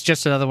it's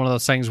just another one of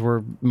those things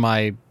where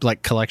my,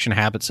 like, collection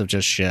habits have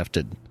just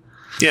shifted.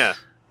 Yeah.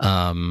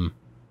 I've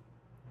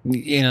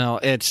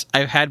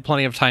had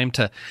plenty of time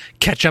to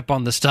catch up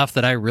on the stuff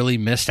that I really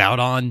missed out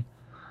on.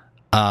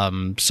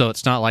 So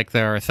it's not like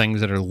there are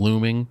things that are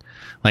looming.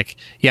 Like,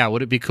 yeah,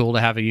 would it be cool to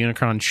have a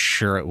Unicron?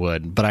 Sure, it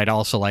would. But I'd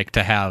also like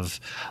to have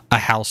a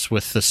house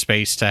with the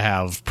space to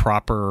have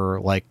proper,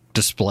 like,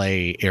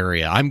 display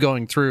area. I'm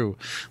going through,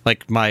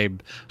 like, my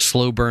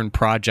slow burn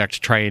project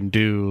to try and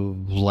do,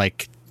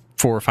 like,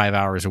 4 or 5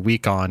 hours a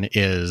week on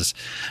is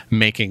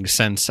making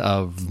sense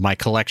of my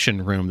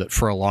collection room that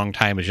for a long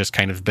time has just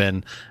kind of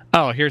been,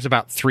 oh, here's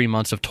about 3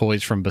 months of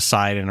toys from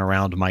beside and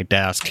around my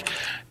desk,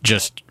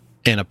 just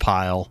in a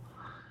pile.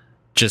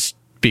 Just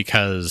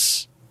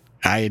because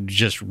I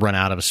just run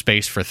out of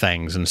space for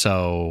things. And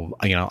so,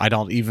 I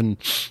don't even,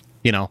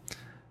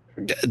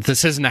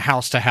 this isn't a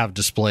house to have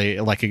display,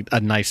 like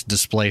a nice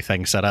display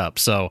thing set up.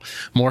 So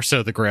more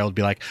so the Grail would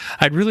be like,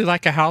 I'd really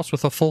like a house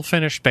with a full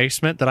finished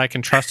basement that I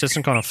can trust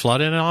isn't going to flood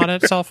in on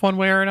itself one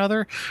way or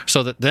another,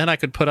 so that then I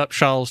could put up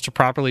shelves to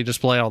properly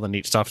display all the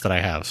neat stuff that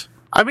I have.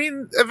 I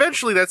mean,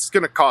 eventually that's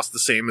going to cost the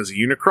same as a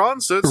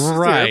Unicron, so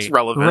it's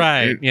relevant.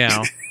 Right,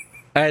 yeah.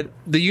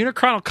 The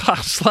Unicron will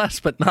cost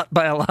less, but not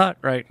by a lot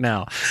right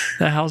now.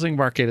 The housing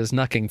market is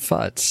knucking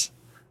futs.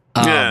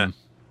 The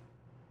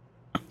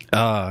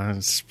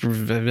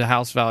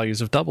house values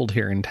have doubled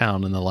here in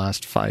town in the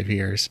last 5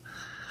 years.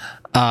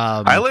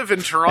 I live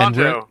in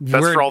Toronto.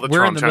 That's for all the Torontonians.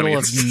 We're in the middle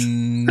of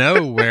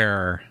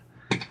nowhere.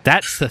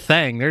 That's the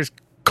thing. There's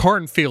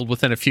cornfield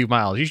within a few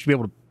miles. You should be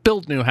able to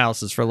build new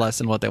houses for less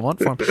than what they want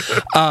for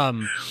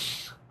them.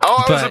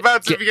 I was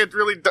about to get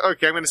really...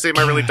 Okay, I'm going to say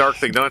my really dark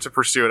thing. Don't have to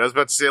pursue it. I was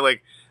about to say,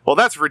 like, well,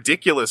 that's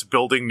ridiculous,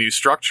 building new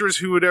structures.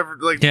 Who would ever,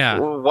 like,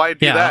 why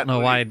do that? I don't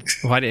know why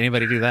did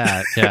anybody do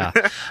that? Yeah.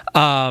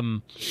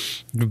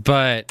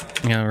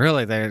 But,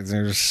 really,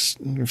 there's...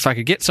 If I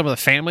could get some of the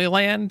family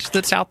land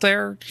that's out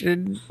there,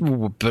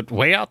 but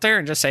way out there,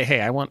 and just say, hey,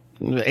 I want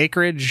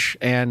acreage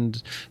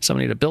and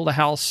somebody to build a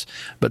house,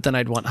 but then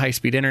I'd want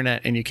high-speed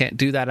internet, and you can't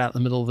do that out in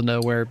the middle of the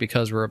nowhere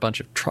because we're a bunch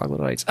of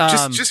troglodytes.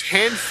 Just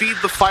hand feed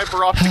the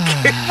fiber optic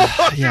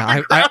cable.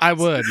 Yeah, I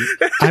would.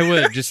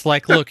 Just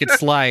like, look,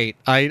 it's light.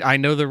 I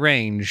know the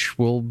range.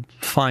 We'll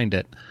find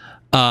it.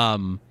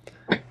 But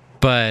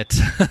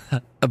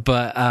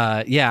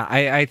yeah,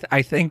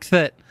 I think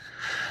that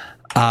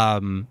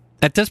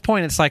at this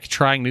point it's like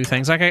trying new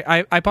things. Like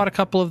I bought a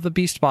couple of the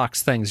Beast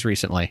Box things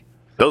recently.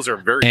 Those are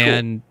very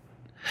cool.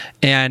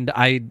 And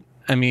I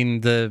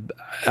mean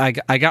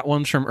I got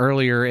ones from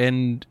earlier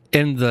in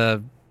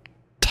the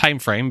time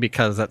frame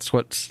because that's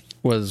what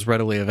was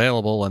readily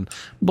available, and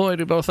boy,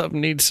 do both of them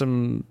need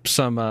some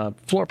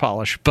floor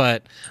polish.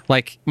 But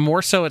like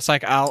more so, it's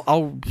like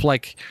I'll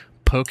like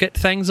poke at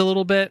things a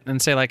little bit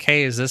and say like,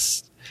 hey, is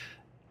this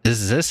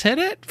hit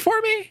it for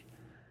me?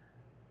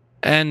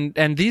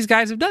 And these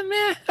guys have done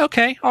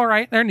okay, all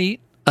right, they're neat.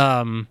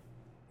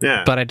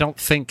 Yeah. But I don't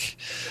think,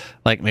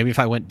 like, maybe if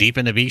I went deep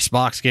into Beast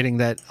Box, getting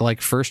that, like,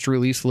 first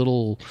release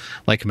little,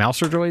 like,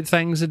 Mouser Droid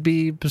things would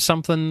be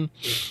something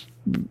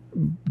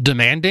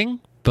demanding,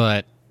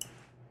 but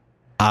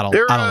I don't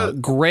know.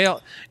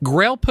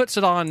 Grail puts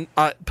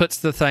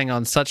the thing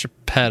on such a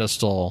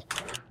pedestal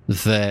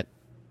that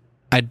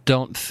I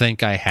don't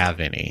think I have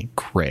any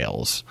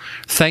Grails.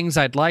 Things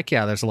I'd like,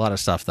 there's a lot of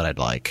stuff that I'd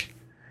like.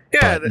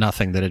 Yeah, but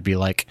nothing that'd be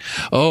like,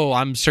 oh,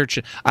 I'm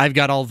searching. I've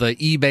got all the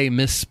eBay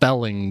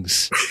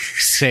misspellings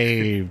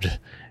saved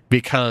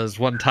because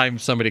one time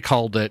somebody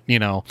called it,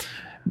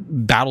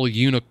 Battle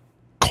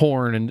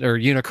Unicorn or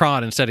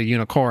Unicron instead of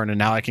Unicorn, and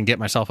now I can get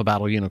myself a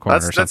Battle Unicorn.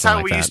 That's how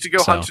like we used to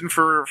go hunting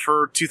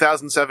for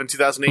 2007,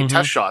 2008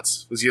 test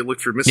shots. Was you look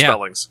for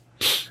misspellings?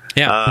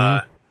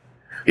 Yeah.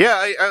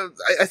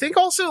 I think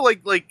also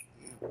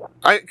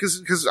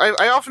because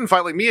I often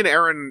find like me and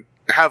Aaron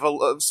have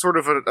a sort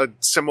of a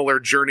similar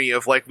journey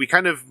of like we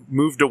kind of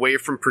moved away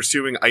from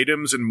pursuing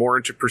items and more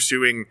into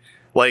pursuing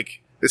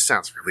like, this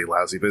sounds really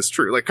lousy but it's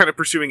true, like kind of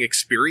pursuing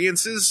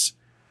experiences,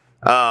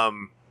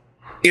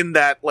 in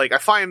that like I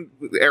find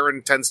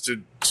Aaron tends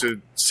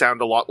to sound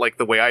a lot like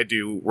the way I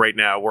do right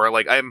now, where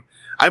like I'm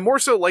more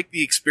so like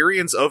the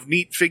experience of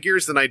neat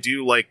figures than I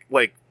do like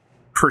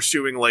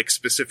pursuing like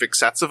specific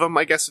sets of them,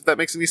 I guess, if that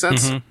makes any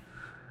sense.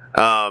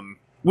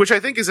 Which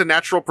I think is a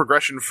natural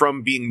progression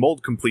from being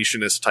mold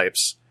completionist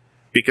types,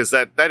 because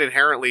that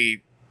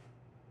inherently,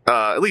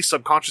 at least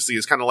subconsciously,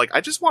 is kind of like,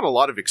 I just want a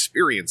lot of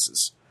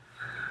experiences.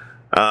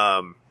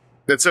 And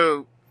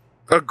so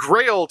a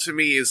Grail to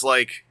me is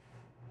like,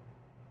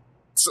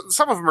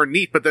 some of them are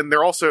neat, but then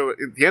they're also,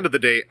 at the end of the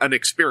day, an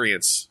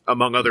experience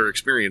among other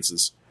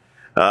experiences.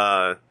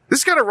 This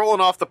is kind of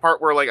rolling off the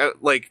part where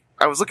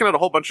I was looking at a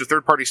whole bunch of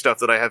third-party stuff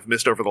that I have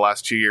missed over the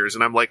last 2 years,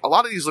 and I'm like, a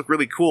lot of these look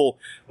really cool,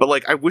 but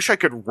like, I wish I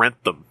could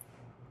rent them.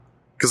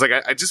 Because like,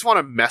 I just want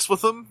to mess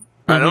with them.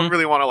 I don't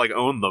really want to like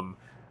own them.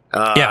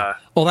 Yeah.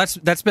 Well,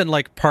 that's been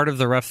like part of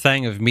the rough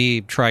thing of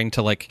me trying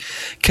to like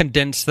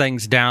condense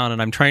things down,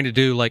 and I'm trying to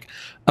do like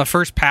a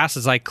first pass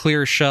as I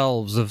clear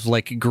shelves of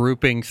like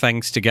grouping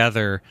things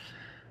together,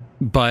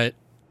 but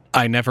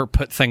I never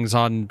put things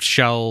on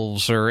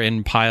shelves or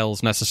in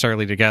piles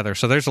necessarily together.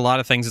 So there's a lot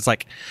of things. It's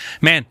like,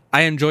 man,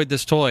 I enjoyed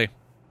this toy,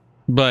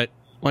 but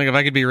like if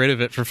I could be rid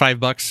of it for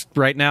 $5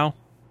 right now,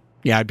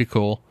 yeah, I'd be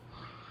cool.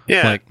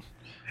 Yeah. Like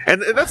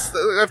And that's,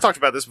 I've talked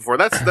about this before.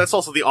 That's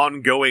also the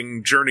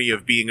ongoing journey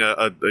of being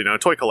a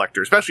toy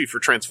collector, especially for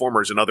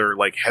Transformers and other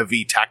like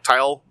heavy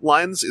tactile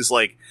lines. Is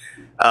like,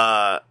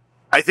 I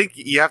think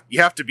you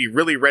have to be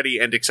really ready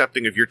and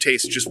accepting of your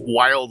taste just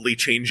wildly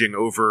changing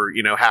over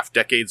half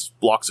decades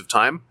blocks of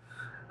time,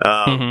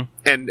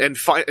 and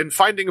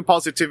finding a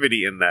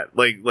positivity in that.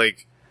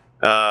 Because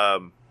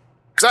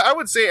I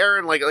would say,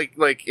 Aaron,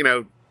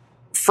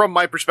 from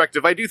my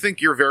perspective, I do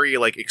think you're very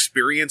like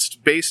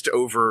experienced based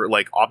over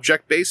like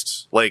object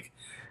based. Like,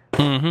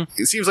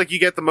 it seems like you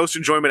get the most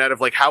enjoyment out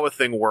of like how a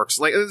thing works.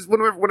 Like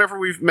whenever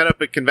we've met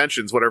up at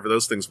conventions, whatever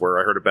those things were,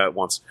 I heard about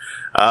once.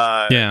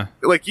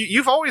 Like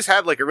you've always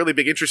had like a really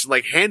big interest in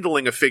like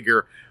handling a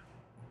figure,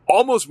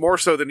 almost more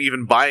so than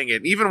even buying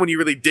it. Even when you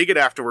really dig it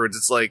afterwards,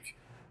 it's like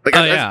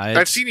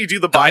I've seen you do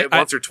the buy it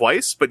once or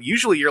twice, but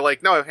usually you're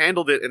like, no, I've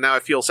handled it and now I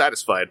feel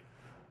satisfied.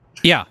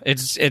 Yeah,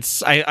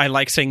 I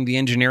like seeing the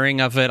engineering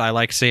of it. I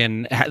like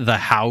seeing the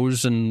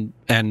hows and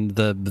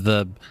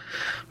the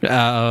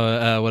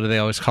what do they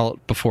always call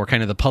it before?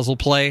 Kind of the puzzle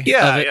play of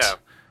it.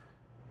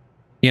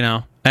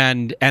 Yeah.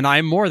 And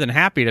I'm more than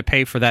happy to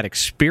pay for that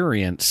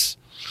experience.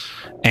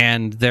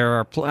 And there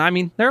are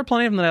plenty of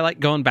them that I like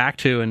going back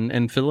to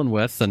and fiddling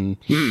with, and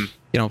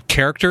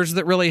characters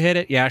that really hit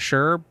it. Yeah,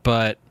 sure,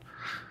 but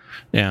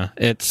yeah,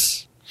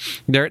 it's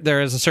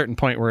there is a certain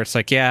point where it's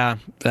like, yeah,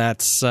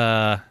 that's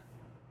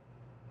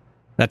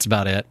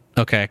about it.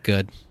 Okay,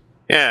 good.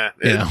 Yeah.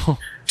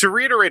 To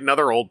reiterate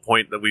another old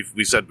point that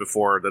we said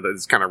before that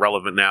is kind of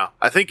relevant now,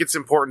 I think it's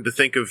important to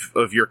think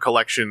of your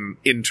collection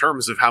in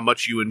terms of how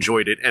much you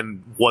enjoyed it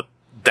and what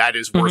that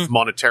is worth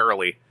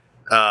monetarily.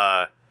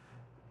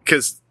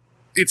 Because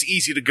it's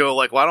easy to go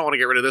like, well, I don't want to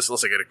get rid of this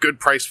unless I get a good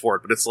price for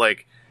it. But it's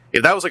like,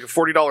 if that was like a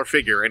 $40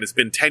 figure and it's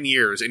been 10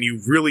 years and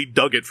you really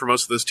dug it for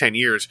most of those 10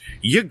 years,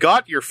 you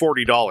got your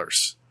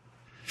 $40.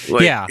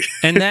 Like, yeah,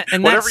 and that's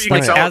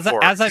like,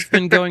 as I've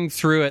been going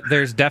through it,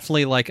 there's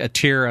definitely like a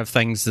tier of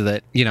things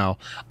that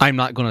I'm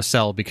not going to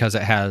sell because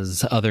it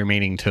has other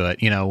meaning to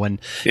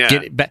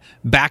it.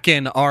 Back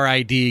in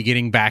RID,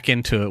 getting back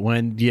into it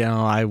when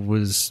I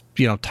was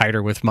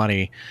tighter with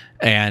money,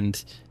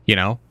 and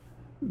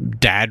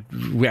I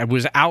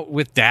was out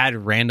with Dad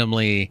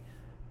randomly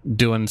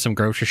doing some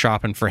grocery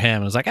shopping for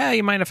him. I was like,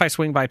 you mind if I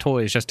swing by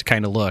toys just to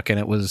kind of look? And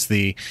it was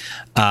the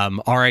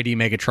RID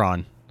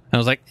Megatron. I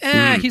was like,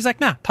 He's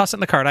like, nah, toss it in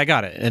the cart. I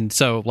got it. And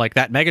so, like,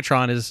 that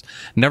Megatron is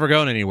never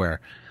going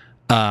anywhere.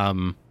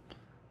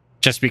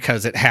 Just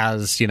because it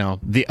has,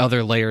 the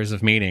other layers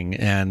of meaning.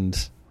 And,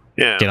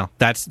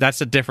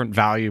 that's a different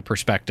value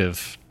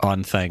perspective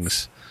on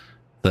things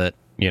that,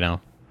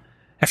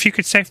 if you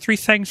could save 3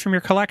 things from your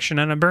collection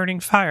in a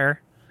burning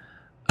fire.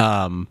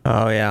 Oh,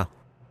 yeah.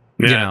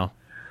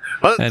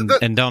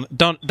 And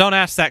don't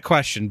ask that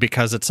question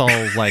because it's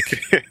all like...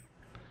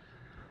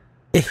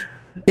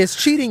 It's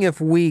cheating if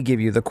we give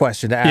you the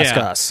question to ask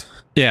us.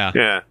 Yeah.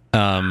 Yeah.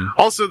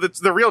 Also,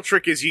 the real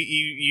trick is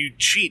you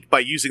cheat by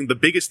using the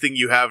biggest thing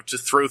you have to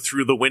throw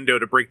through the window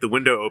to break the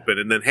window open,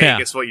 and then,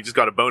 guess what? You just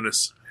got a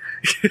bonus.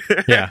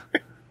 Yeah.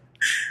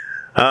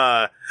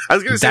 I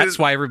was going to say that's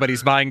why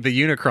everybody's buying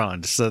the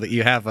Unicrons, so that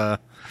you have a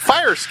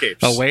fire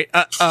escapes. A way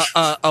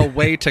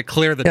to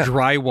clear the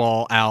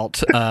drywall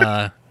out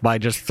by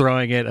just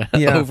throwing it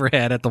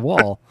overhead at the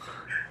wall.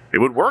 It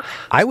would work.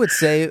 I would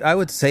say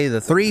the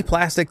 3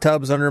 plastic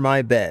tubs under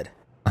my bed,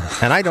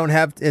 and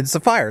it's a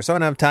fire, so I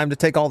don't have time to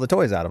take all the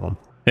toys out of them.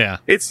 Yeah,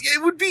 it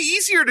would be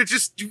easier to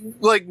just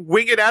like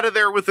wing it out of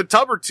there with a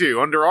tub or 2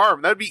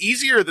 underarm. That'd be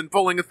easier than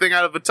pulling a thing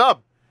out of a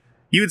tub.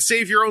 You would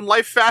save your own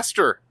life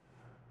faster.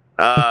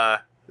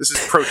 This is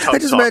pro tub. I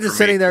just imagine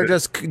sitting there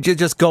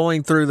just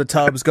going through the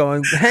tubs,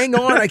 going, "Hang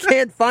on, I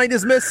can't find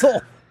his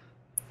missile."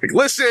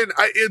 Listen,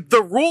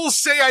 the rules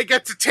say I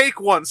get to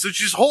take one, so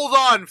just hold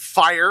on,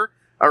 fire.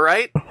 All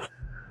right.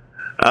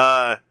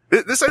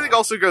 This I think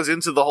also goes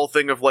into the whole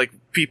thing of like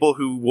people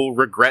who will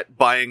regret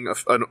buying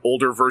an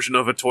older version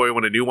of a toy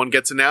when a new one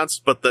gets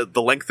announced, but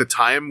the length of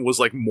time was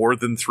like more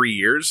than 3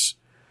 years.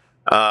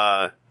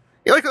 Like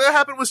that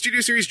happened when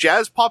Studio Series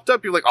Jazz popped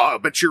up. You're like, oh, I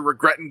bet you're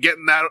regretting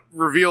getting that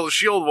Reveal the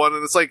Shield one,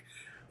 and it's like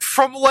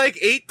from like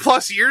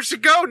 8+ years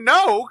ago.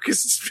 No,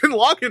 because it's been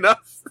long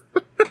enough.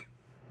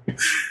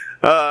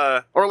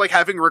 Or like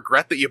having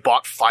regret that you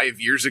bought 5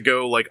 years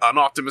ago, like an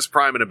Optimus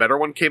Prime and a better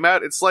one came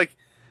out. It's like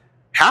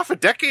half a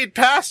decade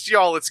passed,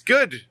 y'all. It's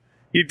good.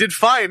 You did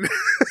fine.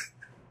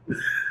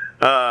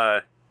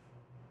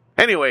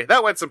 Anyway,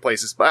 that went some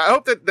places. I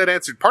hope that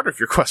answered part of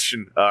your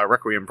question,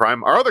 Requiem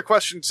Prime. Our other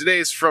question today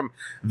is from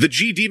the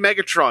GD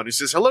Megatron, who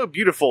says, hello,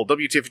 beautiful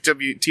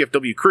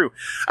TFW crew.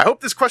 I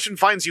hope this question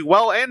finds you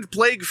well and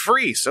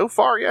plague-free. So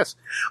far, yes.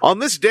 On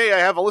this day, I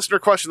have a listener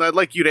question that I'd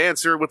like you to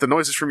answer with the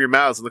noises from your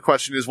mouths. And the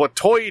question is, what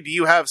toy do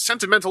you have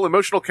sentimental,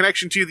 emotional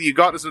connection to that you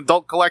got as an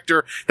adult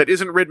collector that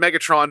isn't Rid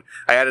Megatron?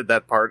 I added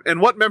that part.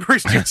 And what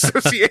memories do you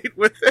associate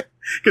with it?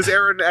 because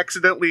Aaron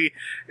accidentally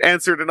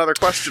answered another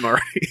question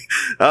already.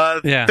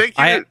 Yeah, thank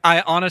you.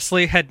 I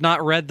honestly had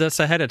not read this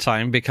ahead of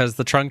time because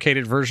the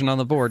truncated version on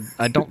the board,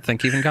 I don't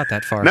think even got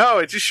that far. No,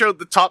 it just showed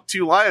the top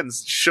two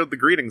lines, showed the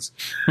greetings.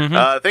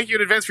 Mhm. Thank you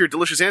in advance for your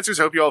delicious answers.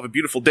 I hope you all have a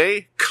beautiful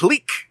day.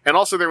 Click. And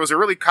also, there was a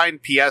really kind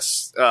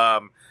PS,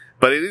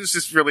 but it was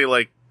just really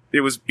like, it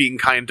was being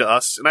kind to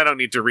us, and I don't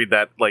need to read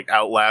that like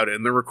out loud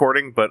in the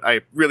recording, but I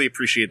really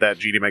appreciate that,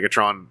 GD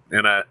Megatron,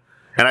 and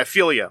I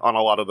feel you on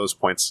a lot of those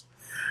points.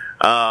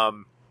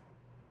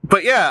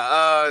 But yeah,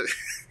 all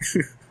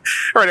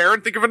right,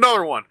 Aaron, think of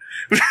another one.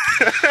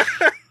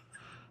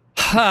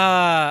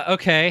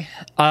 Okay.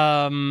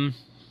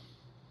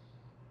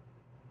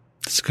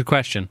 That's a good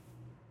question.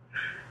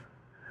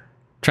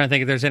 Trying to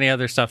think if there's any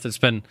other stuff that's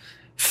been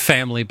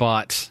family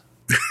bought.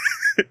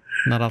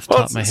 Not off the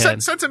top of my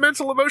head.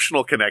 Sentimental,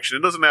 emotional connection. It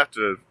doesn't have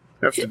to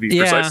be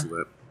precisely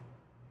that.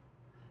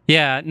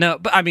 Yeah, no,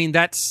 but I mean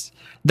that's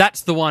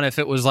the one. If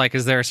it was like,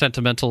 is there a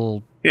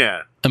sentimental,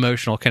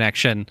 emotional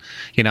connection?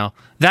 You know,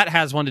 that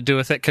has one to do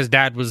with it because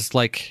Dad was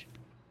like,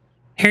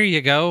 "Here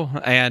you go,"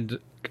 and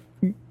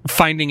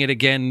finding it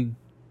again,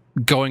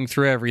 going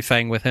through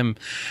everything with him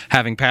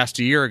having passed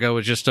a year ago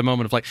was just a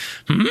moment of like,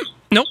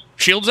 nope,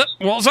 shields up,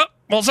 walls up,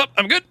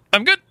 I'm good.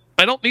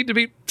 I don't need to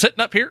be sitting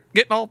up here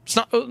getting all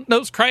snot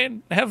nose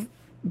crying, have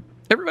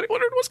everybody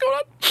wondering what's going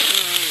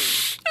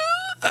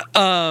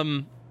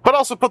on. But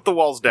also put the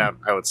walls down,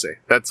 I would say.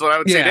 That's what I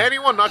would say to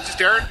anyone, not just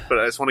Aaron, but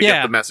I just want to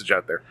get the message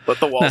out there. Put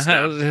the walls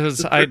down.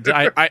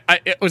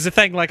 It was a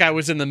thing like I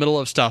was in the middle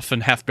of stuff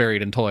and half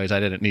buried in toys. I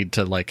didn't need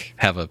to like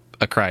have a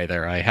cry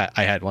there. I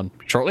had one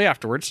shortly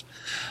afterwards.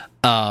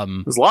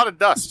 There's a lot of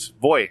dust.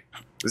 Boy.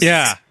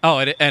 Yeah. Oh,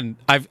 and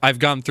I've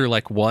gone through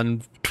like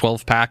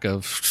 12-pack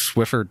of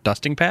Swiffer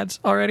dusting pads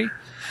already.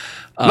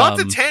 Not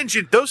the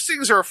tangent. Those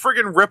things are a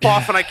friggin'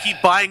 ripoff, and I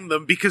keep buying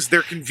them because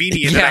they're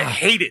convenient, and I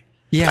hate it.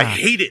 Yeah. I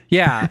hate it.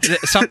 Yeah.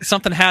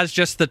 Something has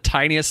just the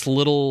tiniest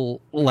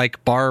little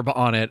like barb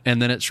on it,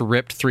 and then it's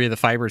ripped 3 of the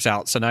fibers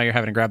out. So now you're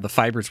having to grab the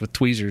fibers with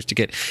tweezers to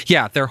get.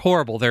 Yeah, they're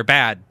horrible. They're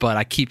bad, but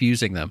I keep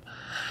using them.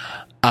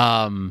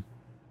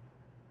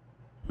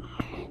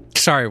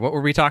 Sorry, what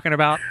were we talking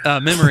about?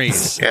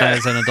 Memories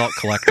as an adult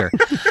collector.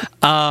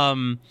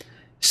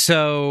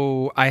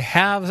 So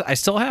I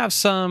still have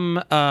some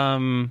of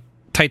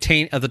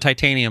the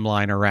titanium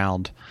line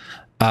around.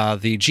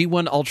 The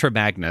G1 Ultra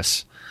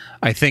Magnus,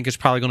 I think, is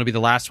probably going to be the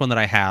last one that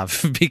I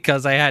have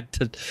because I had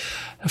to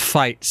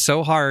fight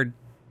so hard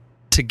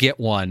to get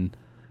one,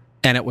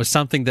 and it was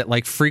something that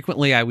like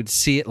frequently I would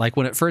see it. Like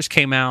when it first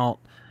came out,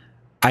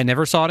 I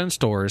never saw it in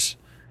stores.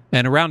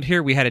 And around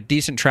here, we had a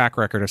decent track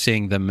record of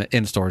seeing them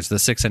in stores, the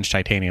 6-inch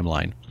titanium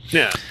line.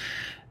 Yeah.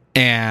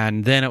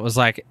 And then it was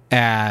like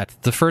at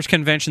the first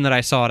convention that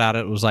I saw it out,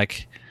 it was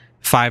like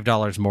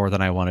 $5 more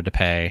than I wanted to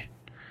pay.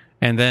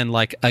 And then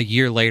like a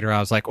year later, I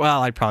was like,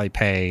 well, I'd probably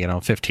pay,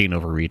 $15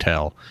 over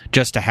retail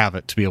just to have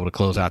it to be able to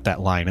close out that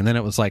line. And then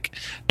it was like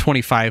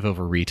 $25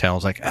 over retail. I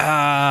was like,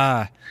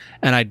 and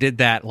I did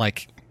that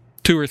like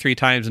 2 or 3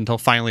 times until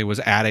finally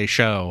was at a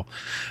show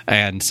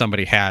and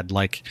somebody had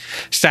like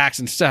stacks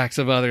and stacks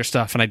of other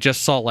stuff, and I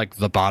just saw like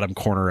the bottom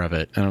corner of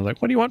it, and I was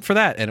like, what do you want for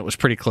that? And it was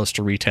pretty close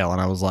to retail, and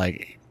I was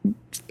like,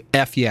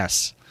 F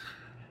yes,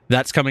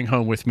 that's coming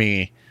home with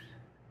me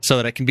so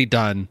that it can be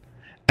done.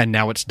 And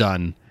now it's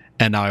done,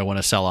 and now I want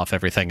to sell off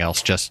everything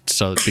else just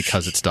so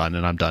because it's done,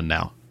 and I'm done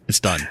now. It's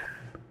done.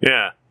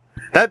 Yeah.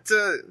 That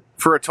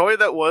for a toy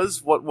that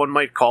was what one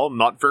might call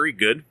not very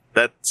good,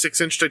 that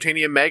 6-inch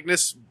titanium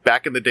Magnus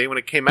back in the day when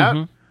it came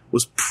out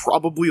was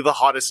probably the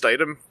hottest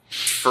item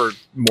for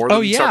more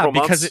than several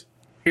months.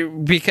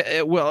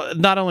 Because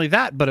not only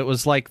that, but it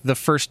was like the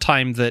first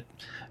time that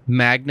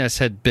Magnus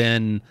had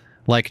been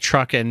like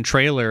truck and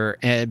trailer,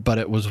 but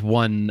it was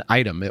one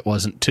item. It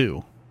wasn't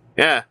 2.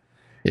 Yeah.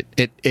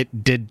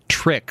 It did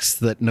tricks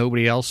that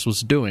nobody else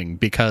was doing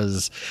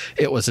because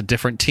it was a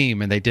different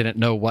team and they didn't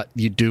know what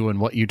you do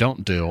and what you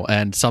don't do.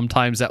 And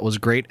sometimes that was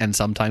great and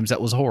sometimes that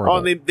was horrible.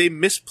 Oh, and they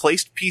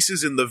misplaced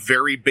pieces in the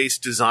very base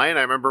design.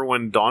 I remember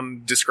when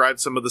Don described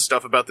some of the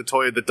stuff about the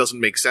toy that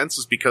doesn't make sense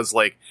was because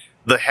like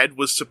the head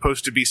was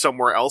supposed to be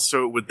somewhere else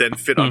so it would then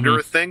fit under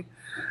a thing.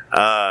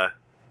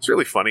 It's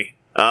really funny.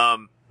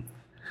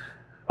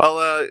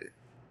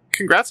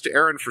 Congrats to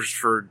Aaron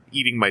for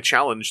eating my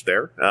challenge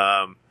there.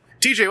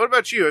 TJ, what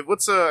about you?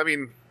 What's okay,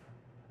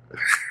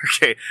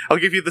 I'll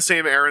give you the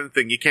same Aaron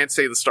thing. You can't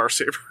say the Star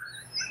Saber.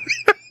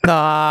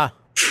 Nah.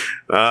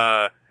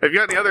 Have you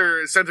got any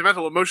other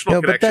sentimental,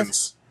 emotional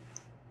connections?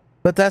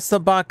 But that's the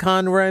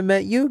BotCon where I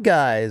met you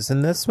guys,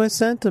 and that's my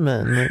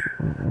sentiment.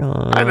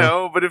 I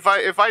know, but if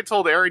I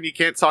told Aaron you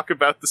can't talk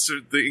about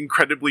the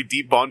incredibly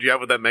deep bond you have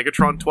with that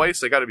Megatron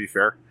twice, I got to be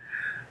fair.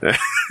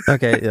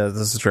 Okay, yeah,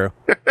 this is true.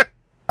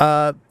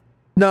 No,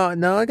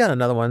 I got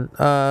another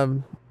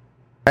one.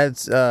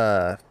 It's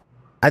I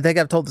think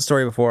I've told the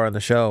story before on the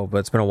show, but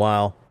it's been a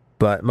while.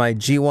 But my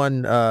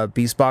G1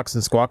 Beast Box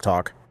and Squawk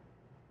Talk.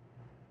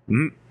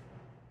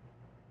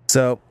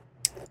 So,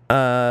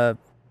 I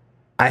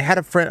had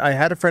a friend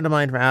of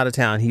mine from out of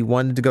town. He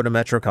wanted to go to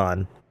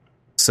MetroCon,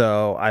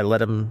 so I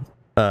let him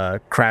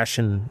crash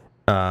in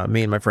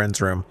me and my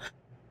friend's room.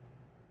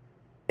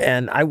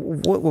 And I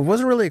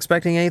wasn't really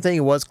expecting anything.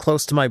 It was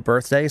close to my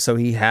birthday, so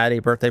he had a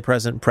birthday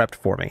present prepped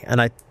for me.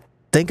 And I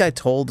think I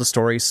told the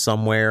story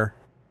somewhere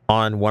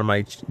on one of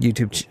my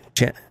YouTube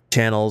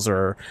channels,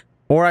 or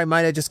I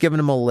might have just given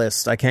him a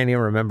list. I can't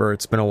even remember.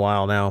 It's been a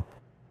while now.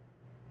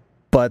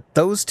 But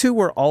those two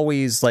were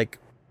always like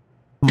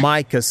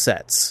my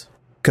cassettes,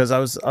 because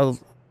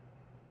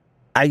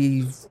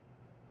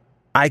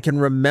I can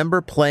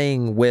remember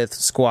playing with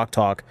Squawk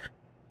Talk,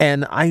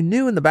 and I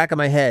knew in the back of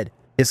my head,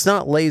 it's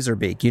not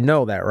Laserbeak, you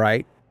know that,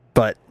 right?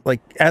 But like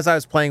as I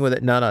was playing with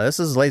it, no, this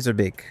is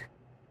Laserbeak.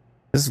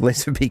 This is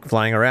Laserbeak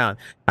flying around.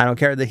 I don't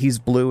care that he's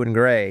blue and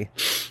gray.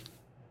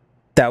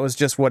 That was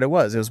just what it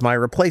was. It was my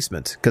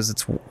replacement because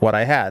it's what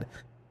I had.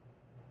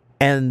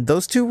 And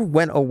those two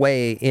went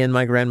away in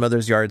my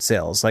grandmother's yard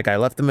sales. Like I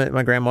left them at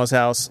my grandma's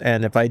house,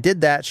 and if I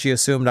did that, she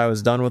assumed I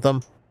was done with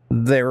them.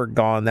 They were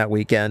gone that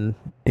weekend.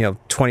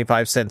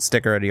 25-cent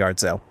sticker at a yard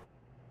sale.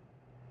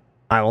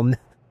 I will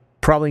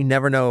probably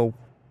never know.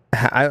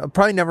 I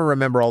probably never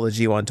remember all the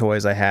G1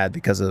 toys I had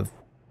because of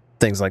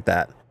things like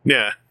that.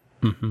 Yeah.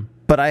 Mm-hmm.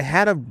 But I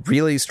had a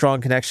really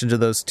strong connection to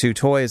those two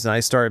toys, and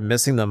I started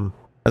missing them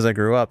as I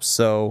grew up.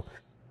 So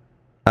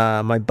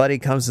my buddy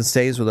comes and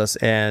stays with us,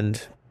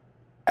 and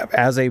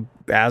as a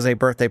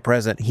birthday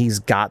present, he's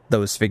got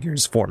those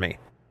figures for me.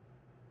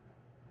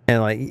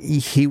 And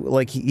he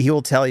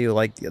will tell you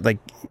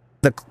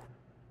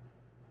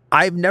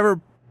I've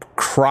never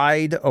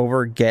cried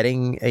over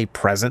getting a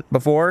present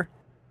before,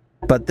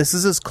 but this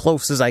is as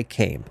close as I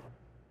came,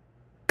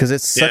 because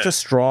it's such a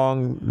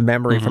strong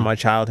memory from my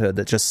childhood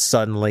that just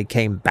suddenly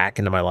came back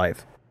into my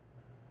life.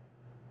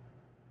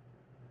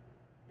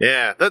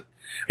 Yeah,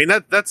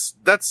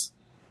 that's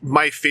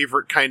my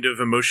favorite kind of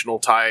emotional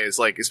tie, is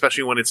like,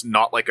 especially when it's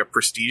not like a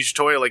prestige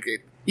toy. Like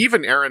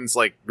even Aaron's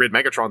like Red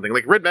Megatron thing.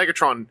 Like Red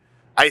Megatron,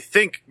 I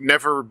think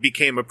never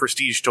became a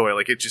prestige toy.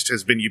 Like it just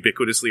has been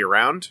ubiquitously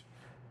around.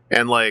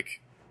 And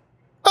like,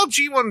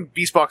 G1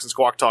 Beastbox and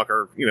Squawk Talk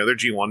are, they're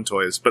G1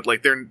 toys, but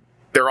like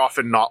they're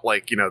often not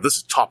like, this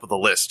is top of the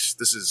list.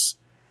 This is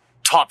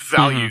top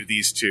value,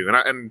 these two.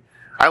 And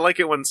I like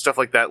it when stuff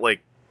like that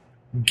like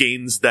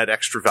gains that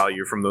extra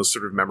value from those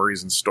sort of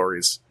memories and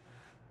stories.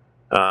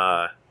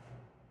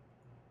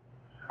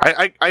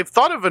 I've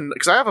thought of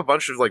because I have a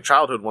bunch of like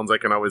childhood ones I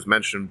can always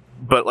mention,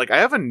 but like I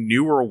have a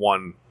newer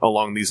one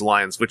along these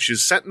lines, which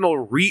is Sentinel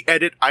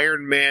re-edit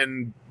Iron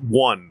Man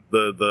 1.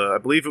 I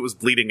believe it was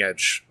Bleeding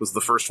Edge was the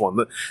first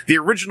one, the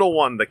original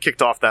one that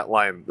kicked off that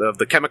line of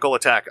the Chemical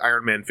Attack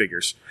Iron Man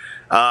figures.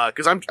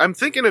 Because I've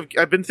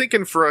been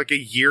thinking for like a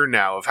year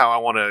now of how I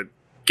want to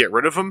get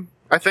rid of them.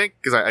 I think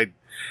because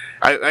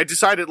I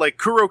decided like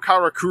Kuro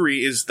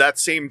Karakuri is that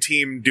same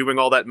team doing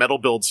all that metal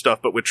build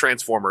stuff, but with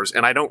Transformers,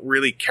 and I don't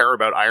really care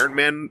about Iron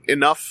Man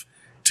enough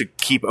to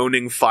keep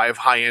owning 5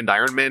 high-end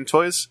Iron Man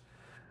toys.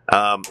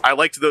 I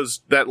liked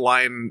that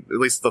line, at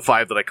least the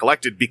 5 that I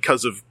collected,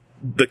 because of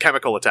the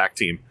Chemical Attack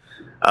team.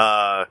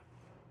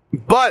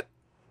 But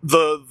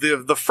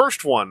the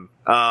first one,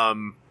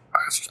 I'm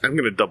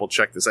going to double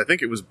check this. I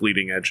think it was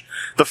Bleeding Edge.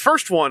 The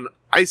first one,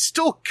 I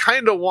still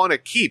kind of want to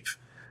keep,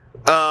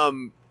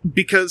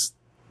 because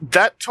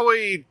that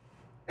toy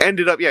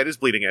ended up, it is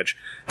Bleeding Edge.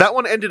 That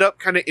one ended up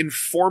kind of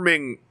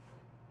informing,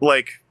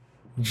 like,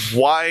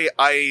 why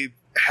I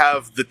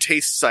have the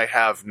tastes I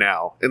have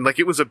now. And, like,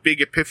 it was a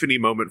big epiphany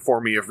moment for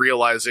me of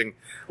realizing,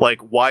 like,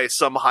 why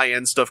some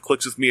high-end stuff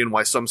clicks with me and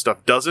why some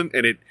stuff doesn't.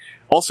 And it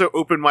also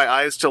opened my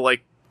eyes to,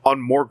 like,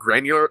 on more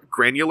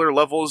granular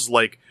levels,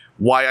 like,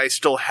 why I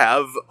still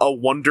have a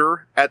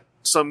wonder at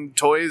some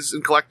toys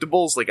and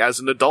collectibles, like, as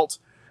an adult.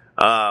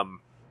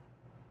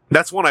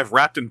 That's one I've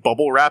wrapped in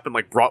bubble wrap and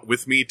like brought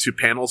with me to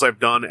panels I've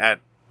done at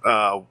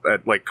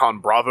like Con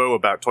Bravo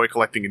about toy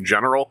collecting in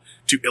general,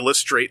 to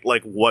illustrate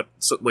like what,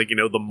 like,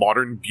 the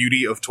modern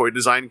beauty of toy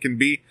design can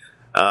be,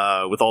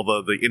 with all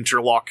the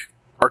interlock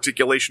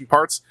articulation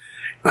parts.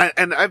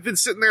 And I've been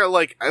sitting there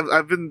like,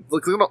 I've been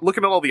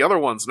looking at all the other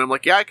ones, and I'm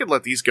like, yeah, I could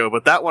let these go.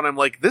 But that one, I'm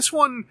like, this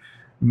one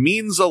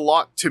means a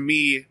lot to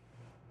me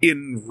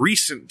in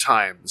recent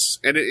times.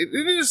 And it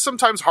is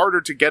sometimes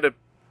harder to get an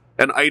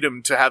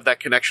item to have that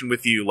connection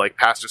with you, like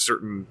past a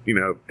certain,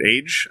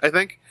 age, I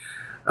think.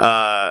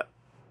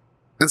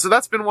 And so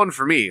that's been one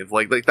for me.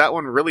 Like that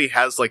one really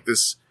has like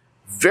this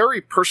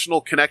very personal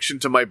connection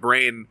to my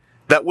brain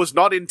that was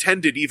not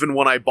intended even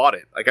when I bought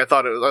it. Like I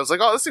was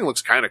like, oh, this thing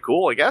looks kind of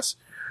cool, I guess.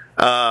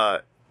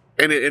 And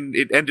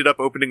it ended up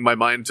opening my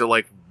mind to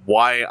like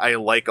why I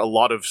like a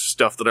lot of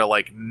stuff that I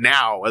like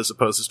now, as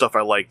opposed to stuff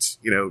I liked,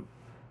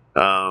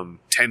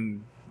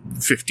 10,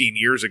 15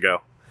 years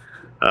ago.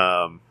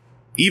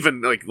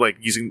 Even like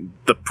using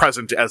the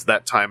present as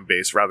that time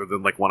base rather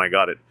than like when I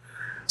got it.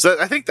 So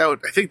I think that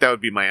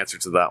would be my answer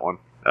to that one.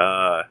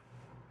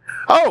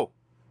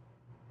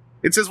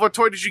 It says, what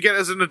toy did you get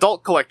as an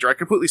adult collector? I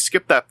completely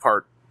skipped that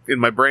part in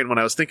my brain when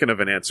I was thinking of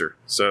an answer.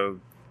 So,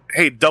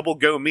 hey, double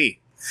go me.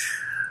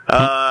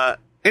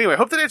 Anyway,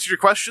 hope that answered your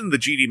question, the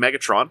GD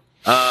Megatron.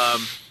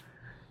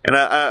 And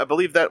I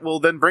believe that will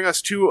then bring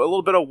us to a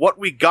little bit of what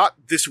we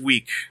got this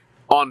week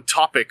on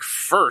topic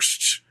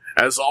first,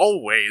 as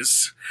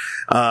always.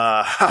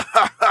 I'm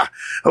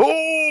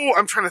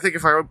trying to think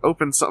if I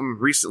opened something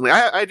recently.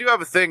 I do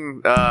have a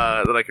thing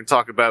that I can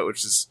talk about,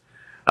 which is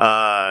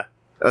a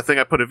thing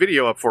I put a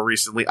video up for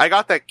recently. I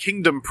got that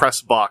Kingdom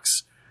press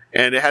box,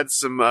 and it had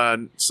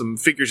some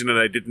figures in it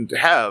I didn't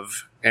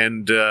have,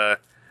 and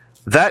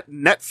that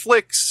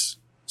Netflix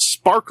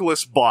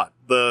Sparkless bot,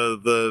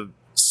 the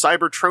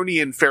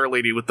Cybertronian fair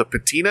lady with the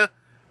patina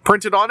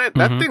printed on it,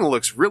 that thing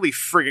looks really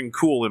friggin'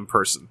 cool in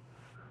person.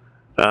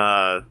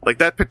 Like,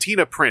 that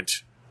patina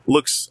print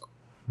looks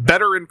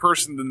better in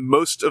person than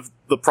most of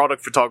the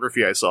product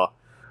photography I saw.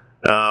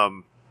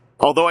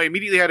 Although I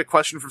immediately had a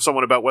question from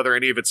someone about whether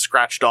any of it's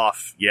scratched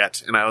off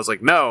yet, and I was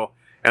like, no.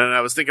 And then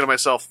I was thinking to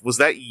myself, was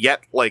that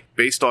yet, like,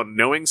 based on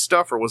knowing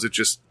stuff, or was it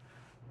just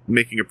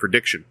making a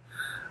prediction?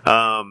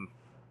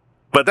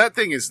 But that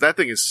thing is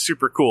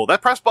super cool.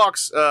 That press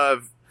box,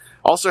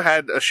 also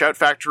had a Shout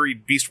Factory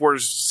Beast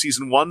Wars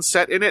Season 1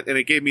 set in it, and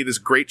it gave me this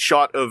great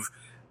shot of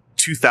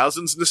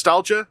 2000s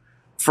nostalgia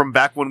from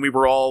back when we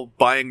were all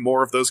buying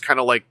more of those kind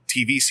of like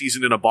TV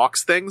season in a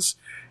box things.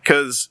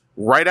 Because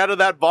right out of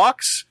that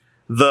box,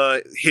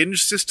 the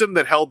hinge system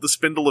that held the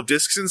spindle of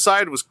discs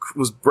inside was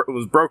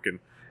broken.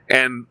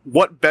 And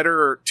what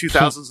better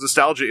 2000s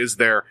nostalgia is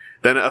there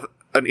than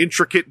an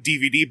intricate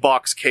DVD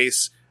box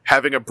case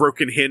having a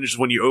broken hinge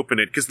when you open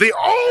it? Because they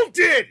all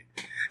did!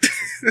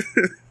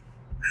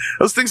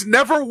 Those things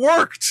never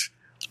worked.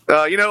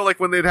 Like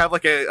when they'd have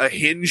like a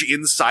hinge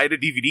inside a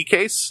DVD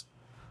case,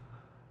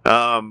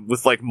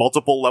 with like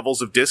multiple levels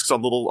of discs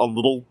on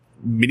little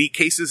mini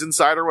cases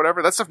inside or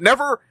whatever. That stuff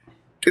never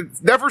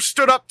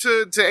stood up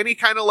to any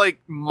kind of like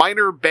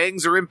minor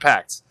bangs or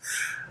impacts.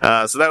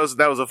 So that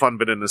was a fun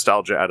bit of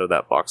nostalgia out of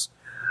that box.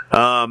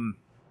 And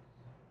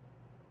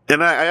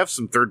I have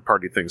some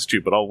third-party things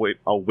too, but I'll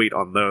wait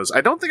on those.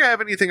 I don't think I have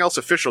anything else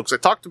official because I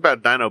talked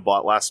about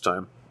Dinobot last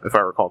time, if I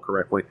recall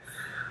correctly.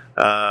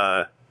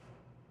 And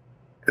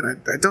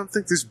I don't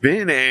think there's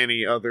been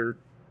any other.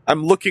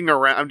 I'm looking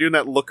around. I'm doing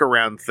that look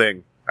around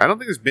thing. I don't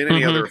think there's been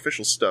any other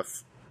official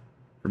stuff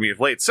for me of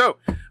late. So,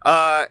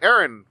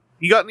 Aaron,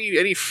 you got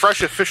any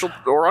fresh official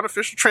or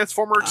unofficial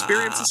Transformer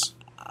experiences?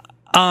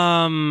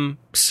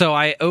 So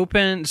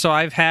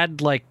I've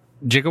had like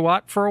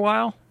Gigawatt for a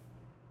while,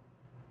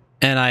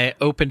 and I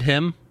opened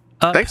him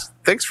up.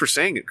 Thanks for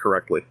saying it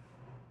correctly.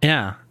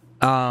 Yeah.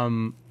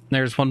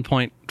 There's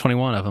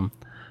 1.21 of them.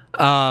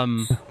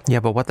 Yeah,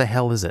 but what the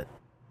hell is it?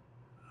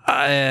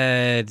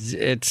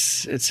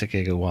 It's a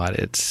gigawatt.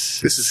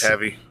 This is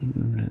heavy.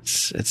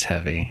 It's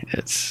heavy.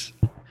 It's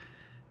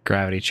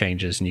gravity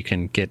changes, and you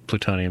can get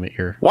plutonium at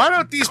your. Why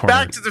don't these corner.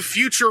 Back to the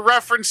Future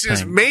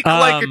references make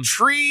like a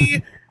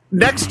tree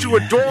next to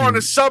a door on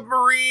a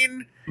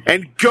submarine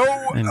and go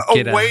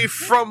away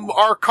from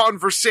our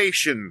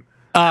conversation?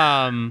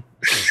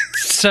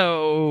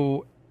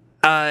 So,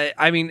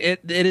 I mean,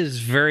 it is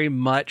very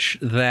much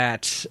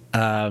that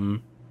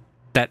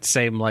that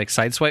same like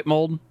sideswipe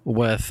mold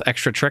with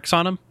extra tricks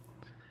on them.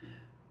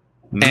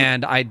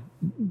 And I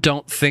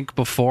don't think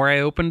before I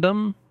opened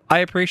them I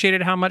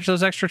appreciated how much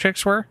those extra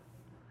tricks were.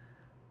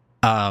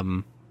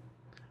 On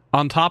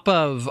top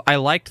of, I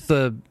liked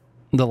the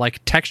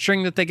like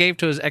texturing that they gave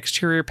to his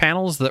exterior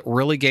panels that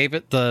really gave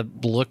it the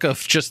look of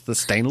just the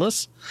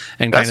stainless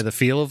and kind of the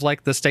feel of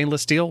like the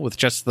stainless steel with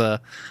just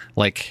the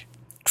like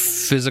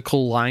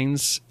physical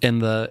lines in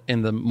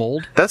the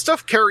mold. That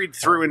stuff carried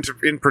through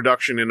in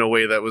production in a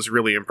way that was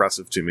really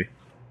impressive to me.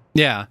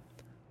 Yeah.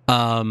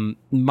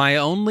 My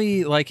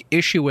only like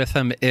issue with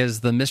him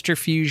is the Mr.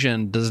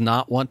 Fusion does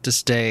not want to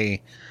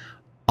stay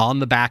on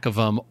the back of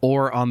him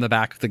or on the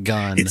back of the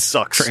gun. It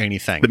sucks for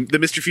anything. The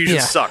Mr. Fusion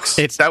sucks.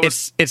 It's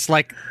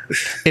like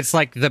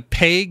the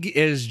peg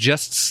is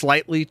just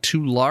slightly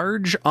too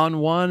large on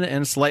one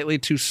and slightly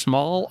too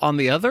small on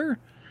the other.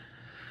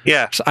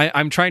 Yeah. So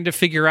I'm trying to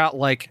figure out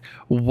like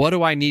what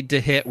do I need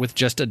to hit with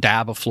just a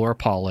dab of floor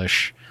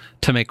polish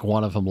to make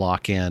one of them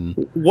lock in.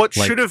 What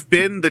should have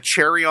been the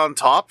cherry on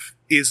top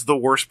is the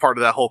worst part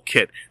of that whole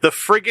kit. The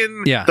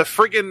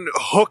friggin'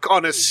 hook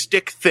on a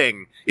stick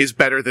thing is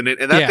better than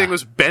it, and that thing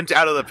was bent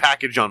out of the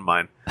package on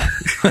mine.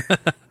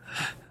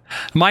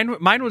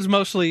 Mine was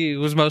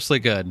mostly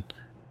good.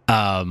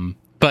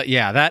 But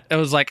yeah, that it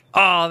was like,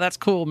 oh, that's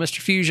cool, Mr.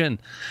 Fusion,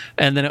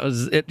 and then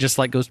it just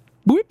like goes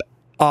whoop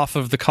off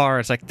of the car.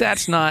 It's like,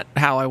 that's not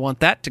how I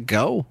want that to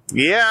go.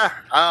 Yeah,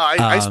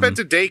 I spent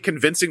a day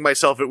convincing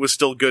myself it was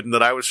still good and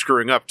that I was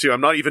screwing up too.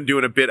 I'm not even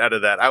doing a bit out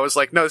of that. I was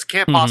like, no, this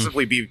can't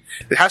possibly be.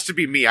 It has to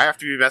be me. I have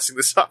to be messing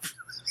this up.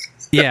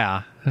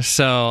 Yeah,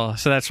 so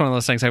that's one of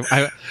those things.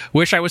 I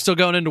wish I was still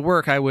going into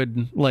work. I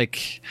would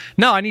like,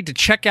 no, I need to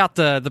check out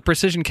the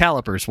precision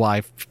calipers.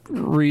 Why?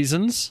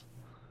 Reasons.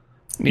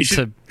 You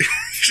should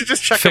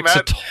just check fix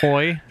them out. A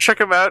toy. Check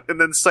them out, and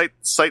then cite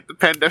the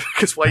pandemic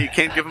as why you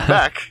can't give them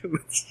back.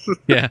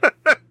 Yeah.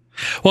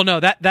 Well, no,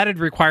 that'd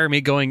require me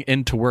going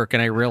into work,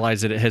 and I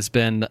realize that it has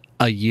been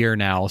a year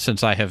now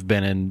since I have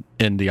been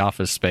in the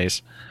office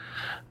space.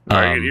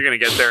 You're going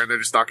to get there and they're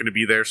just not going to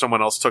be there.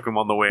 Someone else took them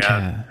on the way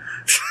out.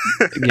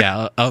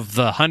 Yeah, of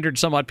the 100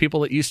 some odd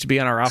people that used to be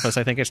in our office,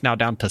 I think it's now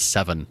down to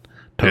 7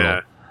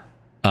 total.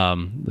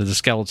 Yeah. There's a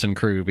skeleton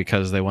crew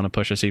because they want to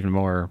push us even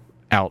more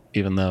out,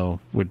 even though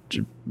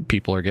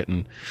people are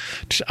getting,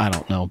 I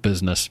don't know,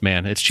 business,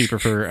 man. It's cheaper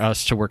for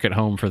us to work at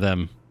home for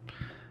them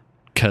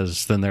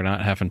because then they're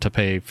not having to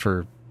pay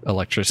for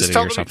electricity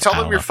or something.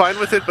 Tell them you're fine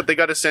with it, but they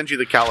got to send you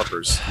the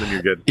calipers, then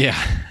you're good. Yeah.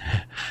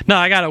 No,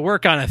 I got to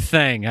work on a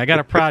thing. I got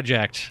a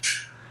project.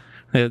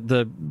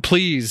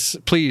 Please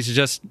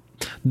just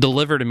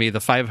deliver to me the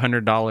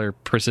 $500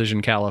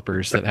 precision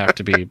calipers that have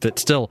to be, that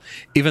still,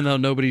 even though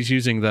nobody's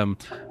using them,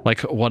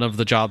 like one of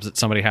the jobs that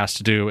somebody has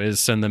to do is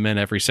send them in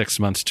every 6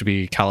 months to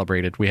be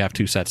calibrated. We have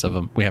 2 sets of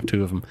them. We have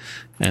 2 of them.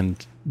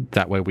 And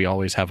that way we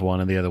always have one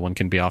and the other one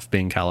can be off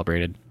being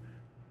calibrated.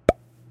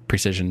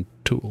 Precision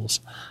tools.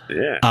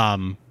 Yeah.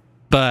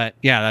 But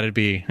yeah, that'd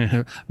be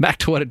back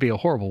to what would be a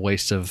horrible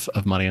waste of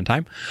money and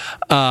time.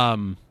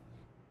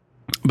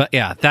 But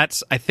yeah,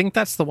 I think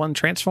that's the one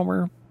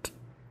Transformer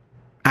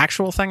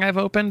actual thing I've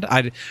opened.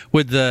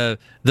 Would the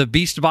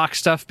Beast Box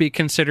stuff be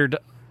considered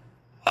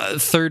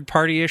third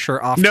party ish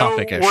or off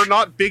topic ish? No, we're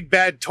not Big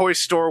Bad Toy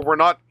Store. We're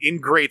not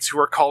ingrates who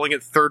are calling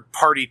it third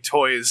party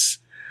toys.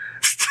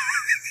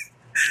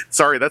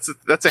 Sorry, that's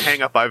a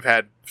hang up I've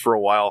had for a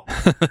while.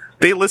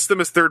 They list them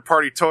as third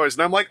party toys,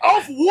 and I'm like,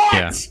 of what?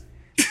 Yeah.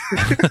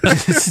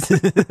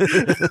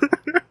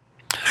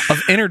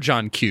 Of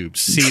Energon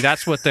cubes. See,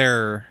 that's what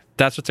they're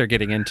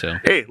getting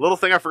into. Hey, little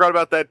thing I forgot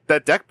about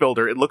that deck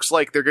builder. It looks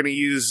like they're going to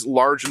use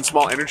large and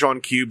small Energon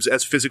cubes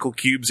as physical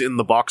cubes in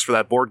the box for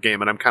that board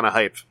game, and I'm kind of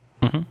hype.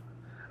 Mm-hmm.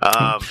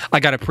 I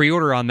got a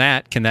pre-order on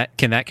that. Can that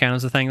count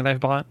as the thing that I've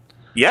bought?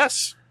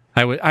 Yes.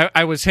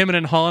 I was hemming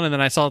and hawing, and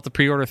then I saw that the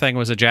pre-order thing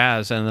was a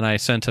Jazz, and then I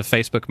sent a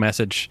Facebook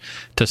message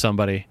to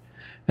somebody,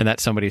 and that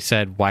somebody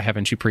said, "Why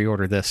haven't you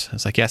pre-ordered this?" I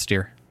was like, "Yes,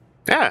 dear."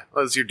 Yeah,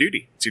 well, it's your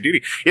duty. It's your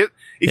duty.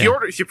 If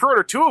you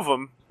pre-order 2 of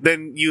them,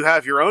 then you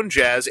have your own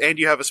Jazz, and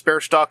you have a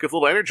spare stock of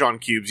little Energon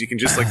cubes. You can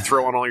just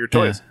throw on all your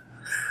toys.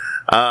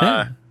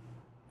 Yeah.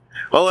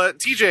 Well,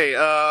 TJ,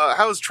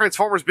 how's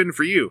Transformers been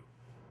for you?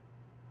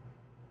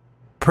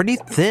 Pretty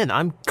thin.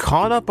 I'm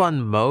caught up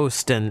on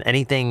most, and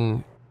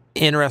anything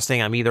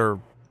interesting, I'm either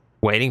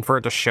waiting for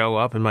it to show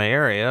up in my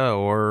area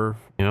or,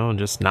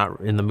 just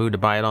not in the mood to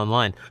buy it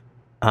online.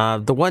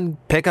 The one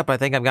pickup I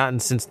think I've gotten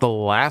since the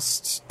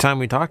last time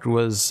we talked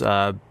was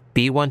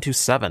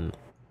B127.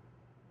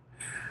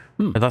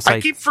 I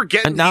keep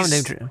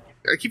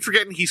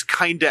forgetting he's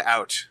kinda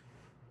out.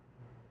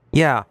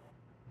 Yeah.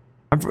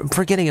 I'm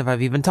forgetting if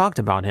I've even talked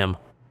about him.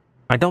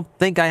 I don't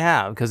think I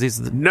have, because he's...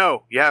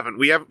 No, you haven't.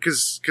 We haven't,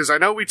 because I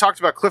know we talked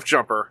about Cliff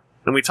Jumper,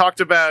 and we talked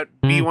about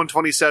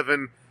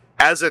B127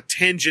 as a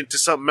tangent to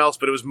something else,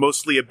 but it was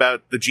mostly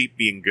about the Jeep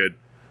being good.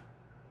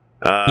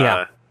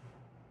 Yeah.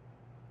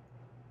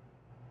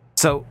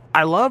 So,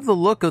 I love the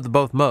look of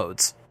both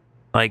modes.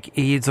 Like,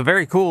 he's a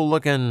very cool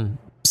looking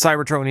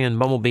Cybertronian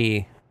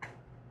Bumblebee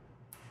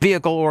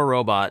vehicle or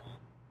robot.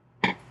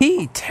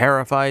 He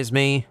terrifies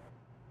me.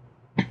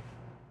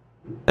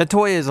 The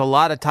toy is a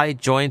lot of tight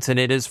joints, and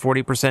it is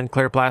 40%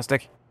 clear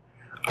plastic.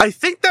 I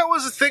think that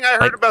was a thing I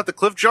heard about the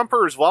Cliff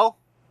Jumper as well.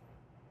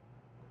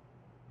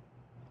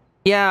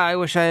 Yeah, I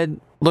wish I had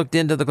looked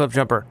into the Cliff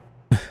Jumper.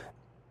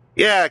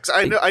 Yeah, because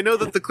I know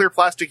that the clear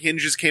plastic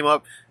hinges came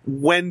up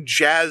when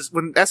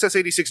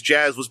SS86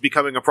 Jazz was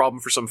becoming a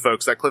problem for some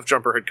folks. That Cliff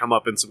Jumper had come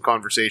up in some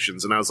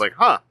conversations, and I was like,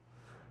 huh.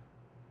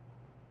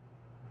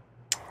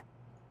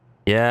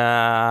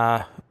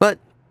 Yeah, but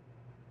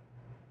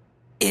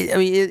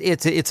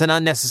it's an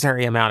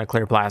unnecessary amount of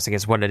clear plastic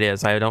is what it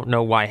is. I don't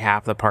know why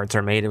half the parts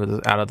are made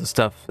out of the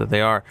stuff that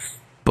they are,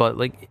 but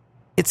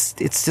it's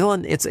still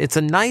it's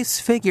a nice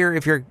figure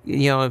if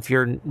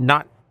you're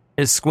not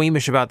as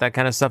squeamish about that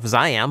kind of stuff as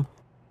I am.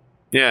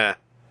 Yeah,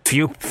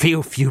 few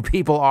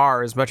people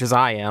are as much as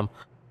I am.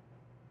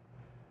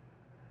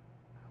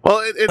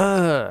 Well,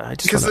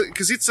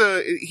 because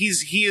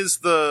he is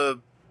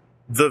the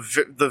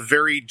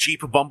very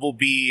Jeep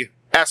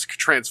Bumblebee-esque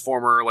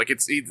Transformer. Like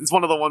it's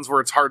one of the ones where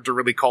it's hard to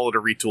really call it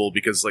a retool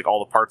because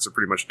all the parts are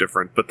pretty much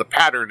different, but the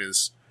pattern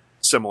is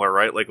similar,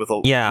 right? Like with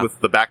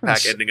the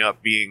backpack ending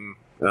up being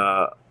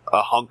a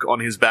hunk on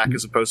his back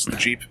as opposed to the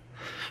Jeep.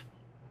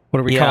 What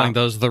are we calling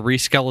those? The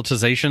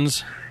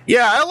reskeletizations?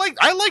 Yeah,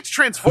 I liked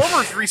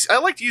Transformers. I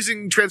liked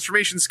using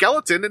Transformation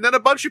Skeleton, and then a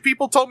bunch of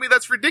people told me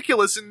that's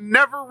ridiculous and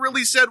never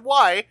really said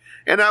why.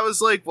 And I was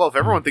like, well, if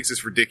everyone thinks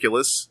it's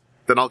ridiculous,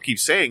 then I'll keep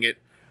saying it.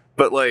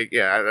 But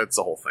that's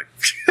the whole thing.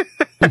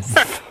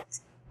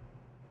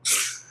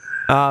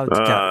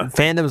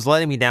 Fandom's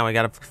letting me down. We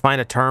got to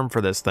find a term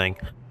for this thing.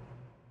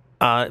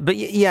 But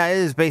yeah, it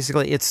is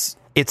basically it's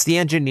the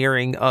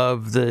engineering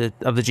of the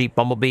Jeep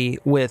Bumblebee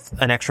with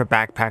an extra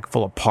backpack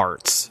full of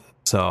parts.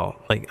 So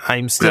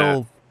I'm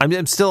still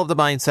of the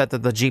mindset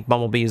that the Jeep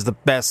Bumblebee is the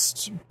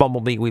best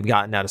Bumblebee we've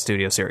gotten out of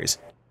Studio Series.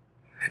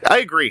 I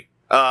agree.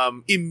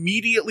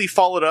 Immediately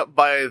followed up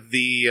by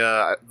the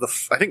I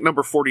think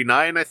number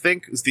 49, I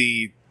think, is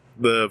the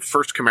the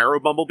first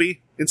Camaro Bumblebee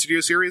in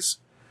Studio Series.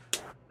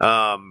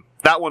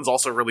 That one's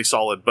also really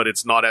solid, but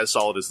it's not as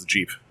solid as the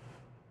Jeep.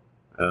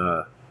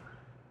 I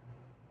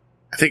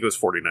think it was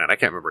 49. I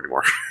can't remember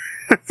anymore.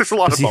 There's a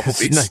lot of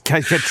Bumblebees.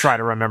 I could try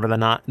to remember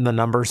the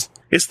numbers.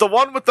 It's the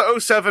one with the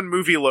 07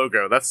 movie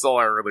logo. That's all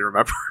I really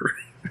remember.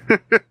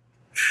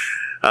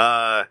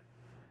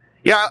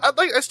 Yeah,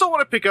 I still want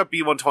to pick up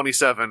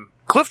B-127.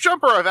 Cliff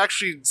Jumper I've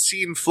actually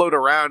seen float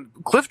around.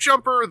 Cliff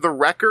Jumper, the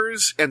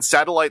Wreckers, and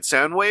Satellite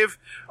Soundwave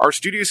are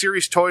Studio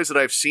Series toys that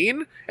I've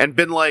seen and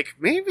been like,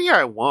 maybe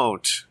I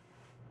won't.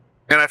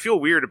 And I feel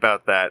weird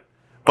about that.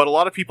 But a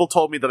lot of people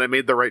told me that I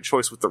made the right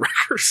choice with the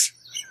Wreckers.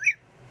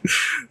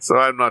 So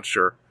I'm not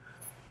sure.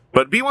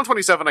 But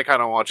B-127 I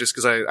kind of want just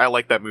because I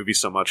like that movie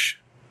so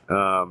much.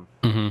 And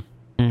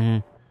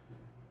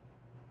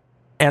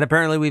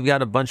apparently we've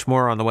got a bunch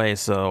more on the way,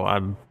 so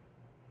I'm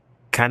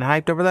kind of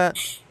hyped over that.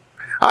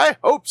 I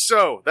hope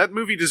so. That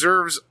movie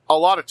deserves a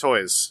lot of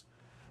toys.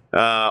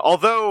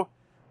 Although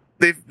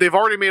they've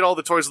already made all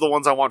the toys of the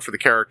ones I want for the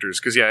characters.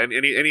 Because yeah,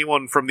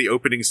 anyone from the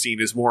opening scene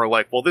is more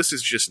like, well, this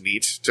is just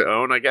neat to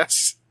own, I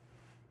guess.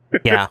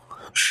 Yeah.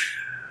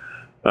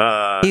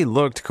 He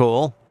looked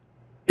cool.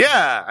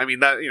 Yeah, I mean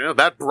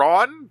that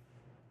brawn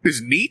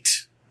is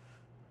neat.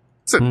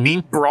 It's a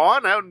neat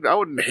brawn. I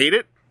wouldn't hate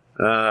it.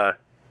 Yeah,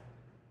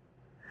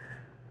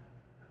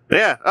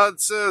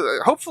 it's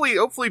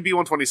hopefully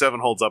B-127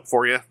 holds up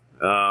for you.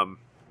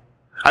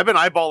 I've been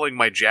eyeballing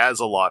my Jazz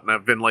a lot, and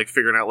I've been like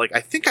figuring out I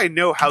think I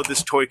know how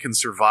this toy can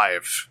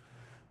survive,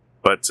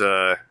 but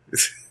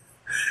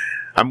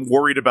I'm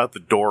worried about the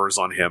doors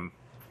on him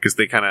because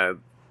they kind of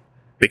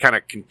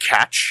can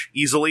catch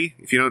easily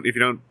if you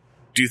don't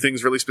do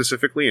things really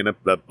specifically, and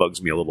that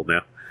bugs me a little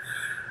now.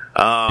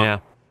 Yeah.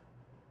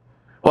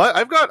 Well,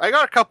 I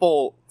got a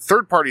couple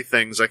third-party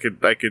things I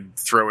could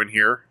throw in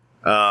here.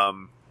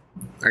 I'm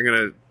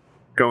gonna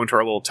go into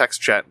our little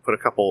text chat and put a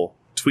couple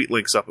tweet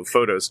links up of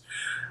photos.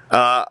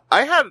 I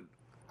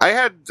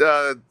had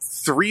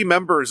 3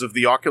 members of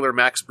the Ocular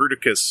Max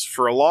Bruticus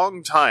for a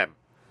long time,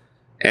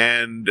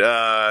 and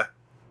the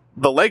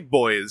Leg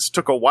Boys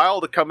took a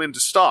while to come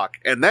into stock,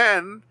 and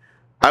then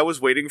I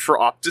was waiting for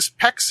Optus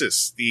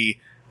Pexus, the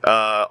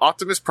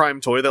Optimus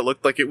Prime toy that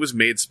looked like it was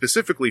made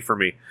specifically for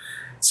me.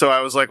 So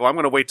I was like, well, I'm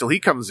going to wait till he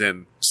comes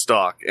in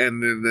stock.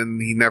 And then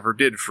he never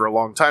did for a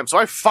long time. So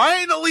I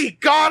finally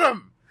got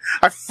him!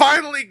 So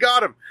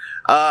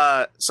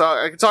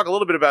I can talk a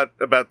little bit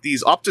about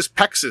these. Optus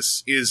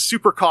Pexus is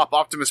Super Cop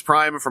Optimus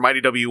Prime from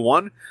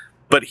IDW1.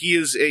 But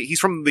he's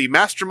from the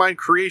Mastermind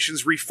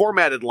Creations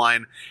reformatted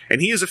line,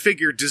 and he is a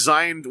figure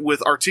designed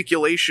with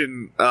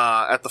articulation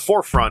at the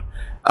forefront,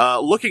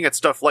 looking at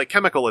stuff like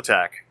Chemical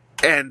Attack.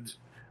 And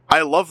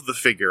I love the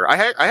figure. I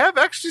have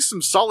actually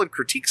some solid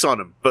critiques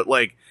on him, but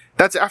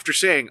that's after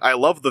saying I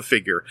love the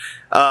figure.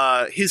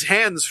 His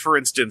hands, for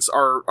instance,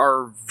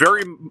 are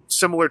very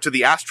similar to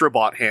the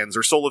Astrobot hands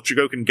or Soul of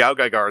Chogokin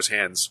Gao-Gaigar's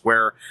hands,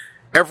 where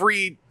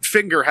every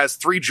finger has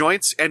 3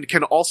 joints and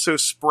can also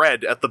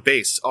spread at the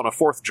base on a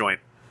 4th joint.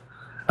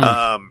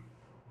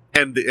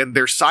 And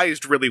they're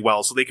sized really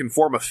well, so they can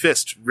form a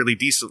fist really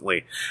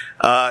decently.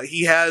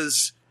 He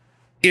has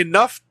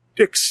enough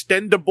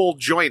extendable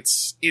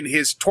joints in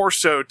his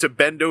torso to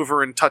bend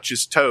over and touch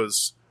his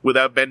toes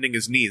without bending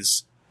his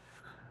knees.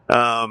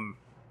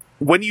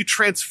 When you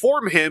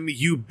transform him,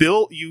 you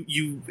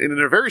in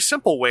a very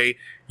simple way,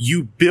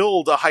 you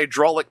build a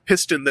hydraulic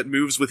piston that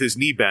moves with his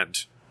knee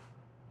bend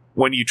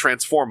when you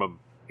transform him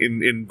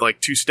in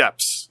 2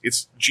 steps.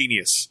 It's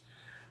genius.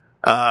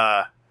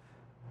 I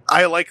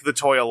like the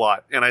toy a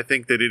lot, and I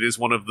think that it is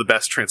one of the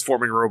best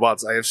transforming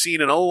robots I have seen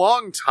in a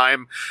long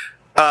time.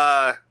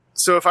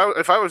 So if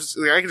I was,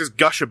 I could just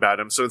gush about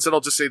him. So instead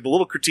I'll just say the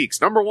little critiques.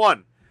 Number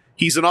 1,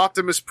 he's an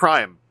Optimus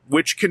Prime,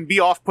 which can be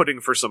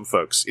off-putting for some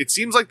folks. It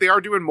seems like they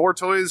are doing more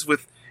toys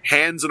with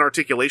hands and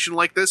articulation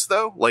like this,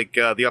 though, like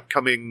the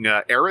upcoming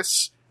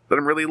Eris that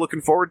I'm really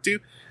looking forward to.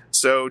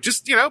 So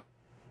just,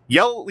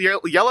 yell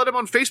at him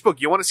on Facebook.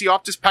 You want to see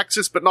Optus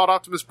Pexus, but not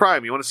Optimus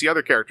Prime. You want to see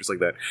other characters like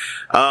that.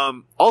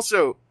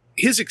 Also,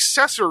 his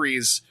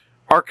accessories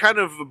are kind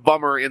of a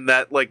bummer in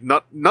that,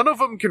 none of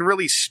them can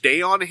really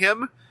stay on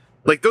him.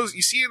 Like those,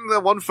 you see in the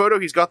one photo,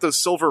 he's got those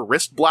silver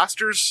wrist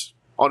blasters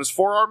on his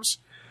forearms.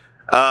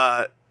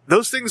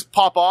 Those things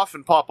pop off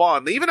and pop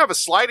on. They even have a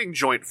sliding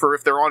joint for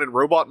if they're on in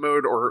robot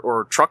mode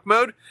or truck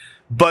mode.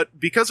 But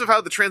because of how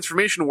the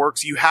transformation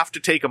works, you have to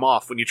take them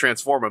off when you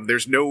transform them.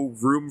 There's no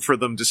room for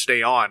them to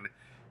stay on,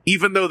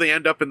 even though they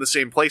end up in the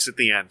same place at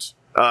the end.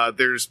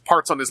 There's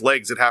parts on his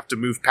legs that have to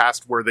move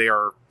past where they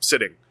are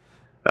sitting.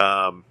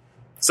 So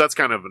that's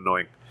kind of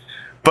annoying.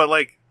 But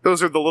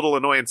those are the little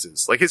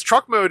annoyances. His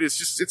truck mode is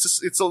just,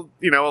 it's a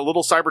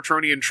little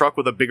Cybertronian truck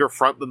with a bigger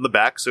front than the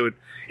back, so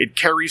it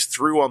carries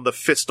through on the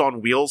fist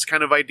on wheels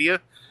kind of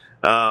idea.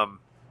 And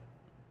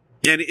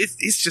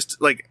it's just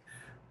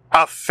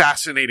a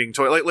fascinating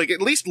toy.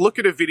 At least look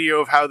at a video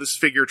of how this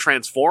figure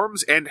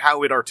transforms and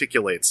how it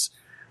articulates.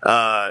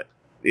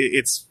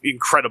 It's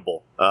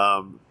incredible.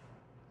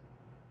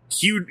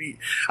 Huge.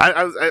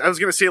 I was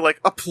gonna say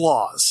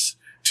applause.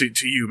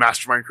 to you,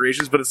 Mastermind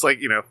Creations, but it's like,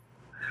 you know,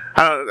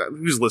 I don't know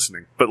who's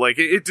listening, but like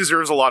it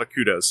deserves a lot of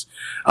kudos.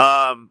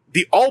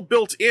 The all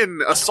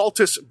built-in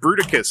Assaultus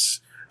Bruticus,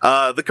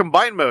 the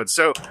combined mode.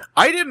 So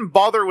I didn't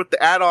bother with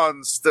the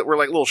add-ons that were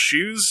like little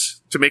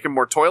shoes to make him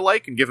more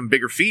toy-like and give him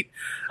bigger feet.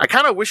 I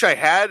kind of wish I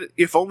had,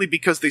 if only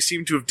because they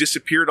seem to have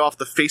disappeared off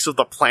the face of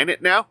the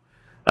planet now.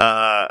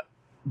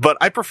 But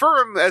I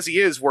prefer him as he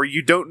is, where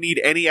you don't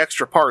need any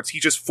extra parts. He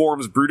just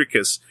forms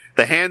Bruticus.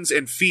 The hands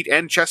and feet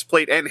and chest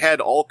plate and head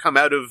all come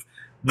out of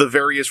the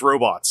various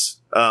robots.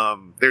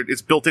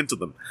 It's built into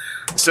them.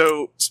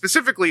 So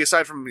specifically,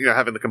 aside from, you know,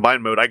 having the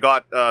combined mode, I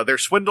got their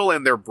Swindle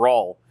and their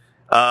Brawl.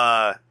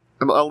 I'll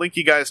link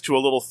you guys to a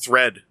little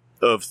thread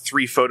of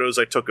 3 photos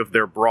I took of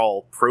their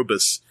Brawl,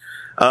 Probus.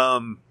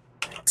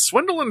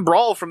 Swindle and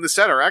Brawl from the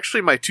set are actually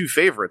my 2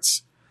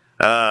 favorites.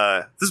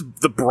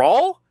 The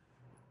Brawl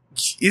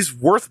is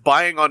worth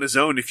buying on his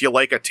own if you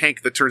like a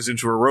tank that turns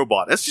into a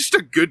robot. That's just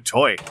a good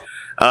toy.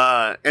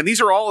 And these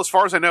are all, as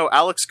far as I know,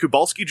 Alex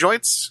Kubalski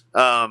joints,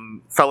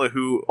 fellow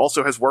who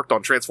also has worked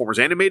on Transformers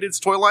Animated's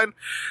toy line,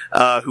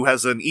 who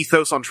has an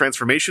ethos on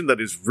transformation that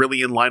is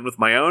really in line with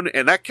my own,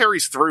 and that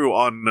carries through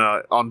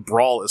on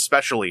Brawl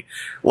especially.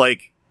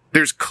 Like,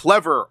 there's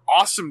clever,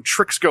 awesome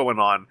tricks going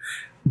on,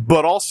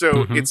 but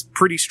also it's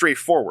pretty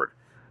straightforward.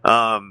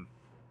 And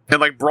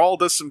like Brawl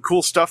does some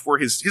cool stuff where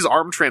his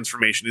arm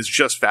transformation is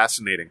just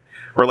fascinating.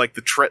 Or like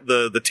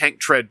the tank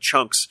tread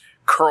chunks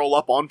curl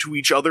up onto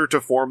each other to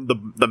form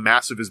the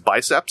mass of his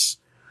biceps.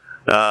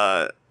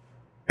 And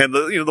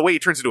the way he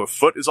turns into a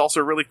foot is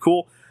also really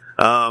cool.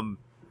 I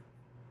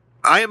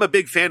am a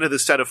big fan of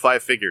this set of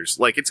 5 figures.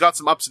 Like, it's got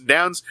some ups and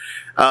downs.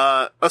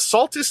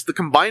 Assaultus, the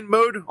combined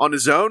mode on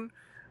his own,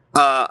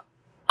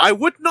 I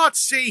would not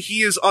say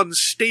he is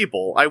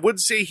unstable. I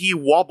would say he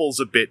wobbles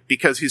a bit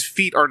because his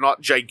feet are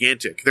not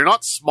gigantic. They're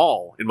not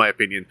small, in my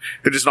opinion.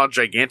 They're just not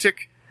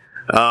gigantic.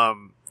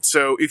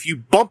 So if you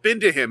bump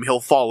into him, he'll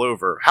fall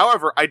over.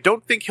 However, I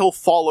don't think he'll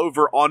fall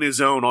over on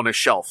his own on a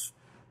shelf.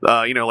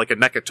 Like a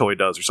NECA toy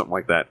does or something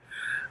like that.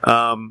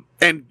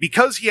 And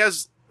because he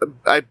has,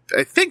 I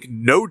think,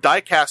 no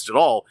diecast at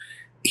all,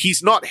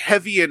 he's not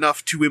heavy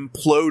enough to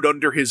implode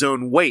under his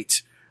own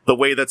weight the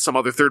way that some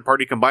other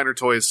third-party combiner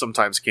toys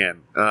sometimes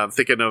can. I'm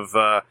thinking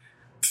of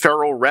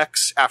Feral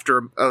Rex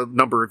after a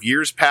number of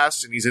years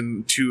passed and he's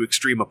in too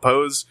extreme a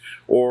pose,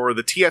 or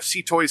the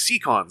TFC Toys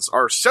Seacons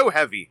are so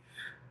heavy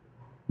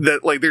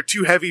that like they're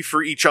too heavy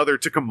for each other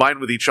to combine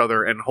with each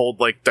other and hold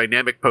like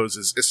dynamic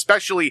poses,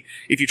 especially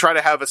if you try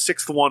to have a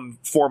 6th one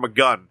form a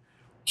gun.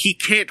 He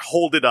can't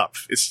hold it up.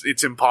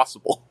 It's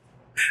impossible.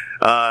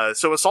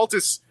 So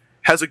Assaultus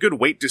has a good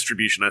weight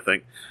distribution, I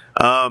think.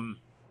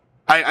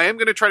 I am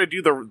going to try to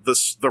do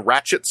the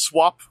ratchet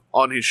swap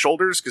on his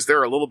shoulders because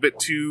they're a little bit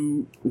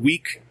too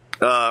weak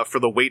for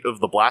the weight of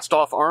the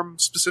blast-off arm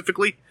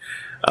specifically.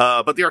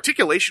 But the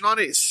articulation on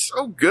it is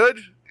so good,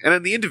 and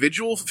then the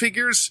individual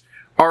figures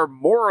are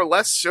more or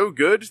less so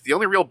good. The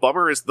only real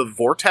bummer is the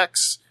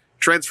Vortex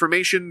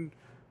transformation.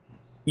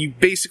 You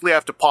basically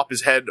have to pop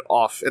his head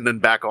off and then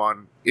back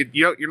on.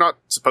 You're not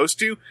supposed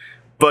to,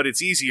 but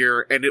it's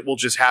easier, and it will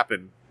just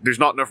happen. There's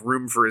not enough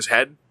room for his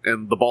head,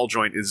 and the ball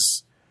joint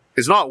is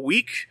not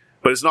weak,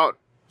 but it's not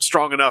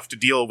strong enough to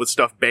deal with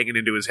stuff banging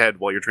into his head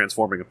while you're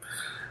transforming him.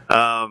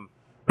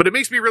 But it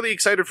makes me really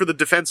excited for the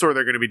Defensor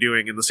they're going to be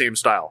doing in the same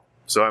style.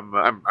 So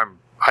I'm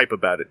hype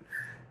about it.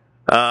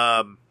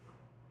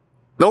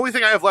 The only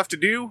thing I have left to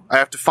do, I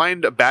have to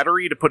find a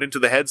battery to put into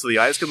the head so the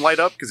eyes can light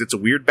up, because it's a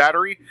weird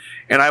battery.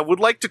 And I would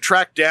like to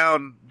track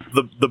down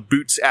the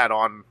Boots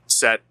add-on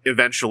set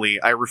eventually.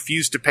 I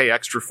refuse to pay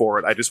extra for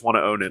it. I just want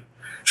to own it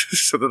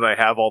so that I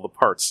have all the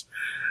parts.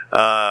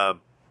 And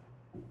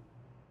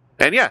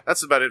yeah,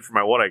 that's about it for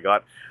my what I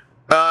got.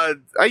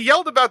 I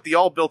yelled about the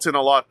all built in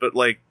a lot, but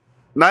like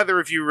neither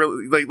of you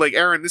really like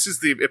Aaron. This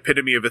is the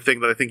epitome of a thing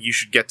that I think you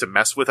should get to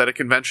mess with at a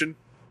convention,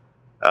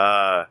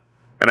 and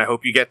I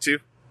hope you get to.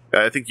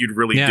 I think you'd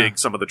really dig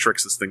some of the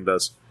tricks this thing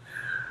does.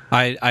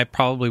 I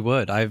probably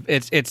would.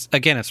 It's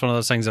one of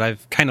those things that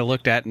I've kind of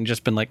looked at and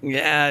just been like,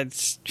 yeah,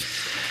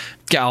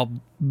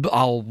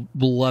 I'll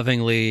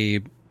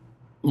lovingly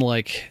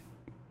like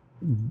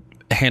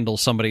handle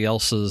somebody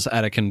else's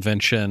at a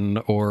convention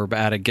or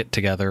at a get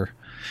together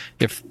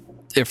if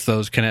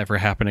those can ever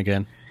happen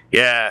again.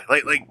 Yeah,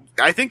 like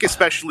I think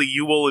especially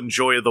you will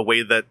enjoy the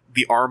way that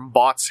the arm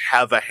bots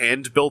have a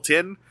hand built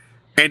in,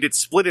 and it's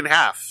split in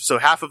half. So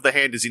half of the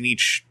hand is in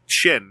each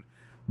shin,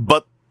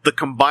 but the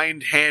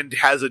combined hand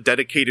has a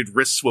dedicated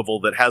wrist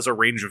swivel that has a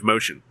range of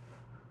motion.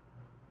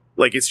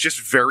 Like, it's just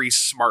very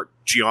smart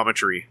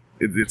geometry.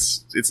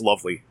 It's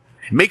lovely.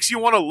 It makes you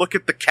want to look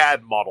at the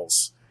CAD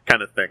models,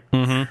 kind of thing.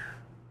 Mm-hmm.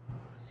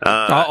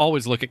 I'll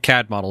always look at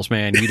CAD models,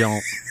 man. You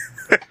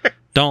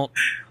don't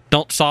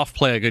soft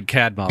play a good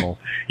CAD model.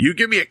 You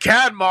give me a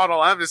CAD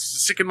model, I'm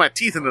just sticking my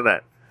teeth into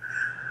that.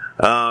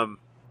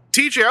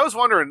 TJ, I was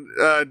wondering,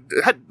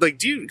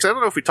 do you? Because I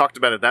don't know if we talked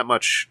about it that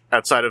much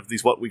outside of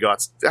these what we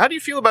got. How do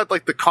you feel about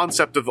like the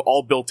concept of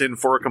all built in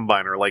for a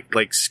combiner,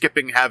 like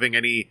skipping having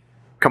any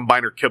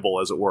combiner kibble,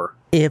 as it were.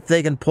 If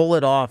they can pull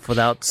it off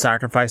without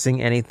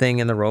sacrificing anything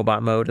in the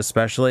robot mode,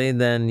 especially,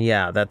 then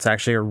yeah, that's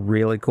actually a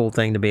really cool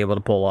thing to be able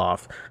to pull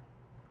off.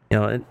 You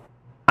know,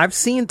 I've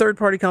seen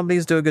third-party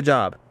companies do a good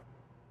job.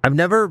 I've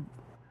never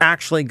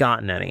actually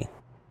gotten any.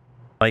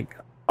 Like,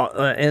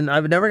 and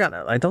I've never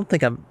gotten. I don't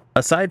think I'm.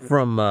 Aside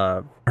from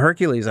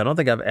Hercules, I don't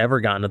think I've ever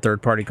gotten a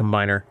third-party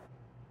combiner.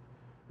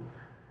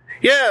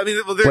 Yeah, I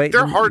mean,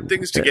 they're hard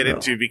things to get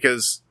into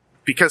because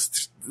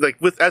like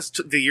as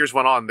the years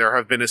went on, there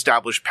have been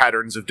established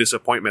patterns of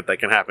disappointment that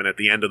can happen at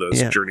the end of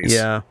those journeys.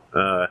 Yeah.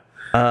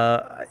 As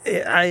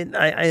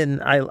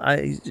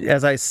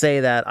I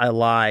say that, I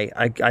lie.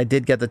 I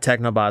did get the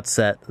Technobot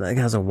set. That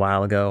was a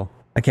while ago.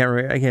 I can't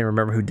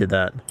remember who did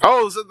that.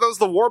 Oh, that was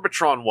the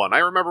Warbitron one. I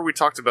remember we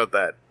talked about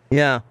that.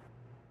 Yeah.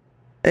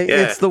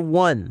 It's the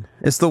one.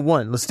 It's the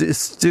one.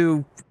 Let's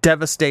do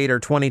Devastator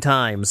 20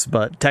 times,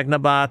 but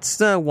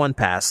Technobots, one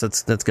pass.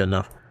 That's good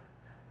enough.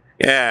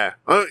 Yeah.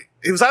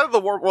 It was either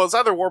it's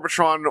either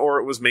Warbitron or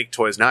it was Make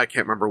Toys. Now I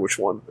can't remember which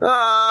one.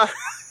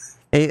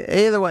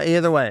 Either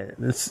way.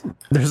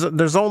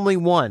 There's only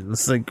one.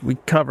 It's like we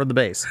covered the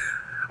base.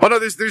 Oh no,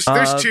 there's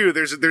two.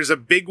 There's a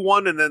big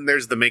one, and then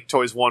there's the Make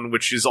Toys one,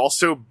 which is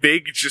also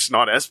big, just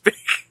not as big.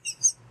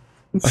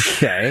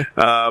 Okay.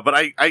 But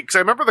cause I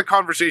remember the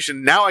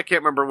conversation. Now I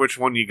can't remember which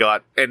one you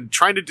got, and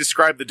trying to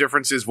describe the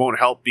differences won't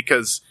help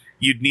because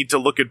you'd need to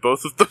look at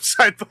both of them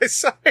side by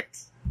side.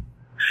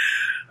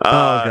 Oh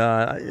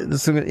god,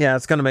 it's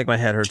going to make my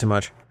head hurt too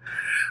much.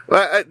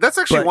 That's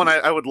actually one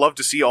I would love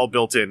to see all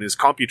built in is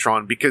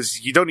Computron,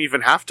 because you don't even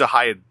have to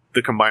hide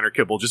the combiner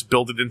kibble; just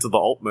build it into the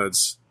alt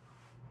modes.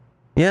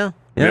 Yeah.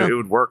 It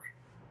would work.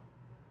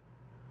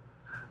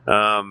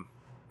 I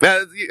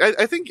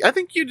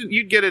think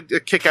you'd get a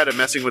kick out of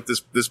messing with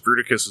this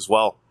Bruticus as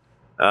well.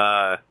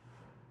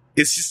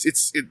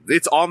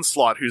 It's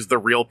Onslaught who's the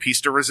real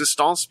piece de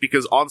resistance,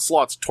 because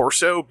Onslaught's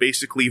torso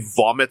basically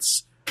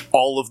vomits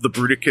all of the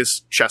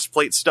Bruticus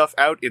chestplate stuff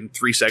out in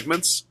 3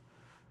 segments.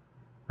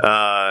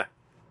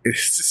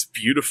 It's just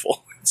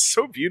beautiful. It's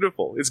so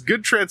beautiful. It's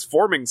good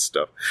transforming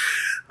stuff.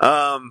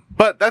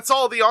 But that's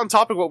all the on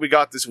topic what we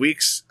got this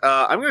week's.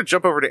 I'm going to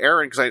jump over to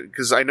Aaron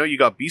because I know you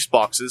got beast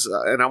boxes,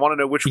 and I want to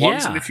know which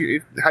ones and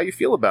how you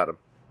feel about them.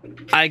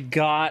 I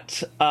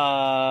got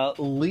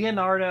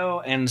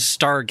Leonardo and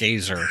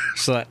Stargazer.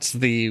 So that's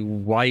the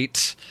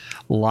white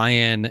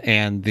lion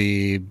and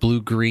the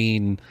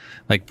blue-green,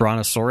 like,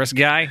 brontosaurus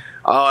guy.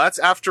 Oh, that's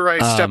after I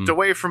stepped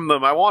away from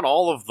them. I want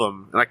all of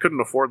them, and I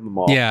couldn't afford them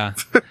all. Yeah.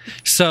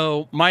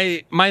 So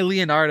my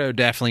Leonardo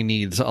definitely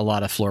needs a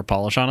lot of floor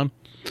polish on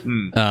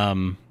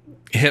him.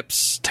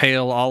 Hips,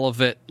 tail, all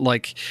of it.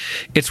 Like,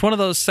 it's one of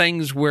those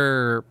things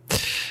where,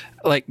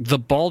 like, the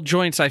ball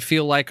joints I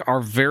feel like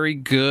are very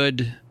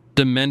good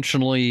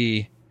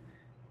dimensionally,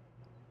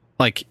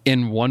 like,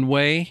 in one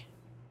way,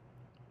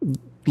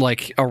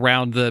 like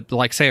around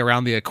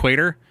the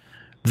equator,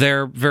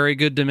 they're very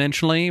good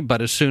dimensionally,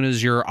 but as soon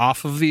as you're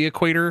off of the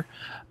equator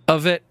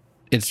of it,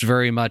 it's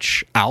very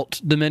much out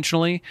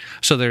dimensionally.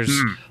 So there's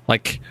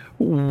like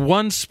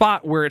one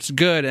spot where it's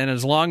good, and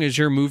as long as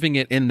you're moving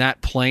it in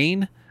that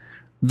plane,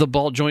 the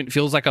ball joint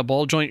feels like a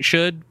ball joint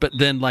should, but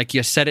then like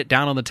you set it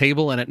down on the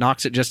table and it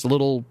knocks it just a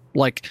little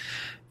like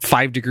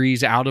 5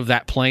 degrees out of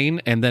that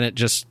plane, and then it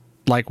just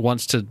like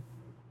wants to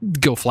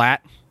go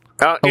flat.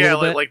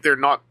 Like they're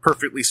not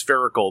perfectly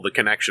spherical, the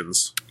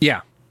connections.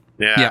 Yeah.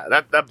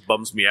 That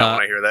bums me out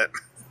when I hear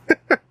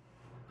that.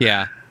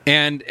 Yeah.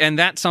 And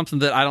that's something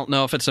that I don't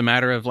know if it's a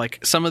matter of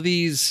like some of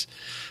these,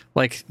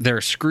 like there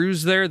are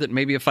screws there that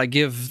maybe if I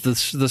give the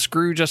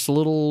screw just a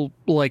little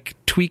like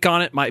tweak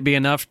on it might be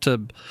enough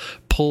to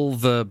pull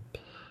the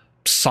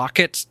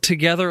sockets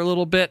together a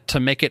little bit to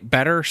make it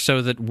better,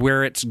 so that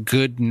where it's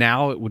good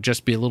now it would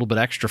just be a little bit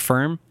extra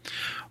firm,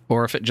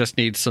 or if it just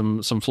needs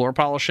some floor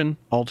polishing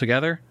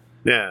altogether.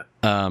 Yeah.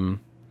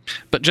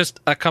 But just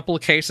a couple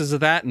of cases of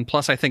that, and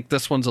plus I think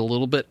this one's a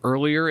little bit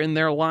earlier in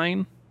their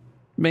line,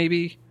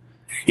 maybe.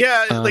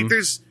 Yeah, like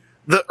there's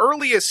the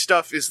earliest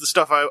stuff is the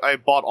stuff I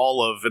bought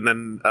all of, and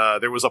then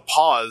there was a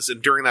pause,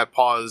 and during that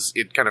pause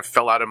it kind of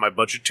fell out of my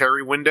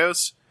budgetary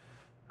windows.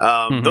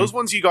 Those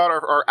ones you got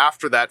are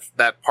after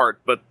that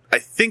part, but I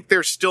think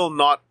they're still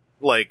not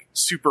like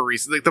super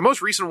recent. Like the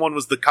most recent one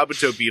was the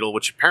Kabuto Beetle,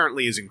 which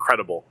apparently is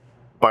incredible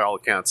by all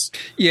accounts.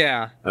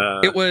 Yeah,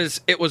 it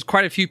was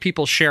quite a few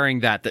people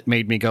sharing that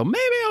made me go,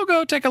 maybe I'll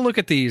go take a look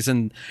at these.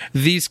 And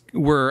these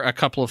were a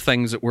couple of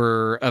things that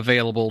were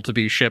available to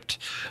be shipped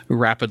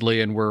rapidly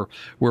and were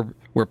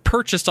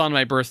purchased on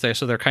my birthday,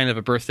 so they're kind of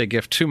a birthday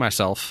gift to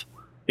myself.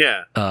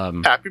 Yeah,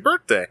 happy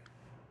birthday!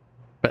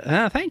 But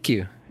thank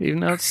you.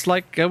 Even though it's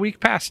like a week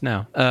past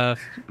now. Hey,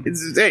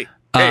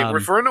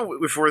 if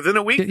we're within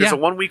a week, there's a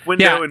 1 week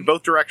window in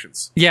both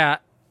directions. Yeah.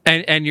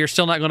 And you're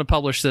still not going to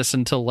publish this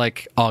until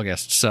like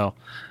August, so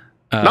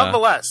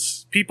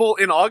nonetheless, people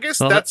in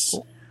August.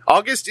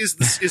 August is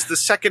the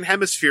second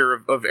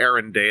hemisphere of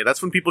Aaron Day.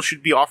 That's when people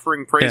should be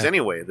offering praise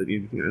anyway. That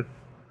you know.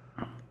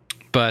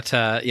 But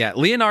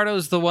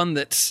Leonardo's the one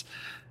that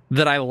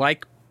I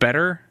like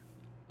better.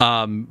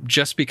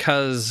 just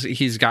because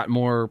he's got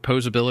more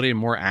posability and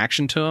more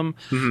action to him.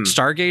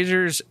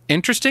 Stargazer's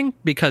interesting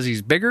because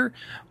he's bigger,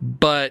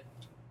 but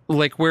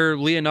like where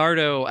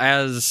Leonardo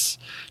as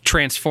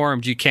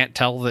transformed, you can't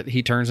tell that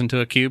he turns into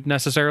a cube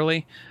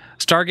necessarily.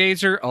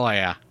 Stargazer, oh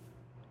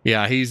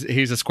yeah,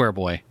 he's a square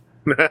boy.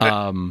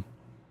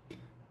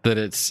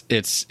 That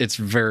it's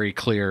very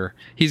clear.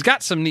 He's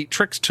got some neat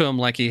tricks to him,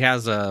 like he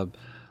has a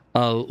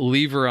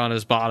lever on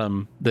his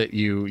bottom that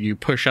you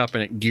push up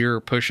and it gear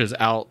pushes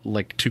out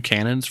like two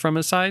cannons from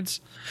his sides.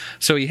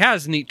 So he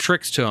has neat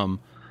tricks to him,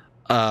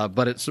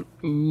 but it's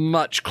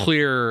much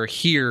clearer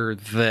here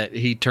that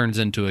he turns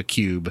into a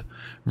cube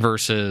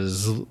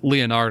versus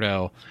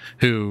Leonardo,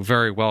 who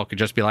very well could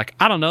just be like,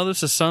 I don't know,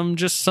 this is some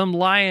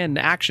lion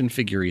action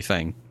figure-y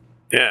thing.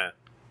 Yeah.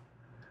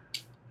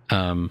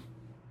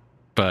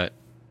 But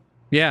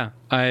yeah,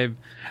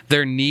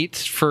 they're neat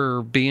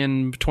for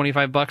being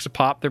 $25 a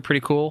pop. They're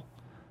pretty cool.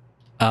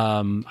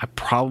 I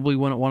probably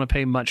wouldn't want to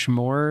pay much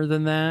more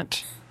than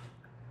that.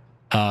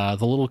 The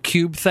little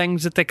cube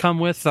things that they come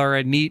with are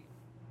a neat.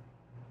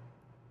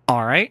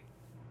 All right.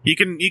 You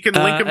can link them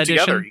addition.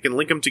 together. You can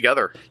link them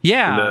together.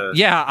 Yeah,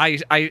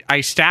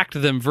 I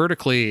stacked them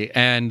vertically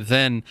and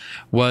then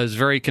was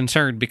very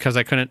concerned because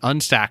I couldn't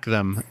unstack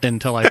them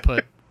until I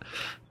put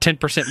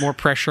 10% more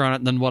pressure on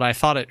it than what I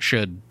thought it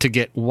should to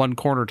get one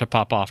corner to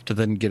pop off to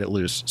then get it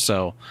loose.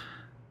 So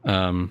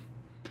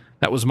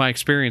that was my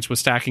experience with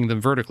stacking them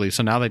vertically.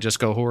 So now they just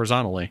go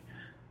horizontally.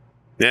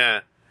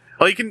 Yeah.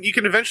 Well, you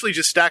can eventually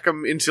just stack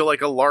them into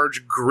like a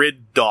large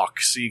grid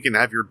dock, so you can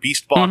have your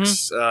Beast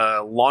Box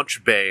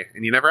launch bay,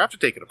 and you never have to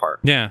take it apart.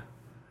 Yeah.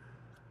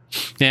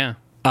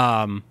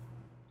 But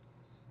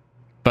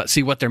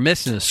see, what they're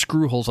missing is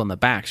screw holes on the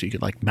back, so you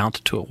could like mount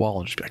it to a wall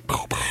and just be like,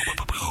 boom, boom, boom,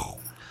 boom,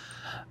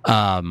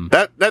 boom.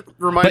 That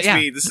reminds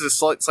me. This is a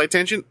slight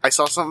tangent. I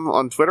saw something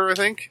on Twitter. I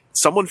think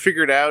someone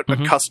figured out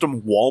a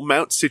custom wall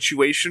mount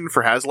situation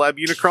for HasLab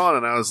Unicron,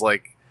 and I was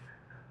like,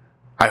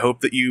 I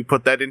hope that you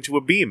put that into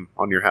a beam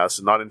on your house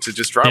and not into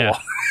just drywall.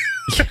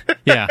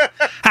 Yeah.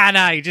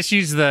 No, you just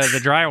use the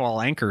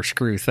drywall anchor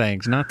screw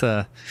things, not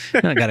the.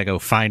 You don't got to go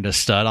find a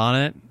stud on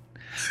it.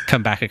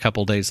 Come back a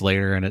couple days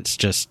later and it's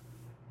just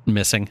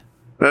missing.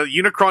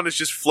 Unicron is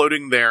just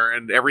floating there,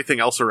 and everything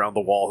else around the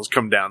wall has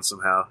come down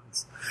somehow.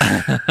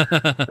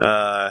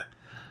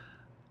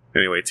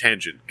 Anyway,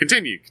 tangent.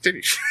 Continue.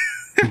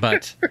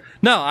 But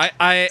no,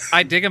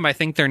 I dig them. I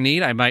think they're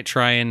neat. I might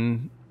try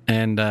and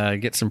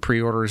get some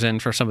pre-orders in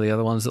for some of the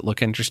other ones that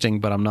look interesting,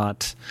 but I'm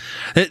not.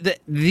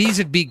 These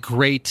would be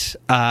great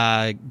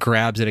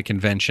grabs at a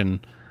convention,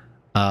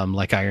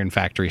 like Iron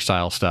Factory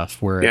style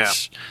stuff, where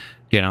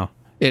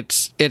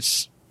it's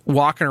it's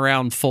walking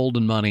around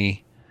folding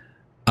money,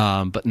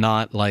 but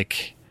not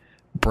like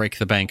break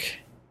the bank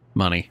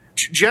money.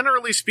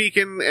 Generally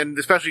speaking, and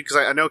especially because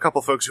I know a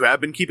couple folks who have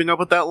been keeping up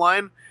with that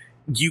line,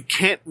 you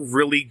can't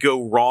really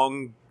go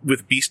wrong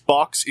with Beast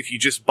Box if you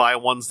just buy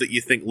ones that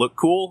you think look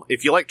cool.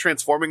 If you like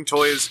transforming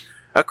toys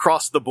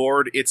across the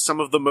board, it's some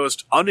of the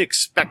most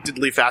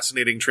unexpectedly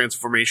fascinating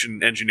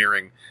transformation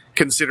engineering,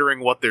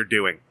 considering what they're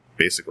doing,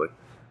 basically.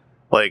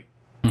 Like,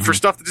 for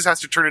stuff that just has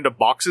to turn into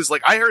boxes,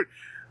 like I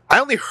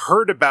only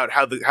heard about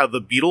how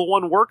the Beetle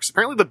one works.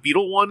 Apparently the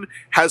Beetle one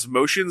has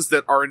motions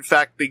that are, in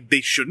fact,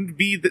 they shouldn't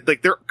be,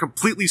 like, they're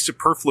completely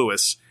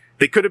superfluous.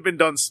 They could have been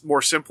done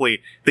more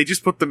simply. They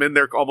just put them in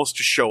there almost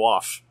to show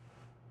off.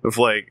 Of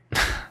like,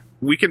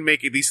 we can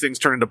make these things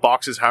turn into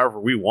boxes however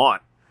we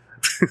want.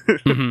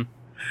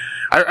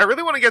 I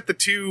really want to get the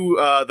two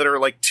that are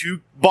like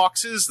two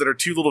boxes that are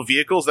two little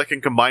vehicles that can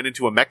combine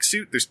into a mech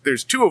suit.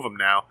 There's two of them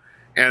now,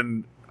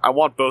 and I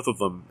want both of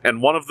them.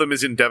 And one of them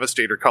is in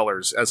Devastator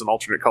colors as an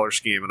alternate color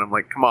scheme, and I'm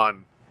like, come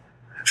on,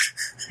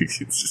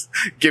 just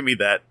give me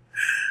that.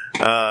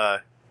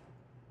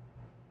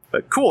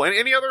 But cool. And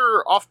any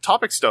other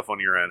off-topic stuff on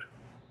your end?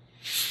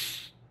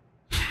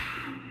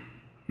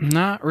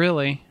 Not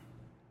really.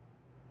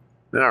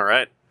 All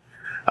right.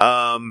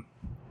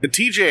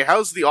 TJ,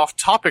 how's the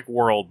off-topic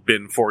world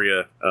been for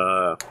you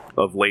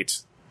of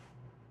late?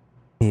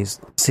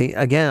 See,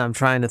 again, I'm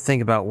trying to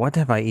think about what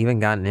have I even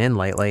gotten in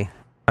lately.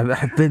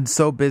 I've been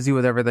so busy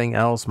with everything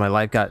else. My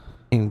life got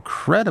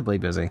incredibly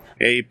busy.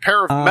 A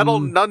pair of metal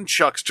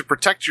nunchucks to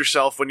protect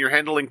yourself when you're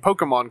handling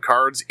Pokemon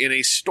cards in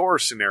a store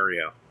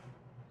scenario.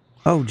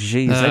 Oh,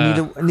 jeez.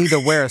 I need to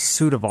wear a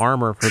suit of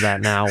armor for that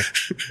now.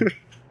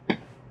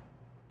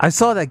 I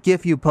saw that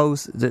GIF you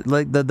posted,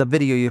 like the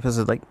video you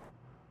posted, like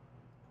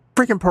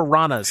freaking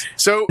piranhas.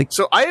 So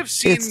I have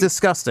seen. It's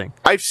disgusting.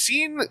 I've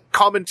seen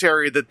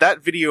commentary that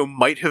video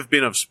might have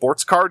been of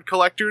sports card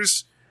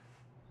collectors.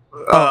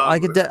 I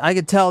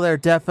could tell they're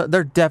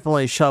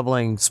definitely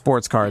shoveling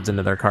sports cards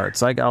into their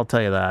carts. I'll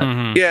tell you that.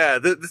 Mm-hmm. Yeah,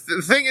 the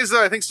thing is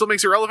that I think still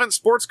makes it relevant.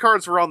 Sports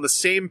cards were on the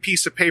same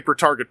piece of paper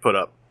Target put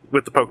up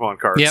with the Pokemon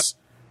cards. Yep.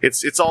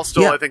 It's all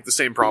still, I think, the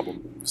same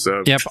problem.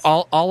 So yep,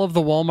 all of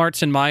the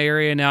Walmarts in my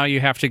area now,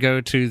 you have to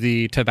go to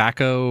the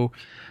tobacco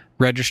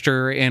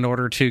register in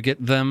order to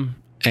get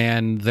them,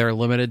 and they're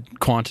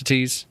limited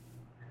quantities.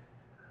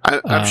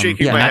 I'm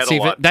shaking my head a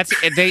lot.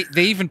 They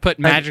even put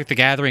Magic the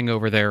Gathering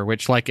over there,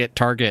 which like at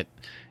Target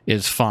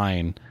is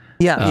fine.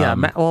 Yeah.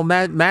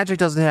 Magic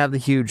doesn't have the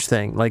huge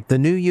thing. Like the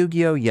new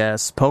Yu-Gi-Oh,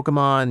 yes.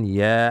 Pokemon,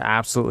 yeah,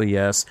 absolutely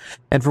yes.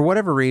 And for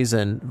whatever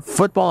reason,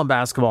 football and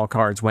basketball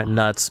cards went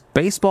nuts.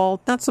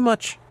 Baseball, not so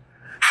much.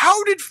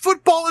 How did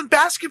football and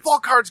basketball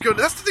cards go?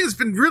 That's the thing that's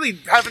been really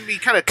having me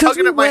kind of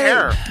tugging at my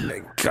hair.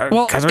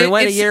 Because we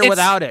went a year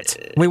without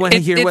it. We went a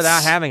year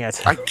without having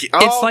it.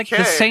 It's like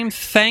the same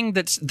thing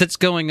that's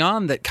going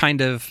on that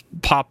kind of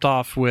popped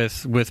off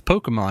with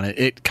Pokemon.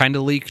 It kind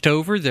of leaked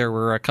over. There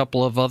were a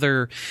couple of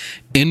other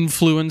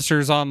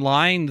influencers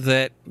online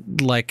that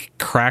like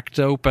cracked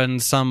open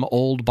some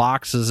old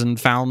boxes and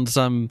found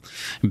some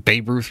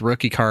Babe Ruth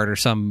rookie card or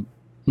some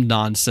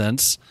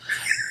nonsense,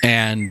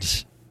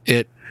 and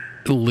it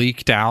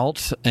leaked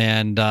out.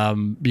 And I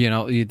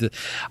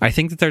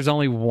think that there's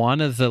only one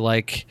of the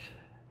like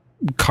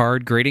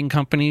card grading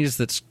companies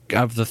that's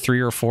of the 3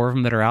 or 4 of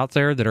them that are out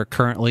there that are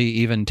currently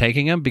even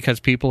taking them,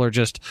 because people are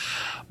just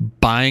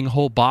buying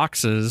whole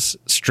boxes,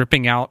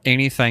 stripping out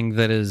anything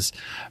that is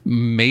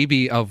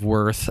maybe of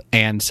worth,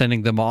 and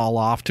sending them all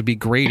off to be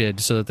graded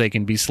so that they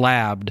can be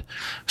slabbed,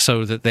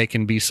 so that they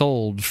can be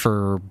sold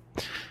for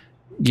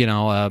a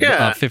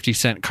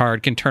 50-cent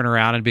card can turn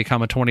around and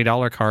become a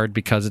 $20 card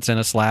because it's in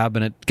a slab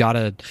and it got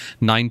a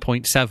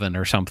 9.7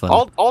 or something.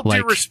 All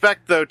due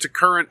respect, though, to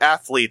current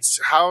athletes,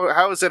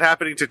 how is it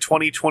happening to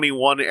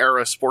 2021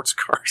 era sports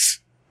cars?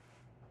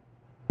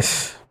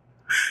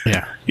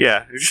 Yeah.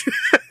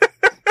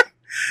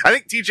 I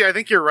think, TJ, I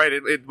think you're right.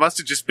 It must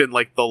have just been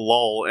like the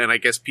lull, and I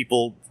guess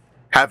people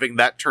having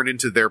that turn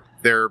into their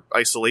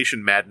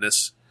isolation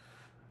madness.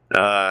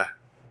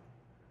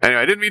 Anyway,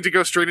 I didn't mean to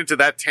go straight into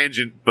that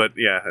tangent, but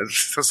yeah,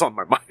 that's on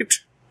my mind.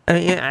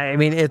 I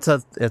mean, it's a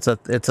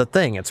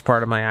thing. It's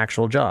part of my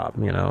actual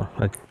job.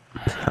 I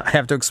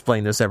have to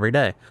explain this every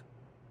day.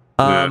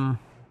 I'm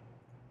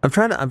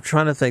trying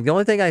to think. The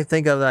only thing I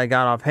think of that I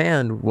got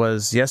offhand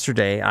was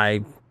yesterday. I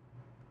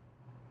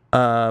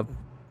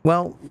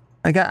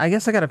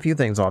guess I got a few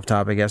things off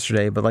topic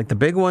yesterday, but like the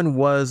big one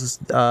was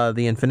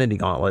the Infinity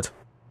Gauntlet.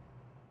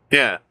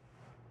 Yeah.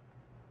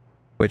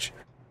 Which,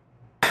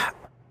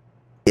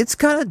 it's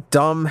kind of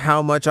dumb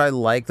how much I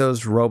like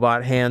those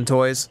robot hand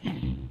toys.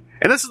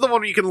 And this is the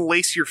one where you can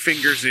lace your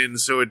fingers in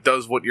so it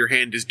does what your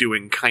hand is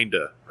doing,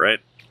 kinda, right?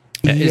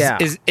 Yeah.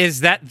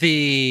 Is that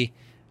the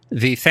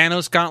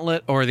Thanos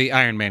gauntlet or the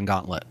Iron Man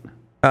gauntlet?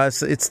 It's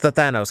the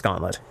Thanos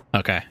gauntlet.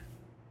 Okay.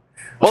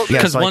 Well,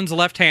 because one's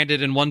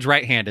left-handed and one's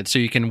right-handed, so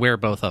you can wear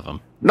both of them.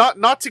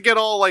 Not to get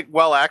all like,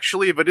 well,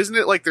 actually, but isn't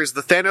it like there's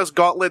the Thanos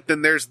gauntlet,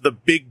 then there's the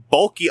big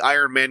bulky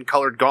Iron Man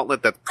colored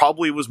gauntlet that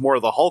probably was more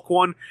of the Hulk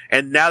one,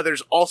 and now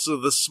there's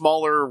also the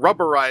smaller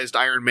rubberized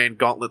Iron Man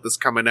gauntlet that's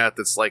coming out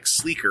that's like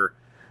sleeker.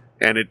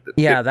 And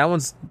that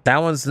one's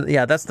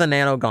that's the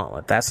Nano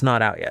gauntlet. That's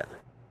not out yet.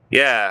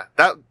 Yeah,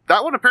 that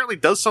one apparently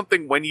does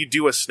something when you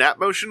do a snap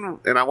motion,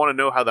 and I want to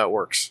know how that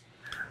works.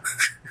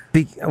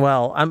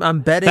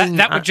 I'm betting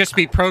that would just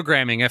be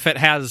programming if it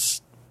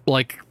has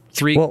like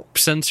 3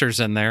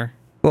 sensors in there.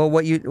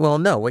 What you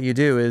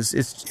do is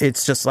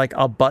it's just like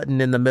a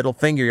button in the middle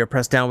finger. You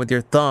press down with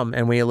your thumb,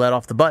 and when you let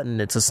off the button,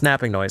 it's a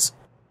snapping noise.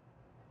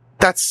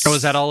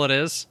 Is that all it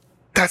is?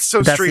 That's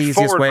so That's straightforward. That's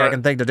the easiest way I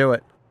can think to do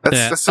it.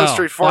 That's so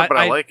straightforward, but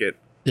I like it.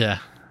 Yeah.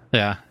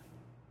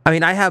 I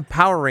mean, I have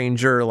Power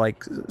Ranger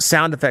like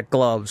sound effect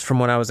gloves from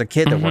when I was a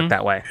kid that worked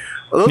that way.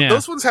 Well,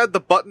 those ones had the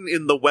button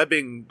in the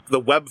webbing, the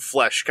web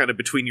flesh kind of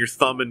between your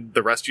thumb and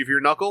the rest of your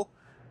knuckle.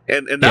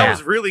 And that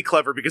was really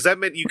clever because that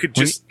meant you could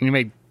just you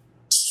made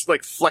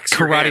like flex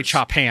your karate hands.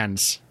 chop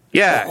hands.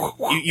 Yeah,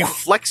 you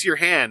flex your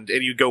hand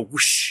and you go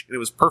whoosh, and it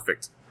was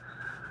perfect.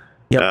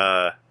 Yep.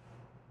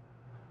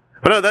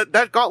 But no,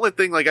 that gauntlet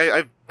thing, like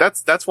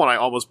that's one I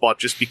almost bought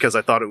just because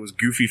I thought it was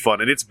goofy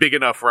fun, and it's big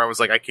enough where I was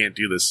like, I can't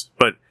do this.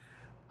 But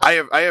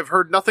I have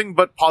heard nothing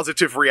but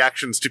positive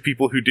reactions to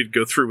people who did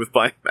go through with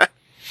buying that.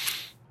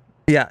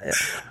 Yeah.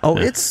 Oh,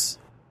 it's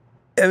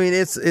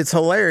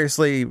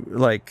hilariously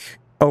like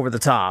over the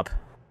top,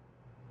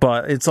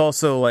 but it's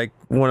also like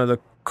one of the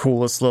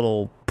coolest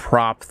little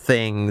prop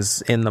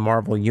things in the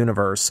Marvel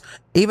universe,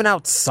 even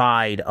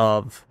outside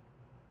of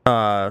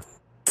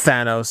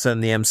Thanos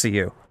and the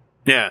MCU.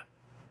 Yeah.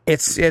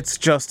 It's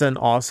just an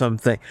awesome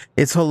thing.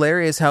 It's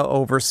hilarious how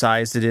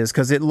oversized it is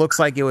because it looks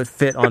like it would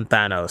fit on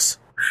Thanos.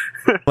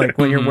 Like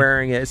when you're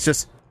wearing it, it's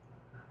just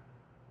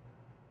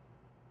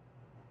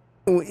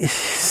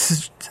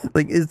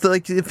like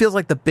it feels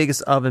like the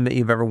biggest oven that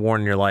you've ever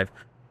worn in your life.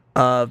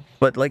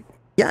 But like,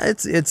 yeah,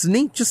 it's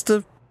neat just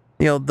to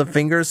the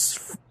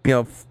fingers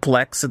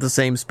flex at the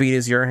same speed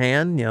as your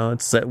hand.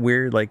 It's that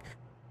weird like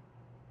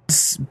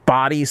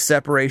body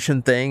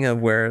separation thing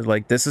of where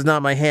like this is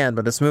not my hand,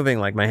 but it's moving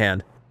like my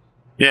hand.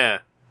 Yeah,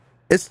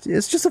 it's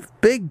just a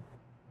big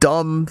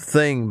dumb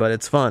thing, but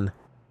it's fun.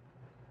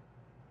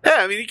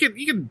 Yeah, I mean you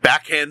can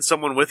backhand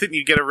someone with it, and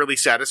you get a really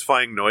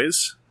satisfying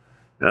noise.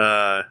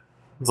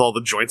 With all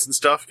the joints and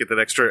stuff, get that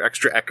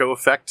extra echo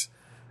effect.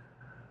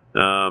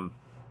 I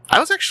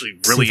was actually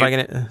really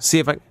see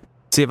if I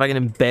See if I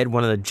can embed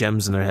one of the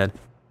gems in their head.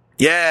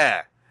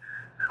 Yeah.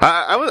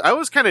 I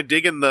was kind of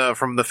digging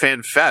from the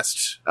Fan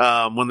Fest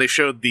when they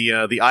showed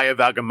the Eye of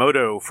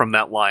Agamotto from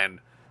that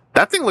line.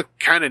 That thing looked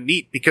kind of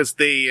neat because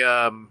they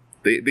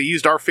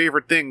used our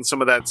favorite thing,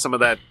 some of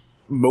that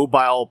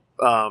mobile.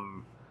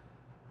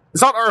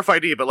 It's not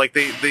RFID, but like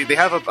they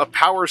have a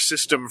power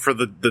system for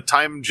the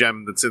time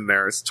gem that's in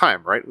there. It's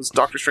time, right? It's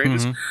Doctor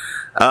Strange's.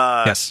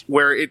 Yes.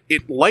 Where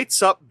it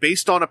lights up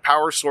based on a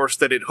power source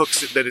that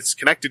it's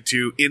connected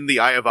to in the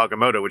Eye of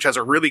Agamotto, which has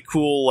a really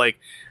cool, like,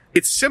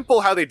 it's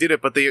simple how they did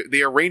it, but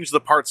they arranged the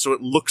parts so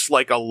it looks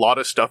like a lot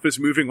of stuff is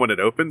moving when it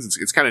opens.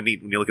 It's kind of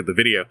neat when you look at the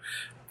video.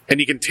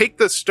 And you can take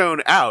the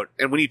stone out,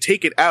 and when you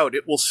take it out,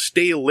 it will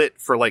stay lit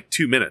for like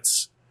 2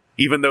 minutes,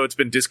 even though it's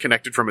been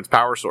disconnected from its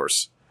power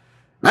source.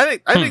 I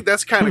think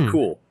that's kind of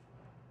cool.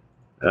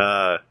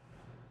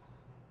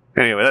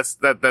 Anyway, that's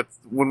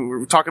when we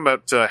were talking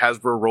about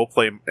Hasbro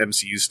roleplay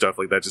MCU stuff,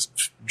 like that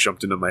just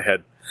jumped into my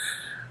head.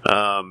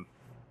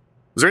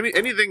 Was there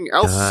anything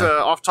else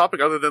off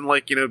topic other than,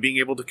 like, being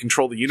able to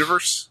control the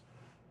universe?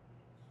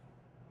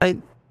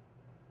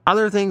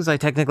 Other things I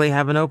technically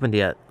haven't opened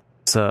yet,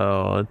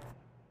 so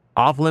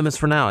off limits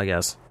for now, I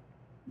guess.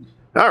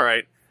 All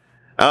right.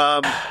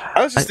 I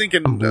was just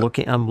thinking.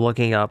 I'm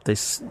looking up. They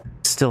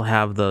still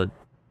have the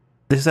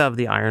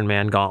Iron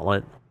Man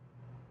gauntlet.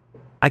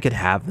 I could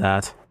have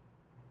that.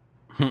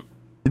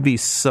 It'd be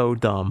so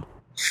dumb.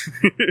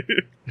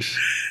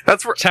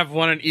 That's where Just have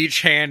one in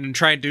each hand and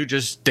try and do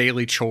just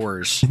daily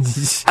chores.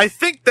 I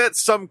think that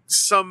some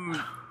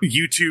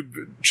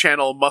YouTube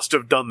channel must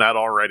have done that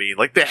already.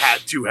 Like, they had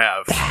to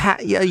have.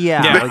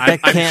 Yeah,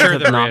 like, that I'm can't sure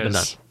have there not been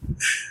is. done.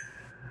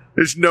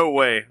 There's no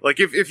way.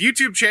 Like, if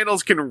YouTube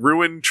channels can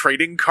ruin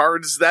trading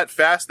cards that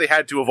fast, they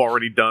had to have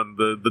already done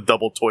the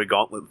double toy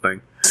gauntlet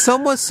thing.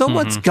 Someone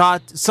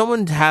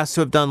has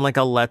to have done like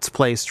a Let's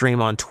Play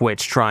stream on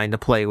Twitch trying to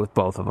play with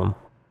both of them.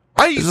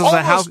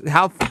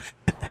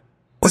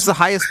 What's the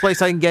highest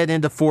place I can get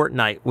into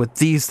Fortnite with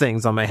these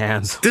things on my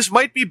hands? This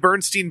might be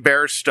Bernstein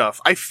Bears stuff.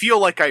 I feel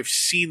like I've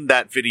seen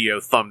that video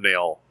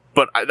thumbnail,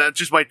 but that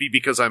just might be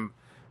because I'm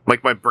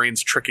like, my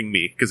brain's tricking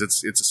me because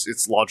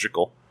it's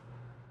logical.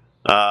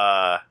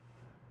 I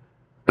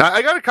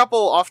got a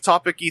couple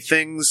off-topic-y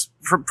things,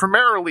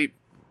 primarily,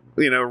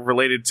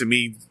 related to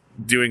me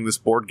doing this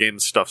board game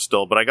stuff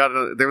still. But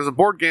there was a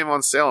board game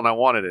on sale and I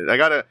wanted it. I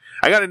got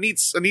a neat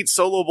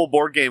soloable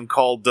board game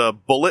called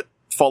Bullet,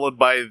 followed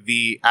by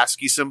the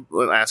ASCII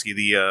symbol,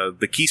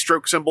 the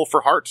keystroke symbol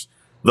for heart,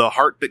 the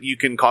heart that you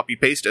can copy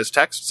paste as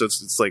text. So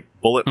it's like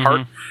Bullet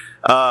Heart.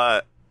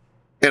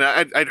 And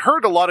I'd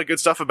heard a lot of good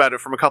stuff about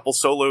it from a couple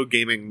solo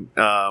gaming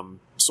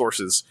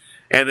sources.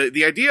 And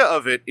the idea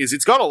of it is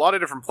it's got a lot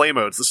of different play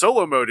modes. The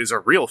solo mode is a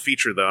real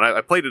feature, though, and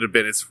I played it a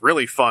bit. It's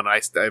really fun.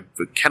 I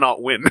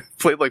cannot win.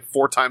 Played like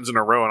 4 times in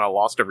a row, and I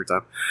lost every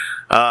time.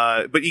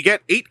 But you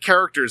get 8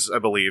 characters, I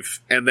believe,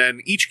 and then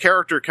each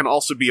character can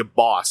also be a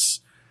boss.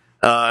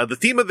 The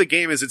theme of the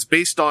game is it's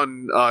based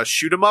on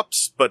shoot 'em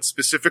ups, but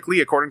specifically,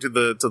 according to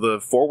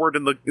the foreword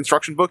in the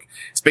instruction book,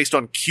 it's based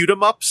on cute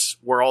 'em ups,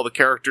 where all the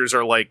characters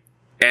are like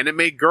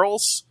anime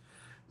girls.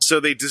 So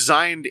they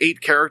designed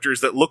 8 characters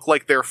that look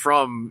like they're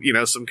from,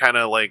 some kind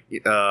of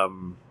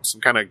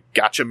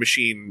gacha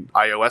machine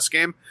iOS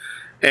game.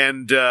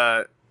 And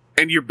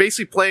you're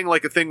basically playing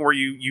like a thing where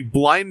you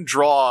blind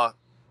draw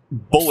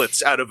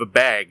bullets out of a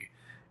bag.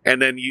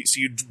 And then you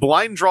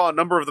blind draw a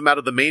number of them out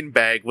of the main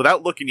bag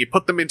without looking. You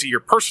put them into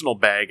your personal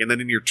bag. And then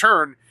in your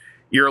turn,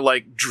 you're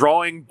like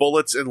drawing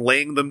bullets and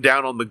laying them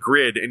down on the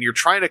grid. And you're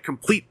trying to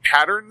complete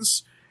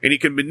patterns. And you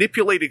can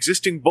manipulate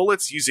existing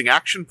bullets using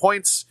action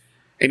points.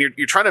 And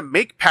you're trying to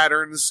make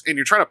patterns, and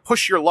you're trying to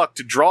push your luck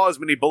to draw as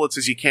many bullets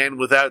as you can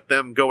without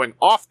them going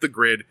off the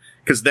grid,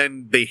 because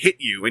then they hit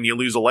you and you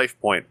lose a life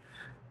point.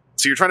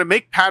 So you're trying to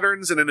make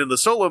patterns, and then in the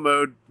solo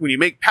mode, when you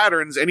make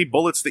patterns, any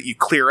bullets that you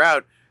clear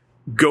out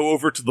go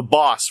over to the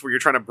boss, where you're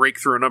trying to break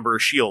through a number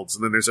of shields,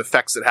 and then there's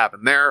effects that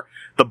happen there.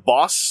 The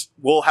boss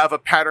will have a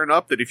pattern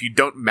up that if you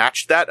don't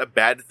match that, a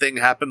bad thing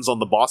happens on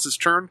the boss's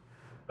turn.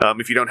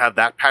 If you don't have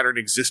that pattern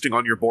existing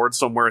on your board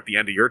somewhere at the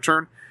end of your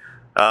turn.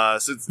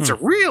 So it's a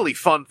really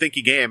fun,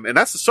 thinky game, and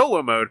that's the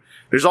solo mode.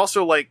 There's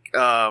also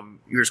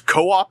there's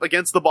co-op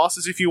against the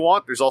bosses if you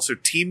want. There's also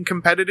team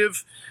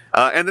competitive,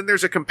 and then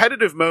there's a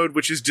competitive mode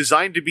which is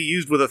designed to be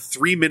used with a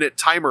 3-minute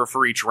timer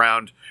for each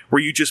round,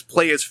 where you just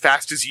play as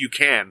fast as you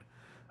can.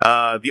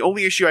 The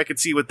only issue I could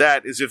see with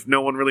that is if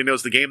no one really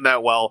knows the game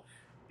that well,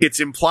 it's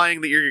implying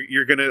that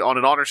you're gonna, on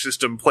an honor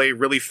system, play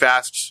really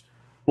fast,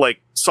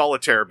 like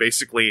solitaire,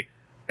 basically.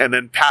 And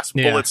then pass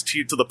bullets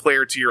to the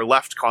player to your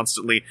left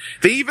constantly.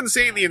 They even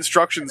say in the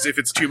instructions, if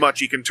it's too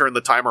much, you can turn the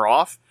timer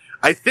off.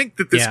 I think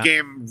that this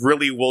game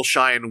really will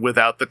shine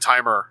without the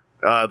timer.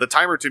 The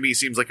timer, to me,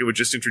 seems like it would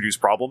just introduce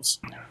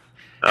problems.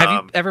 Have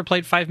you ever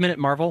played 5 Minute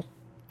Marvel?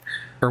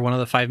 Or one of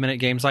the 5-minute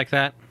games like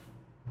that?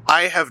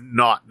 I have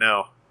not,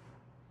 no.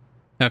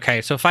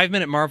 Okay, so 5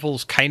 Minute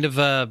Marvel's kind of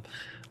a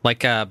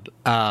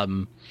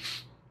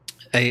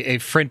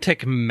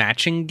frantic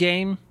matching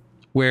game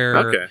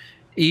where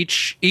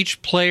each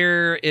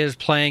player is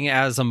playing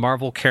as a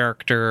Marvel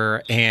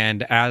character,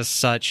 and as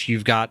such,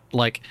 you've got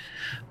like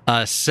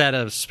a set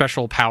of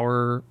special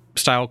power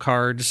style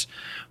cards,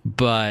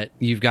 but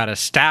you've got a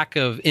stack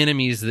of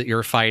enemies that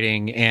you're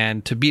fighting,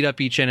 and to beat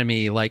up each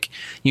enemy, like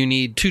you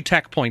need 2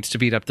 tech points to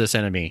beat up this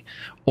enemy,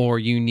 or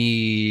you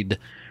need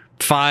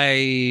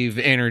 5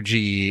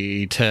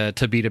 energy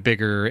to beat a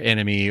bigger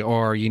enemy,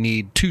 or you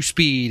need 2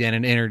 speed and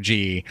an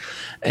energy.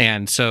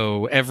 And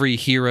so every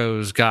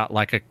hero's got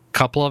like a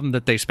couple of them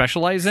that they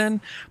specialize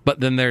in, but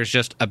then there's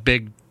just a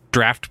big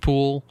draft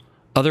pool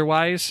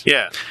otherwise.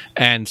 Yeah.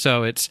 And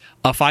so it's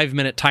a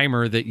 5-minute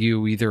timer that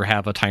you either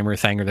have a timer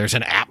thing or there's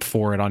an app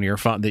for it on your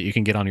phone that you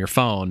can get on your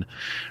phone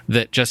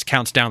that just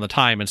counts down the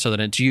time. And so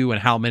that it's you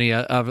and how many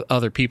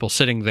other people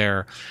sitting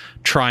there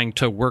trying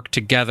to work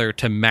together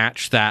to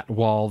match that,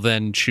 while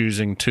then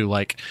choosing to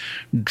like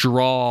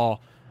draw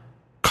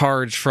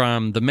cards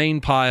from the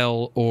main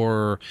pile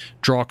or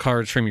draw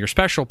cards from your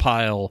special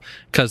pile.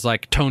 Cause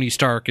like Tony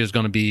Stark is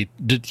going to be,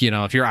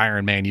 if you're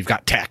Iron Man, you've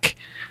got tech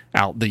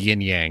out the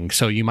yin yang,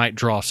 so you might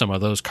draw some of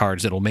those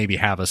cards that'll maybe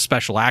have a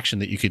special action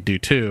that you could do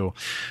too.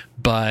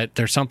 But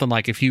there's something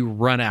like if you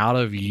run out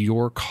of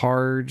your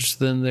cards,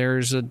 then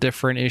there's a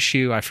different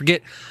issue. I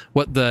forget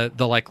what the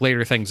like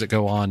later things that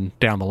go on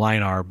down the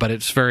line are, but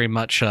it's very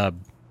much a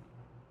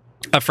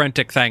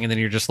frantic thing, and then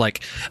you're just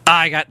like,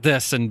 I got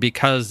this, and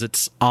because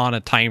it's on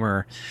a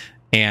timer,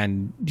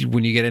 and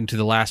when you get into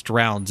the last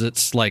rounds,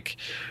 it's like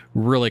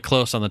really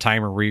close on the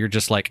timer where you're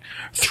just like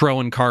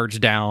throwing cards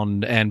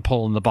down and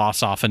pulling the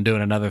boss off and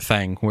doing another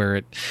thing,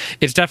 where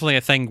it's definitely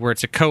a thing where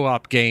it's a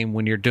co-op game.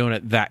 When you're doing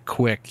it that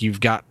quick, you've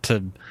got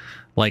to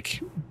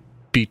like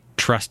be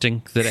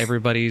trusting that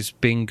everybody's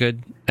being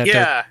good at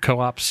their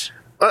co-ops.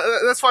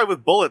 That's why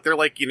with Bullet, they're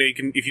like, you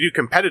can, if you do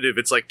competitive,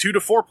 it's like 2 to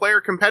 4 player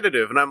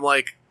competitive. And I'm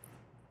like,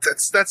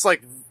 that's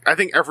like, I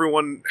think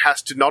everyone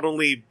has to not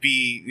only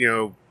be,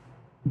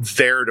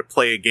 there to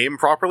play a game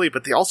properly,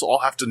 but they also all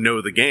have to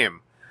know the game.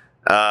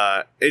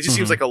 It just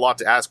seems like a lot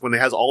to ask when it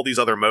has all these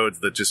other modes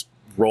that just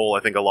roll,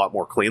 I think, a lot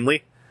more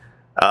cleanly.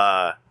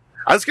 I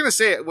was going to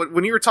say,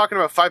 when you were talking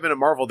about 5-Minute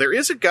Marvel, there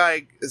is a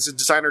guy, as a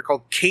designer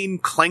called Kane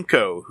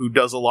Klenko, who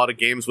does a lot of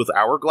games with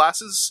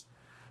hourglasses.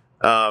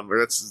 Or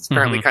that's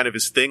apparently kind of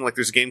his thing. Like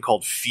there's a game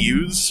called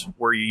Fuse,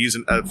 where you use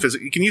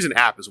you can use an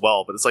app as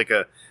well, but it's like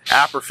a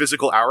app or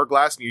physical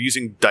hourglass, and you're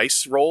using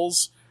dice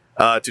rolls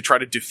to try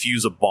to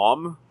defuse a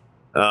bomb.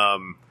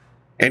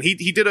 And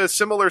he did a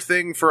similar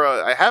thing for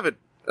I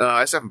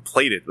just haven't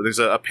played it, but there's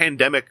a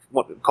pandemic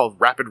called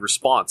Rapid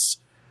Response,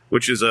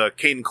 which is a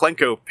Kane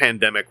Klenko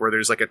pandemic, where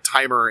there's like a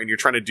timer and you're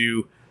trying to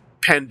do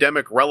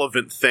pandemic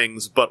relevant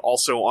things, but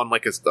also on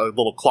like a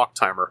little clock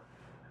timer.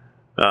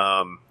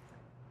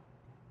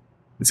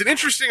 It's an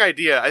interesting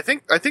idea. I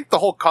think the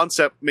whole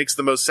concept makes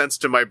the most sense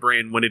to my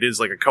brain when it is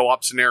like a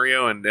co-op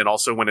scenario, and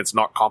also when it's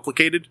not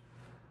complicated.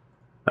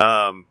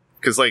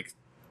 'Cause like,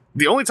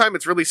 the only time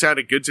it's really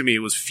sounded good to me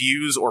was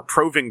Fuse or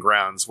Proving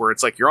Grounds, where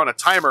it's like you're on a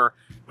timer,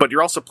 but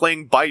you're also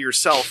playing by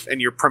yourself, and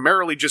you're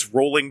primarily just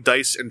rolling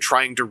dice and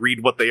trying to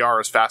read what they are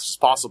as fast as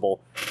possible,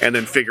 and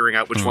then figuring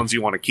out which ones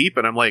you want to keep.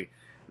 And I'm like,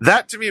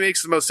 that to me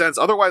makes the most sense.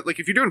 Otherwise, like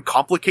if you're doing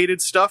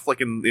complicated stuff,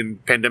 like in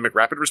Pandemic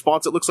Rapid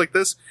Response, it looks like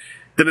this,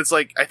 then it's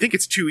like, I think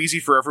it's too easy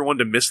for everyone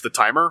to miss the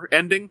timer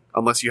ending,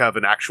 unless you have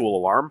an actual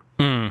alarm.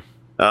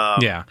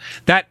 Yeah.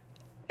 That...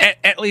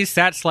 At least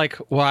that's like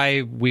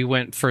why we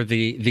went for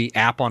the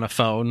app on a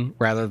phone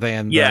rather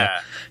than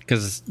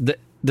because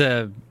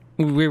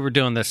we were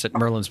doing this at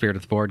Merlin's Beard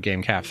at the Board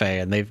Game Cafe,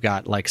 and they've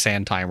got like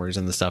sand timers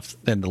and the stuff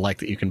and the like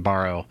that you can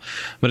borrow,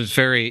 but it's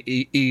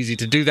very easy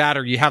to do that,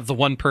 or you have the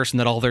one person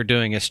that all they're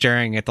doing is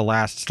staring at the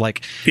last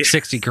like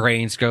 60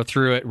 grains, go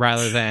through it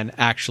rather than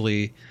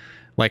actually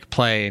like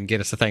play and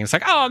get us the thing. It's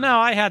like, oh no,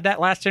 I had that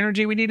last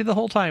energy we needed the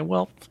whole time.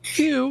 Well,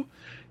 you're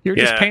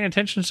just paying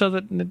attention so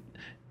that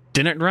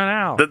didn't run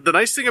out. The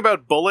nice thing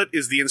about Bullet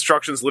is the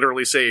instructions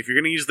literally say, if you're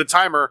going to use the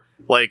timer,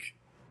 like,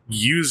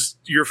 use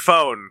your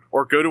phone,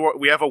 or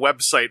we have a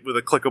website with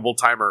a clickable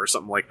timer or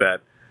something like that.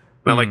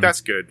 And I'm like,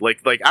 that's good.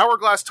 Like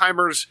hourglass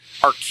timers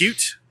are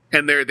cute,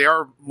 and they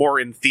are more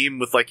in theme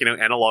with like,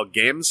 analog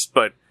games,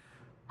 but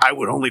I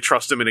would only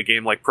trust them in a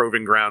game like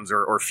Proving Grounds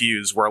or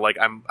Fuse, where like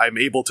I'm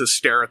able to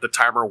stare at the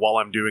timer while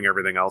I'm doing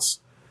everything else.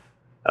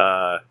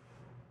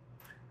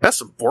 That's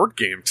some board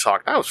game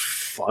talk. That was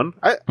fun.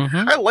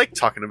 I like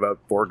talking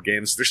about board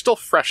games. They're still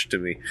fresh to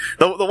me.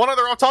 The one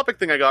other off-topic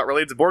thing I got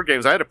related to board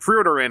games, I had a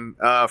pre-order in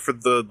for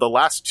the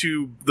last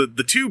two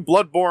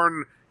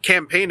Bloodborne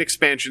campaign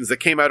expansions that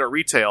came out at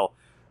retail.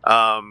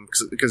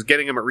 Because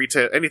getting them at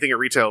retail, anything at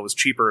retail was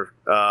cheaper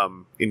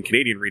in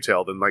Canadian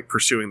retail than like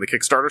pursuing the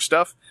Kickstarter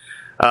stuff.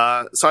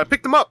 So I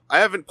picked them up. I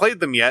haven't played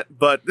them yet,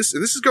 but this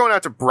is going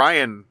out to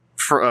Brian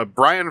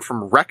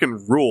from Wreck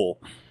and Rule.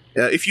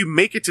 If you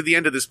make it to the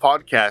end of this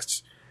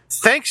podcast,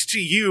 thanks to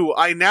you,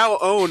 I now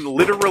own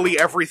literally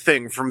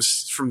everything from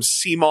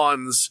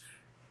CMON's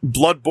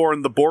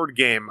Bloodborne, the board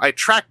game, I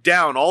tracked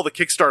down all the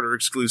Kickstarter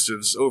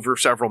exclusives over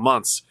several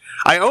months.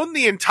 I own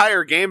the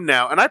entire game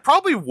now, and I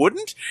probably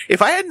wouldn't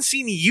if I hadn't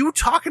seen you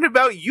talking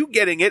about you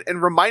getting it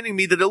and reminding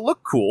me that it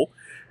looked cool.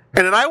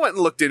 And then I went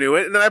and looked into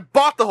it, and then I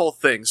bought the whole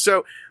thing.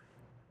 So,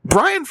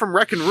 Brian from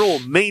Wreck and Rule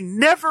may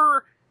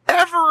never,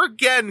 ever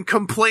again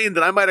complain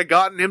that I might have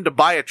gotten him to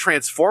buy a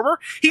Transformer.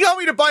 He got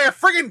me to buy a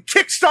friggin'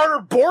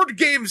 Kickstarter board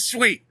game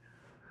suite!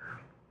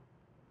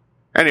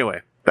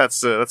 Anyway,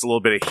 that's a little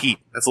bit of heat.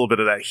 That's a little bit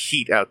of that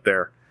heat out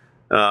there.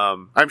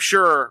 I'm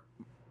sure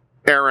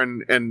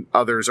Aaron and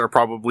others are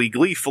probably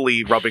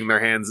gleefully rubbing their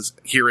hands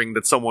hearing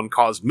that someone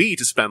caused me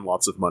to spend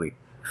lots of money.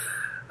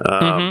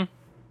 Aaron,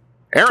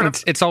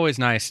 It's always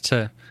nice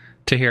to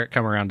hear it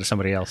come around to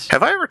somebody else.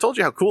 have I ever told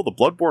you how cool the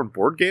Bloodborne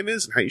board game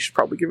is and how you should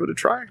probably give it a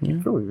try?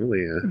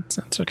 Really.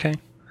 That's okay.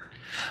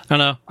 I don't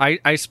know.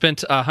 I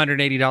spent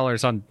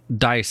 $180 on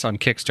dice on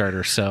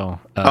Kickstarter, so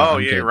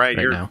I'm good right.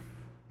 now.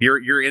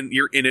 You're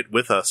in it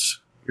with us.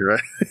 You're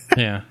right.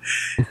 Yeah.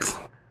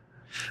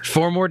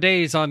 4 more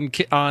days on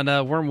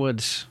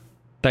Wormwood's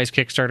dice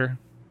Kickstarter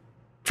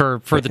for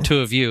the two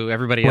of you.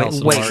 Everybody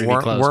else will already be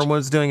closed.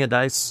 Wormwood's doing a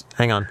dice.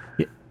 Hang on.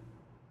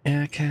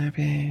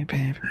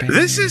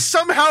 This is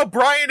somehow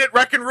Brian at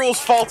Wreck and Rule's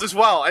fault as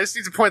well. I just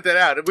need to point that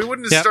out. If we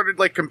wouldn't have started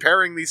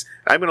comparing these,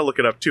 I'm going to look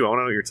it up too. I want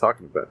to know what you're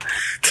talking about.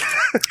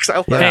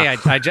 Hey,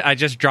 I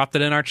just dropped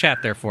it in our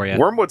chat there for you.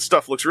 Wormwood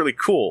stuff looks really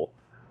cool.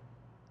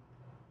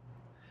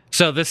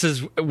 So this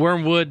is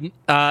Wormwood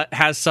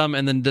has some,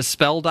 and then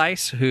Dispel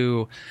Dice,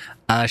 who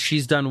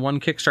she's done one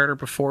Kickstarter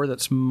before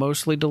that's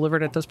mostly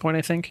delivered at this point,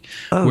 I think.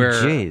 Oh, where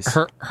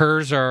jeez.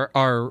 hers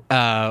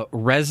are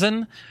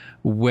resin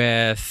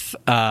with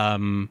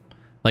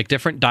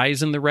different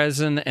dyes in the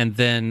resin, and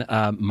then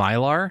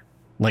mylar,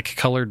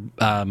 colored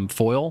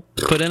foil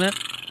put in it.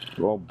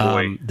 Oh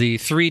boy! The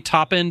 3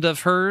 top end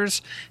of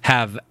hers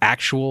have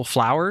actual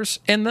flowers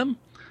in them,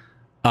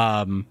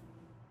 and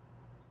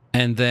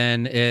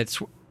then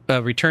it's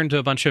returned to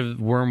a bunch of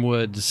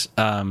Wormwood's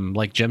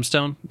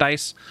gemstone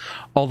dice,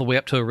 all the way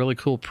up to a really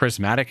cool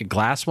prismatic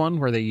glass one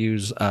where they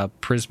use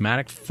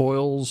prismatic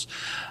foils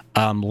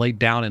laid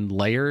down in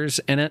layers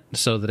in it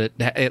so that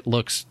it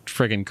looks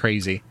friggin'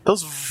 crazy.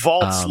 Those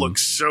vaults look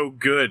so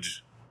good.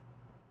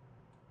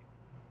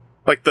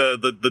 Like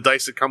the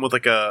dice that come with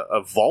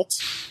a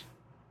vault.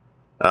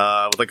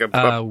 I've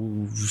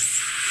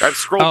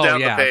scrolled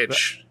down the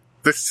page.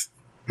 There's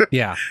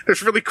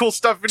really cool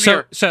stuff in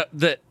here. So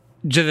the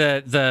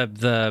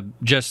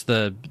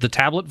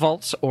tablet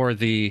vaults or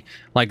the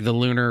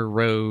lunar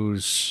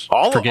rose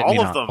all of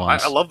them.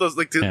 Ones. I love those.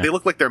 They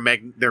look like their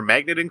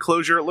magnet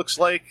enclosure. It looks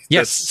like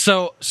yes.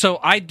 So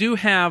I do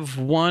have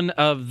one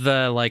of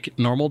the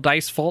normal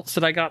dice vaults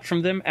that I got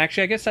from them.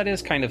 Actually, I guess that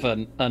is kind of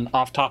an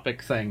off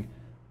topic thing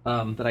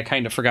that I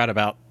kind of forgot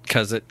about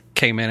because it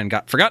came in and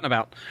got forgotten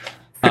about.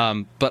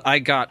 But I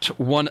got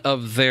one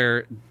of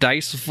their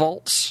dice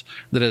vaults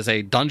that is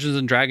a Dungeons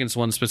and Dragons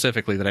one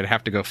specifically that I'd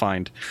have to go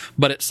find.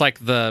 But it's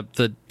like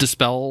the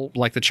Dispel,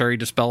 like the Cherry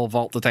Dispel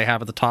vault that they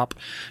have at the top,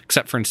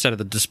 except for instead of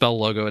the Dispel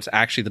logo, it's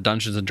actually the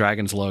Dungeons and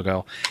Dragons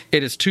logo.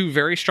 It is 2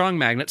 very strong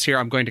magnets. Here,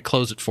 I'm going to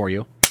close it for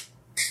you.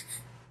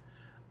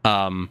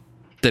 That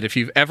if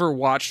you've ever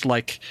watched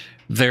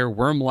their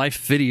Worm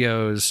Life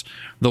videos,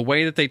 the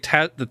way that they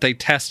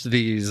test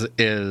these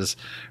is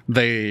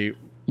they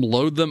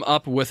load them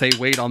up with a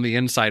weight on the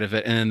inside of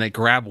it, and then they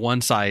grab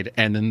one side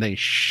and then they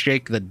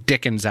shake the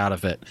dickens out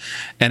of it,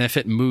 and if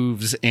it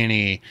moves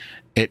any,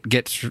 it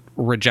gets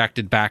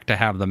rejected back to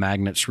have the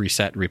magnets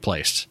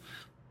replaced.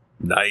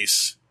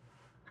 Nice.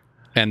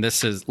 And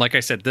this is, like I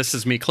said, this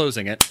is me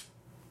closing it,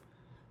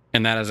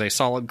 and that is a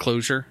solid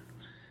closure,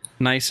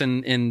 nice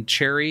and in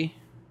cherry.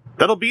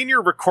 That'll be in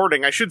your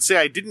recording. I should say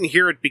I didn't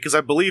hear it because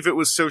I believe it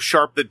was so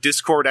sharp that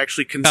Discord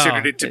actually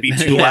considered it to be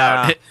too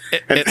loud.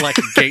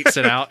 It gates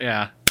it out,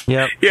 yeah.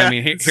 Yep. Yeah. I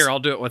mean, here, I'll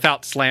do it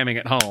without slamming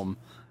it home.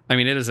 I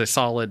mean, it is a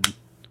solid,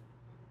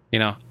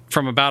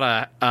 from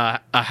about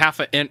a half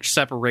an inch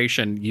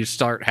separation, you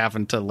start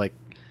having to fight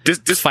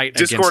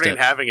Discord against ain't it.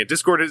 having it.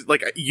 Discord is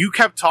you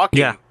kept talking,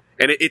 Yeah.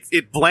 and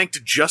it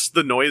blanked just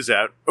the noise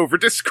out over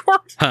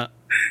Discord. Huh.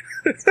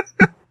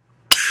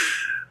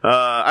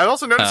 I'm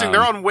also noticing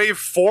they're on wave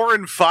 4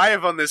 and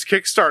 5 on this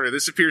Kickstarter.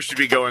 This appears to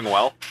be going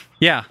well.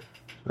 Yeah.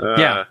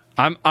 Yeah.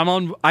 I'm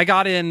on. I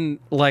got in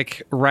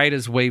right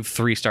as wave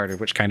 3 started,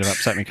 which kind of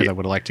upset me because I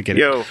would have liked to get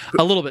it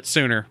a little bit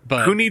sooner.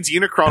 But who needs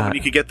Unicron when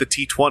you could get the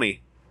T20?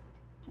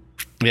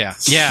 Yeah.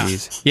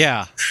 Jeez.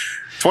 Yeah.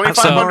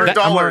 $2,500.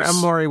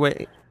 I'm already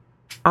waiting.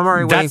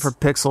 Waiting for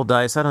Pixel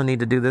Dice. I don't need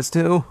to do this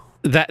too.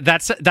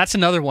 That's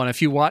another one.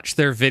 If you watch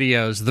their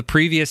videos, the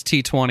previous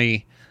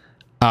T20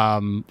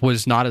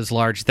 was not as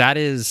large. That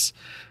is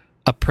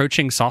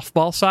approaching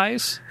softball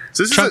size.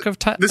 So this chunk is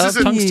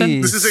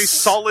tungsten. This is a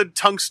solid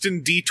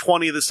tungsten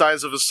D20 the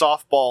size of a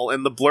softball,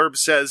 and the blurb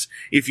says,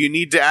 if you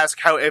need to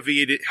ask how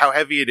heavy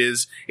it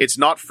is, it's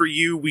not for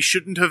you. We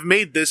shouldn't have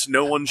made this.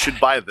 No one should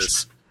buy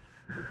this.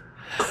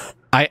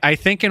 I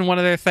think in one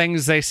of their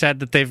things they said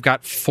that they've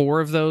got 4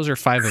 of those or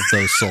 5 of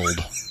those sold.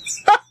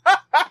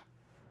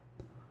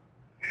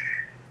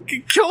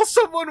 Kill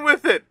someone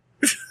with it.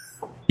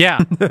 Yeah,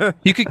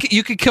 you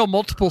could kill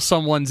multiple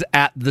someones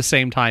at the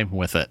same time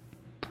with it.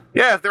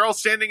 Yeah, if they're all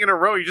standing in a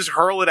row, you just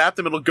hurl it at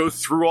them, it'll go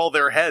through all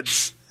their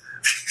heads.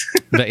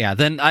 But yeah,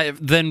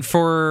 then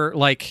for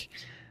like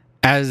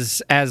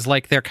as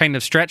like their kind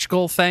of stretch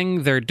goal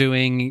thing, they're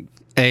doing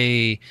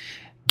a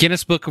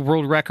Guinness Book of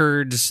World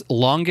Records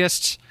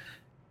longest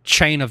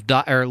chain of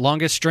or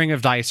longest string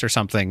of dice or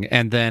something,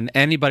 and then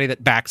anybody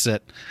that backs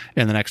it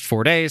in the next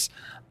 4 days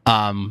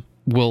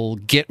will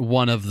get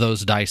one of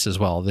those dice as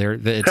well.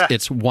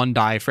 It's one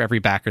die for every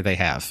backer they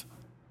have.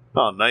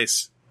 Oh,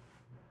 nice.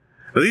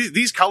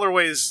 These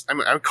colorways,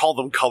 I call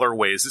them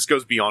colorways. This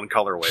goes beyond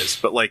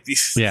colorways, but like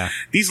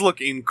these look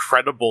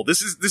incredible.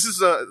 This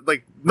is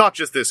like not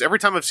just this. Every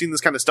time I've seen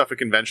this kind of stuff at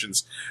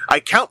conventions, I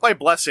count my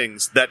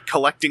blessings that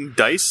collecting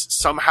dice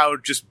somehow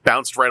just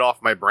bounced right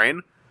off my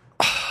brain.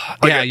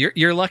 Like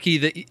you're lucky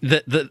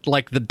that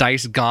like the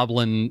dice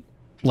goblin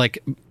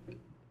like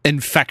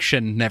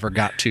infection never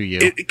got to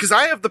you, because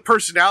I have the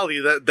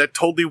personality that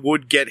totally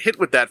would get hit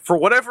with that. For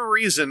whatever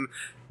reason,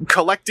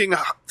 collecting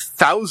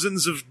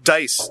thousands of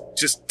dice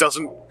just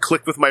doesn't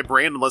click with my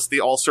brain unless they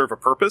all serve a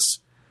purpose.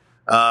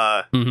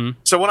 So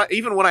when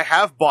I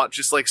have bought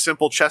just like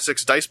simple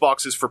Chessex dice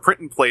boxes for print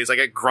and plays, I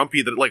get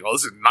grumpy that like, oh,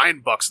 this is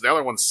 $9, the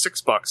other one's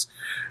 $6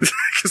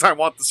 because I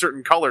want the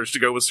certain colors to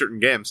go with certain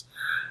games.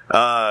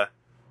 But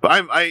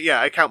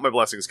I count my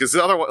blessings, because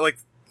otherwise, like,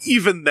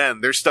 even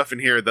then, there's stuff in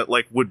here that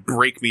like would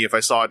break me if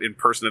I saw it in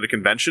person at a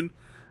convention.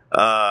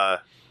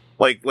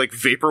 Like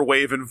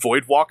Vaporwave and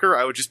Voidwalker,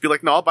 I would just be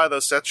like, no, I'll buy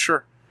those sets,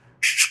 sure.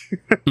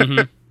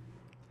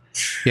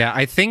 Yeah,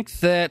 I think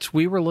that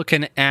we were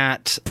looking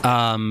at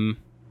I'm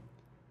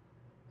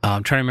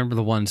trying to remember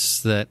the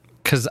ones that,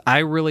 because I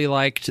really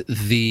liked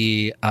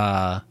the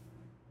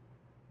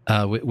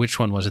which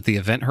one was it? The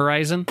Event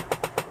Horizon?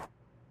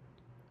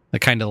 The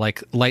kind of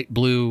like light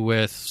blue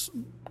with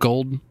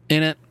gold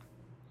in it.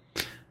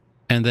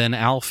 And then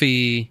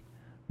Alfie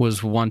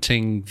was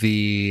wanting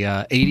the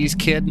 80s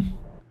Kid.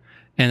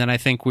 And then I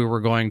think we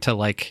were going to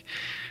like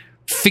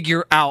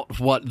figure out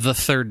what the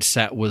third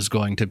set was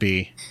going to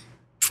be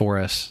for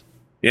us.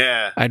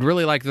 Yeah. I'd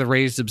really like the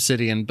Raised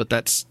Obsidian, but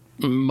that's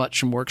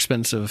much more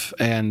expensive.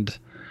 And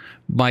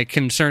my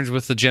concerns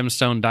with the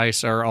gemstone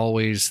dice are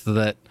always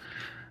that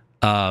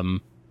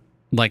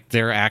like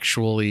they're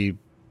actually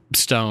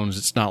stones.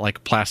 It's not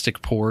like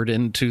plastic poured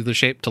into the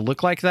shape to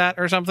look like that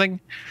or something.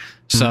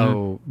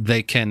 So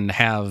they can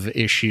have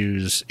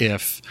issues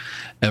if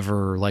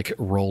ever like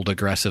rolled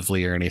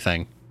aggressively or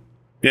anything.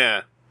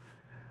 Yeah.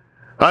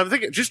 I'm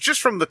thinking just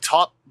from the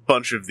top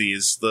bunch of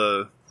these, I'm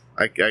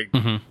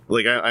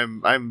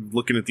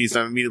looking at these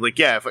and I'm immediately like,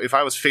 yeah, if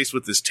I was faced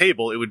with this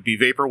table, it would be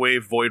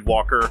Vaporwave,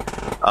 Voidwalker,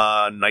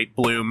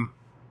 Nightbloom,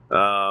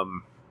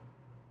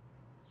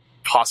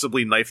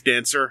 possibly Knife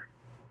Dancer.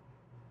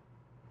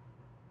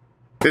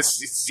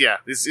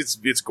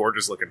 It's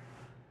gorgeous looking.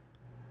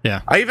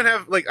 Yeah. I even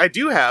have I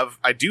do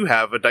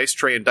have a dice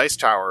tray and dice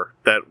tower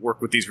that work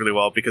with these really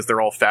well because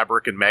they're all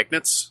fabric and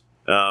magnets.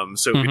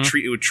 So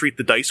it would treat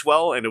the dice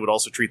well, and it would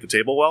also treat the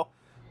table well.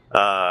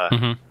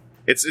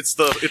 It's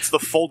the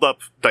fold up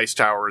dice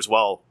tower as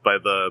well by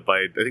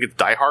I think it's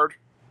Die Hard.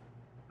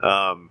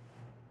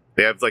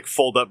 They have like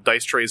fold up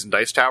dice trays and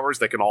dice towers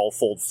that can all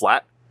fold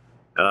flat.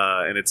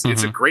 And it's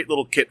a great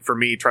little kit for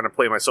me trying to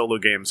play my solo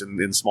games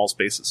in small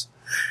spaces.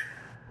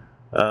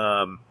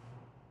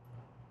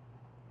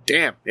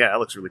 Damn, yeah, that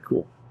looks really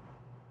cool.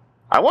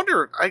 I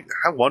wonder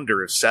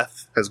if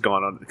Seth has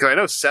gone on, because I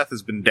know Seth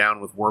has been down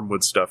with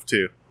Wormwood stuff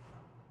too.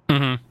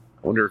 I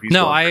wonder if he's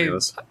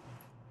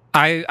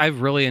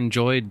I've really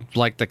enjoyed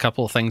like the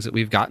couple of things that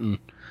we've gotten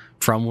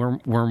from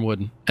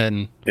Wormwood,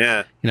 and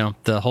yeah,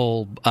 the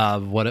whole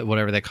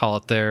whatever they call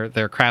it,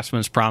 their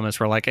craftsman's promise.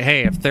 We're like,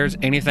 hey, if there's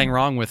anything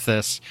wrong with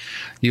this,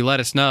 you let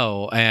us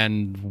know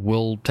and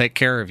we'll take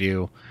care of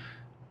you.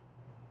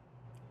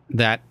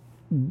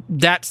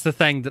 That's the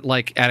thing that,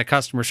 like, at a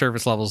customer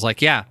service level is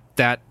like, yeah,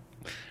 that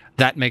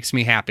makes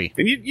me happy.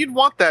 And you'd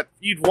want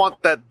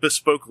that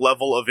bespoke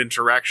level of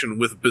interaction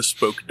with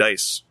bespoke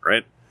dice,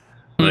 right?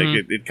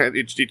 Like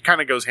it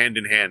kind of goes hand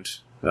in hand.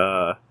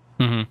 Oh,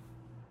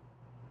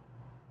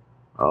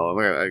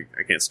 I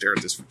can't stare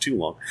at this for too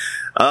long.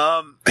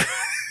 I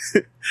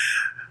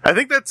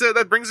think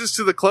that brings us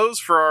to the close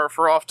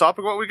for off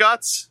topic what we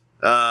got.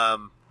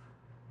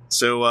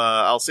 So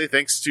I'll say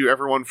thanks to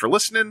everyone for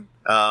listening.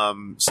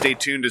 Stay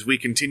tuned as we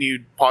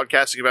continue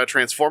podcasting about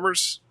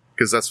Transformers,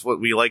 because that's what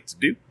we like to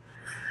do.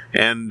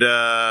 And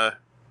there's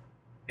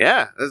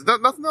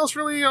nothing else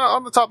really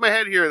on the top of my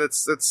head here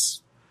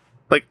that's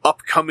like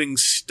upcoming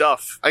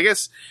stuff. I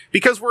guess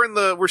because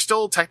we're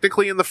still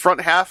technically in the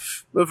front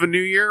half of a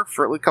new year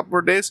for a couple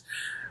more days.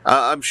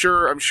 I'm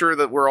sure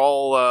that we're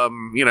all,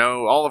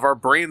 all of our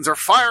brains are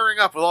firing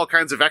up with all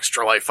kinds of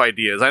Extra Life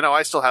ideas. I know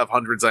I still have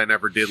hundreds I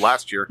never did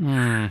last year.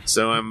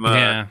 So I'm,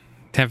 yeah.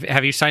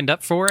 Have you signed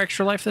up for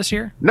Extra Life this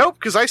year? Nope,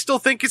 because I still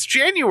think it's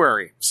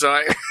January.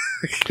 So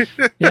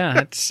yeah,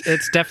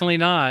 it's definitely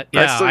not.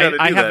 Yeah,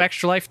 I have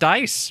Extra Life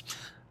dice.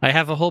 I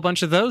have a whole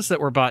bunch of those that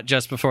were bought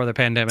just before the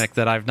pandemic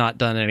that I've not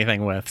done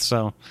anything with.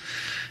 So,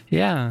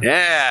 yeah.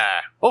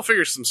 Yeah, we'll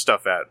figure some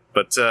stuff out.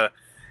 But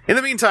in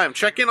the meantime,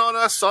 check in on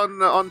us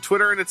on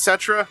Twitter and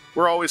etc.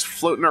 We're always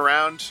floating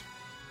around.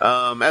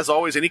 As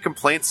always, any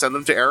complaints, send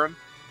them to Aaron.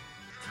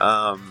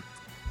 I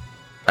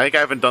think I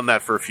haven't done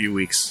that for a few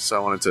weeks, so I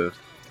wanted to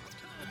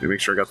make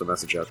sure I got the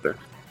message out there.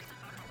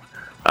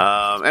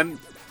 And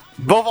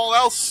above all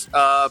else,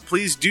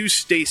 please do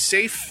stay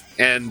safe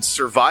and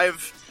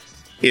survive.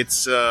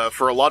 It's,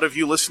 for a lot of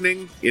you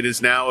listening, it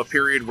is now a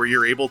period where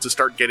you're able to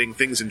start getting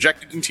things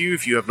injected into you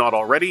if you have not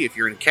already. If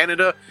you're in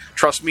Canada,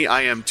 trust me,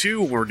 I am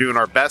too. We're doing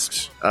our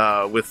best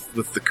with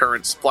the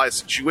current supply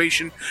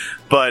situation.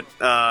 But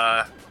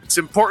it's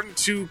important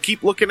to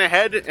keep looking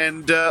ahead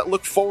and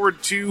look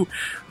forward to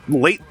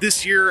late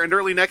this year and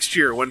early next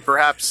year when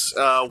perhaps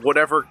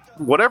whatever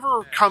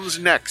comes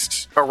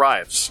next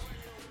arrives.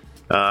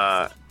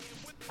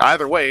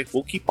 Either way,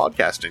 we'll keep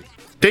podcasting.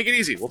 Take it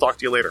easy. We'll talk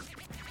to you later.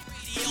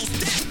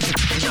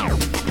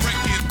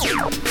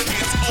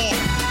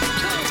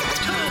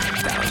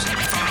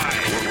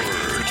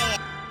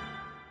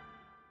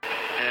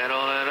 Add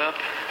all that up,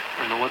 I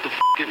don't know what the f***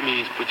 it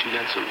means, but you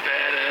got some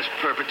badass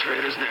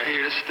perpetrators and they're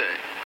here to stay.